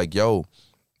 It's like, yo,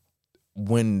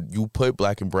 when you put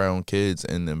Black and brown kids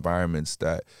in environments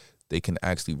that they can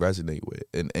actually resonate with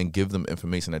and give them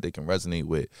information that they can resonate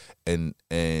with, and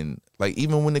like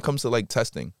even when it comes to like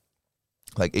testing,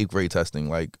 like 8th grade testing,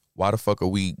 like why the fuck are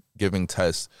we giving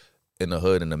tests in the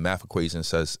hood and the math equation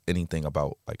says anything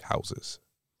about like houses?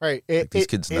 Right. Like, these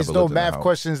kids never it's lived no in a math house.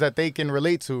 questions that they can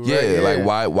relate to. Yeah, Right?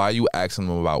 like why are you asking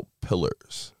them about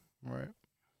pillars? Right.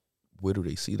 Where do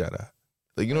they see that at?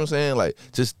 Like, you know what I'm saying? Like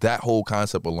just that whole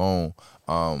concept alone,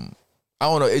 I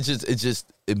don't know,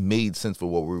 it made sense for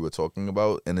what we were talking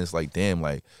about. And it's like, damn,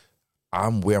 like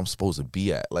I'm where I'm supposed to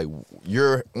be at. Like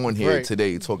you're on here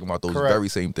today talking about those very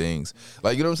same things.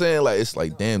 Like, you know what I'm saying? Like it's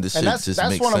like, damn, this shit just makes sense.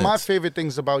 That's one of my favorite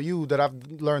things about you that I've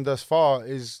learned thus far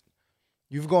is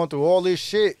you've gone through all this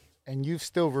shit and you've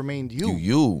still remained you.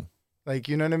 You. Like,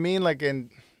 you know what I mean? Like, and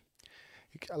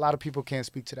a lot of people can't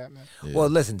speak to that, man. Yeah. Well,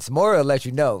 listen, Samora will let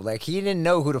you know. Like, he didn't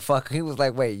know who the fuck. He was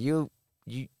like, wait,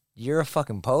 you're a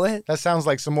fucking poet? That sounds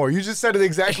like Samora. You just said it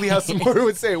exactly how Samora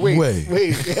would say it. Wait.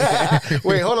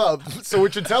 Wait, hold up. So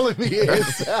what you're telling me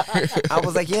is... I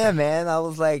was like, yeah, man. I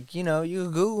was like, you know, you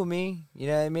can Google me. You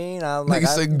know what I mean? I was like, Nigga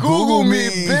said, Google me,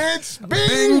 bitch.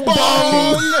 Bing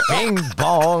bong. Bing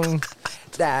bong.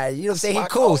 Nah, you know what I'm saying? He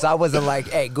cool. So I wasn't like,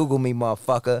 hey, Google me,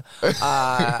 motherfucker.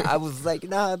 I was like,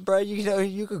 nah, bro, you know,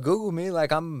 you could Google me.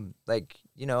 Like, I'm like,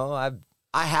 you know,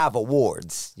 I have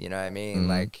awards. You know what I mean? Mm-hmm.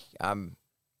 Like, I'm,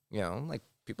 you know, like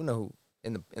people know who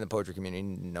in the poetry community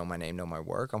know my name, know my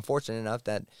work. I'm fortunate enough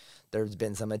that there's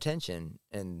been some attention,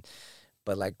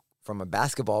 but like from a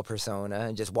basketball persona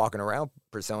and just walking around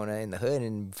persona in the hood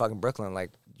in fucking Brooklyn,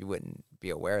 like you wouldn't be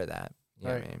aware of that. You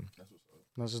know what I mean?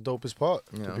 That's the dopest part,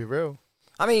 to be real.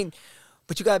 I mean,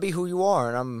 but you gotta be who you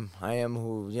are, and I am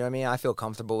who, you know what I mean? I feel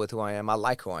comfortable with who I am. I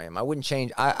like who I am. I wouldn't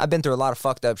change. I've been through a lot of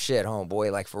fucked up shit,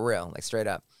 homeboy, like for real, like straight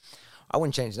up. I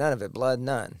wouldn't change none of it, blood,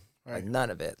 none. Like none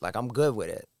of it. Like I'm good with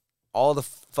it. All the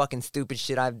fucking stupid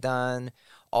shit I've done,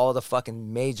 all the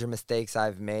fucking major mistakes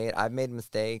I've made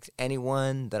mistakes.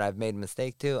 Anyone that I've made a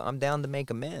mistake to, I'm down to make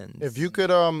amends. If you could,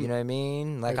 you know what I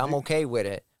mean? Like I'm okay with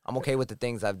it. I'm okay with the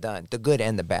things I've done, the good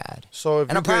and the bad. So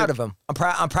I'm proud of them.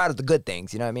 I'm proud of the good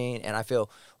things, you know what I mean? And I feel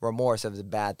remorse of the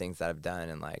bad things that I've done,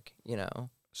 and like, you know.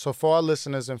 So for our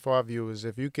listeners and for our viewers,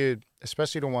 if you could,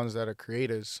 especially the ones that are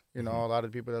creators, you know, a lot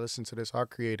of the people that listen to this are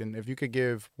creating. If you could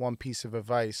give one piece of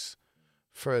advice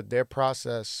for their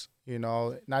process, you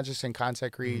know, not just in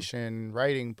content creation,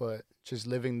 writing, but just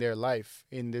living their life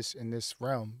in this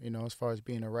realm, you know, as far as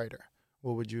being a writer,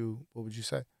 what would you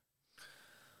say?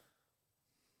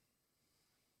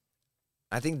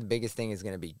 I think the biggest thing is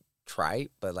going to be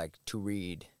trite, but like to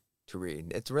read.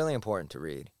 It's really important to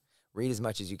read. Read as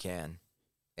much as you can.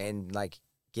 And like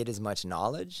get as much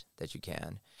knowledge that you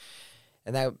can,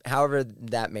 and that however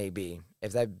that may be.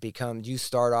 If that becomes, you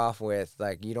start off with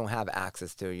like you don't have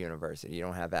access to a university, you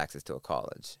don't have access to a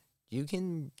college, you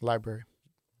can library.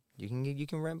 You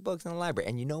can rent books in the library,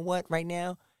 and you know what? Right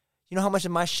now, you know how much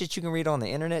of my shit you can read on the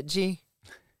internet, G.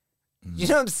 You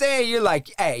know what I'm saying? You're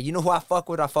like, hey, you know who I fuck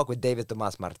with? I fuck with David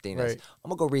Tomás Martinez. Right. I'm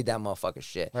gonna go read that motherfucker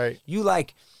shit. Right. You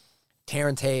like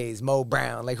Terrence Hayes, Mo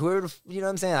Brown, like whoever, you know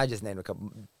what I'm saying? I just named a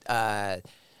couple.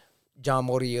 John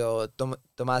Murillo,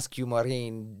 Tomas Q.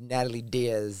 Marin, Natalie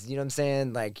Diaz, you know what I'm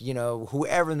saying? Like, you know,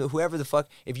 whoever the fuck,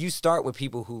 if you start with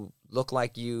people who look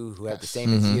like you, who have the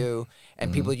same as you,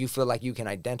 and people you feel like you can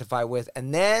identify with,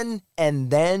 and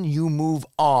then you move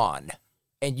on.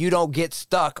 And you don't get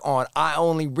stuck on, I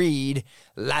only read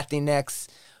Latinx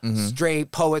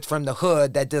straight poets from the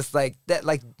hood that just like,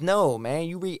 no, man,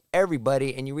 you read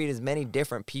everybody and you read as many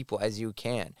different people as you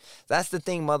can. That's the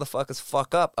thing motherfuckers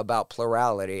fuck up about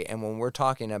plurality. And when we're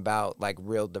talking about like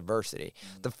real diversity,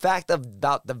 the fact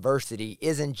about diversity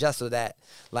isn't just so that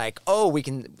like, oh, we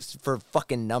can, for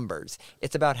fucking numbers.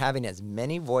 It's about having as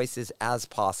many voices as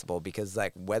possible, because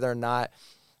like whether or not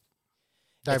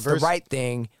it's the right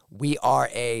thing, we are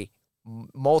a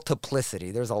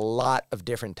multiplicity. There's a lot of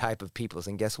different type of peoples,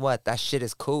 and guess what? That shit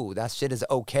is cool. That shit is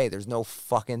okay. There's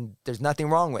nothing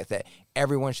wrong with it.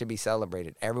 Everyone should be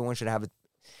celebrated. Everyone should have it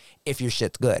if your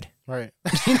shit's good. Right.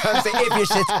 You know what I'm saying? If your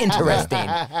shit's interesting.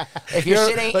 If your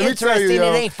shit ain't interesting, it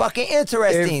ain't fucking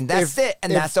interesting. That's it.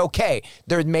 And that's okay.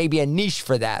 There may be a niche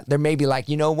for that. There may be like,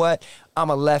 you know what? I'm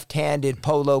a left-handed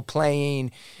polo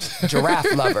playing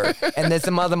giraffe lover. And then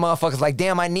some other motherfuckers like,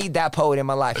 damn, I need that poet in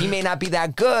my life. He may not be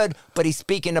that good, but he's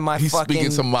speaking to He's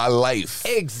speaking to my life.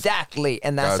 Exactly.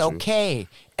 And that's okay.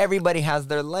 Everybody has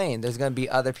their lane. There's going to be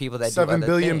other people that do other 7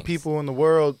 billion things. people in the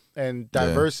world, and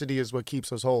diversity is what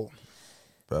keeps us whole.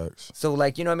 Facts. So,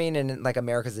 like, you know what I mean? And, like,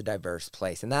 America's a diverse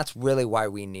place. And that's really why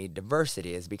we need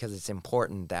diversity, is because it's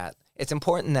important that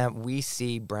we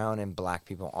see brown and black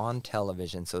people on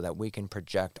television so that we can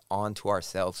project onto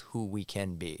ourselves who we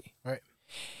can be. Right.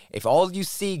 If all you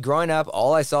see growing up,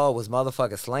 all I saw was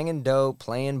motherfuckers slinging dope,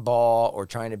 playing ball, or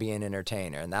trying to be an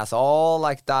entertainer. And that's all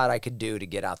I thought I could do to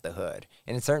get out the hood.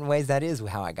 And in certain ways, that is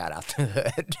how I got out the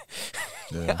hood.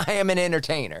 Yeah. I am an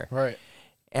entertainer. Right.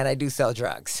 And I do sell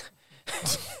drugs.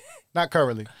 Not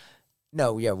currently.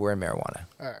 No, yeah, we're in marijuana.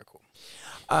 All right, cool.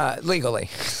 Legally.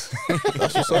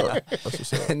 That's what's up. That's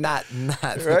what's up. not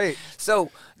right.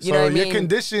 So you know what I mean? Your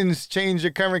conditions change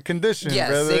your current conditions. Yes,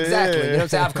 brother. exactly. Yeah. You know what I'm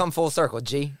saying? I've come full circle,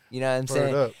 G. You know what I'm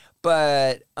saying? Up.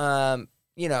 But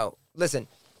you know, listen,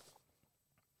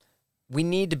 we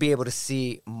need to be able to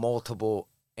see multiple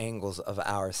angles of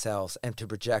ourselves and to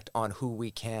project on who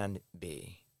we can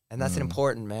be. And that's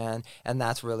important, man. And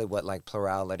that's really what, like,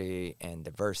 plurality and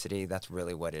diversity, that's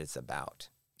really what it's about.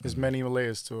 There's many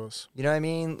layers to us. You know what I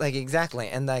mean? Like, exactly.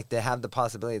 And, like, they have the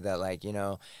possibility that, like, you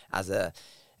know, as an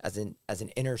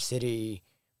inner city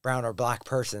brown or black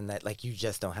person, that, like, you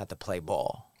just don't have to play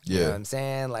ball. You know what I'm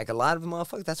saying? Like, a lot of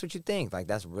motherfuckers, that's what you think. Like,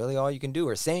 that's really all you can do,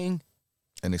 or sing.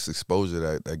 And it's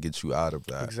exposure that gets you out of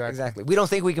that. Exactly. We don't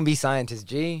think we can be scientists,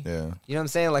 G. Yeah. You know what I'm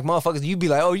saying? Like, motherfuckers, you'd be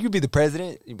like, oh, you be the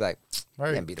president. You'd be like,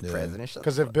 Right. I can't be the president.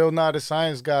 Because if Bill Nye the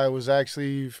Science Guy was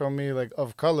actually, from me, like,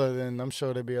 of color, then I'm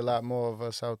sure there'd be a lot more of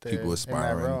us out there. People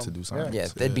aspiring to do science. Yeah,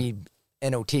 there'd be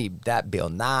NOT, that Bill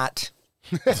not.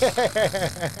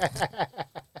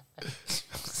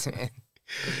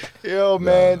 Yo,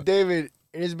 man, David,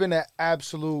 it's been an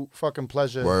absolute fucking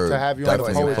pleasure to have you on the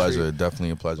Definitely Poetry. a pleasure. Definitely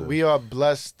a pleasure. We are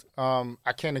blessed.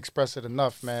 I can't express it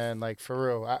enough, man. Like, for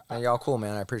real. Y'all cool,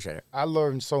 man. I appreciate it. I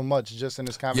learned so much just in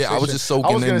this conversation. Yeah, I was just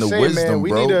soaking in the wisdom,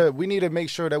 man, bro. We need to make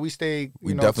sure that we stay,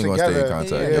 We know, definitely together. gonna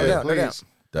stay in contact. Yeah, Yeah, no doubt.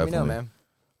 Definitely. You know, man.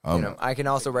 You know, I can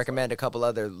also recommend a couple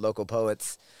other local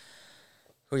poets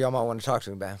who y'all might want to talk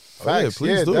to about. Facts.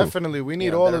 please do. Definitely. We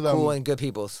need all of them. Cool and good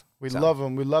peoples. We love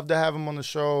them. We love to have them on the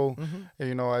show.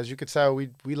 You know, as you could tell, we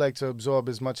like to absorb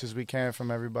as much as we can from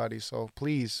everybody. So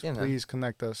please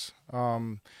connect us.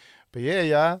 But yeah,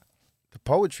 y'all, the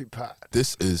Poetry Pod.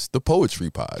 This is the Poetry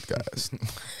Podcast.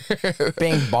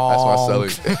 Bing bong.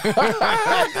 That's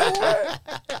my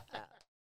selling.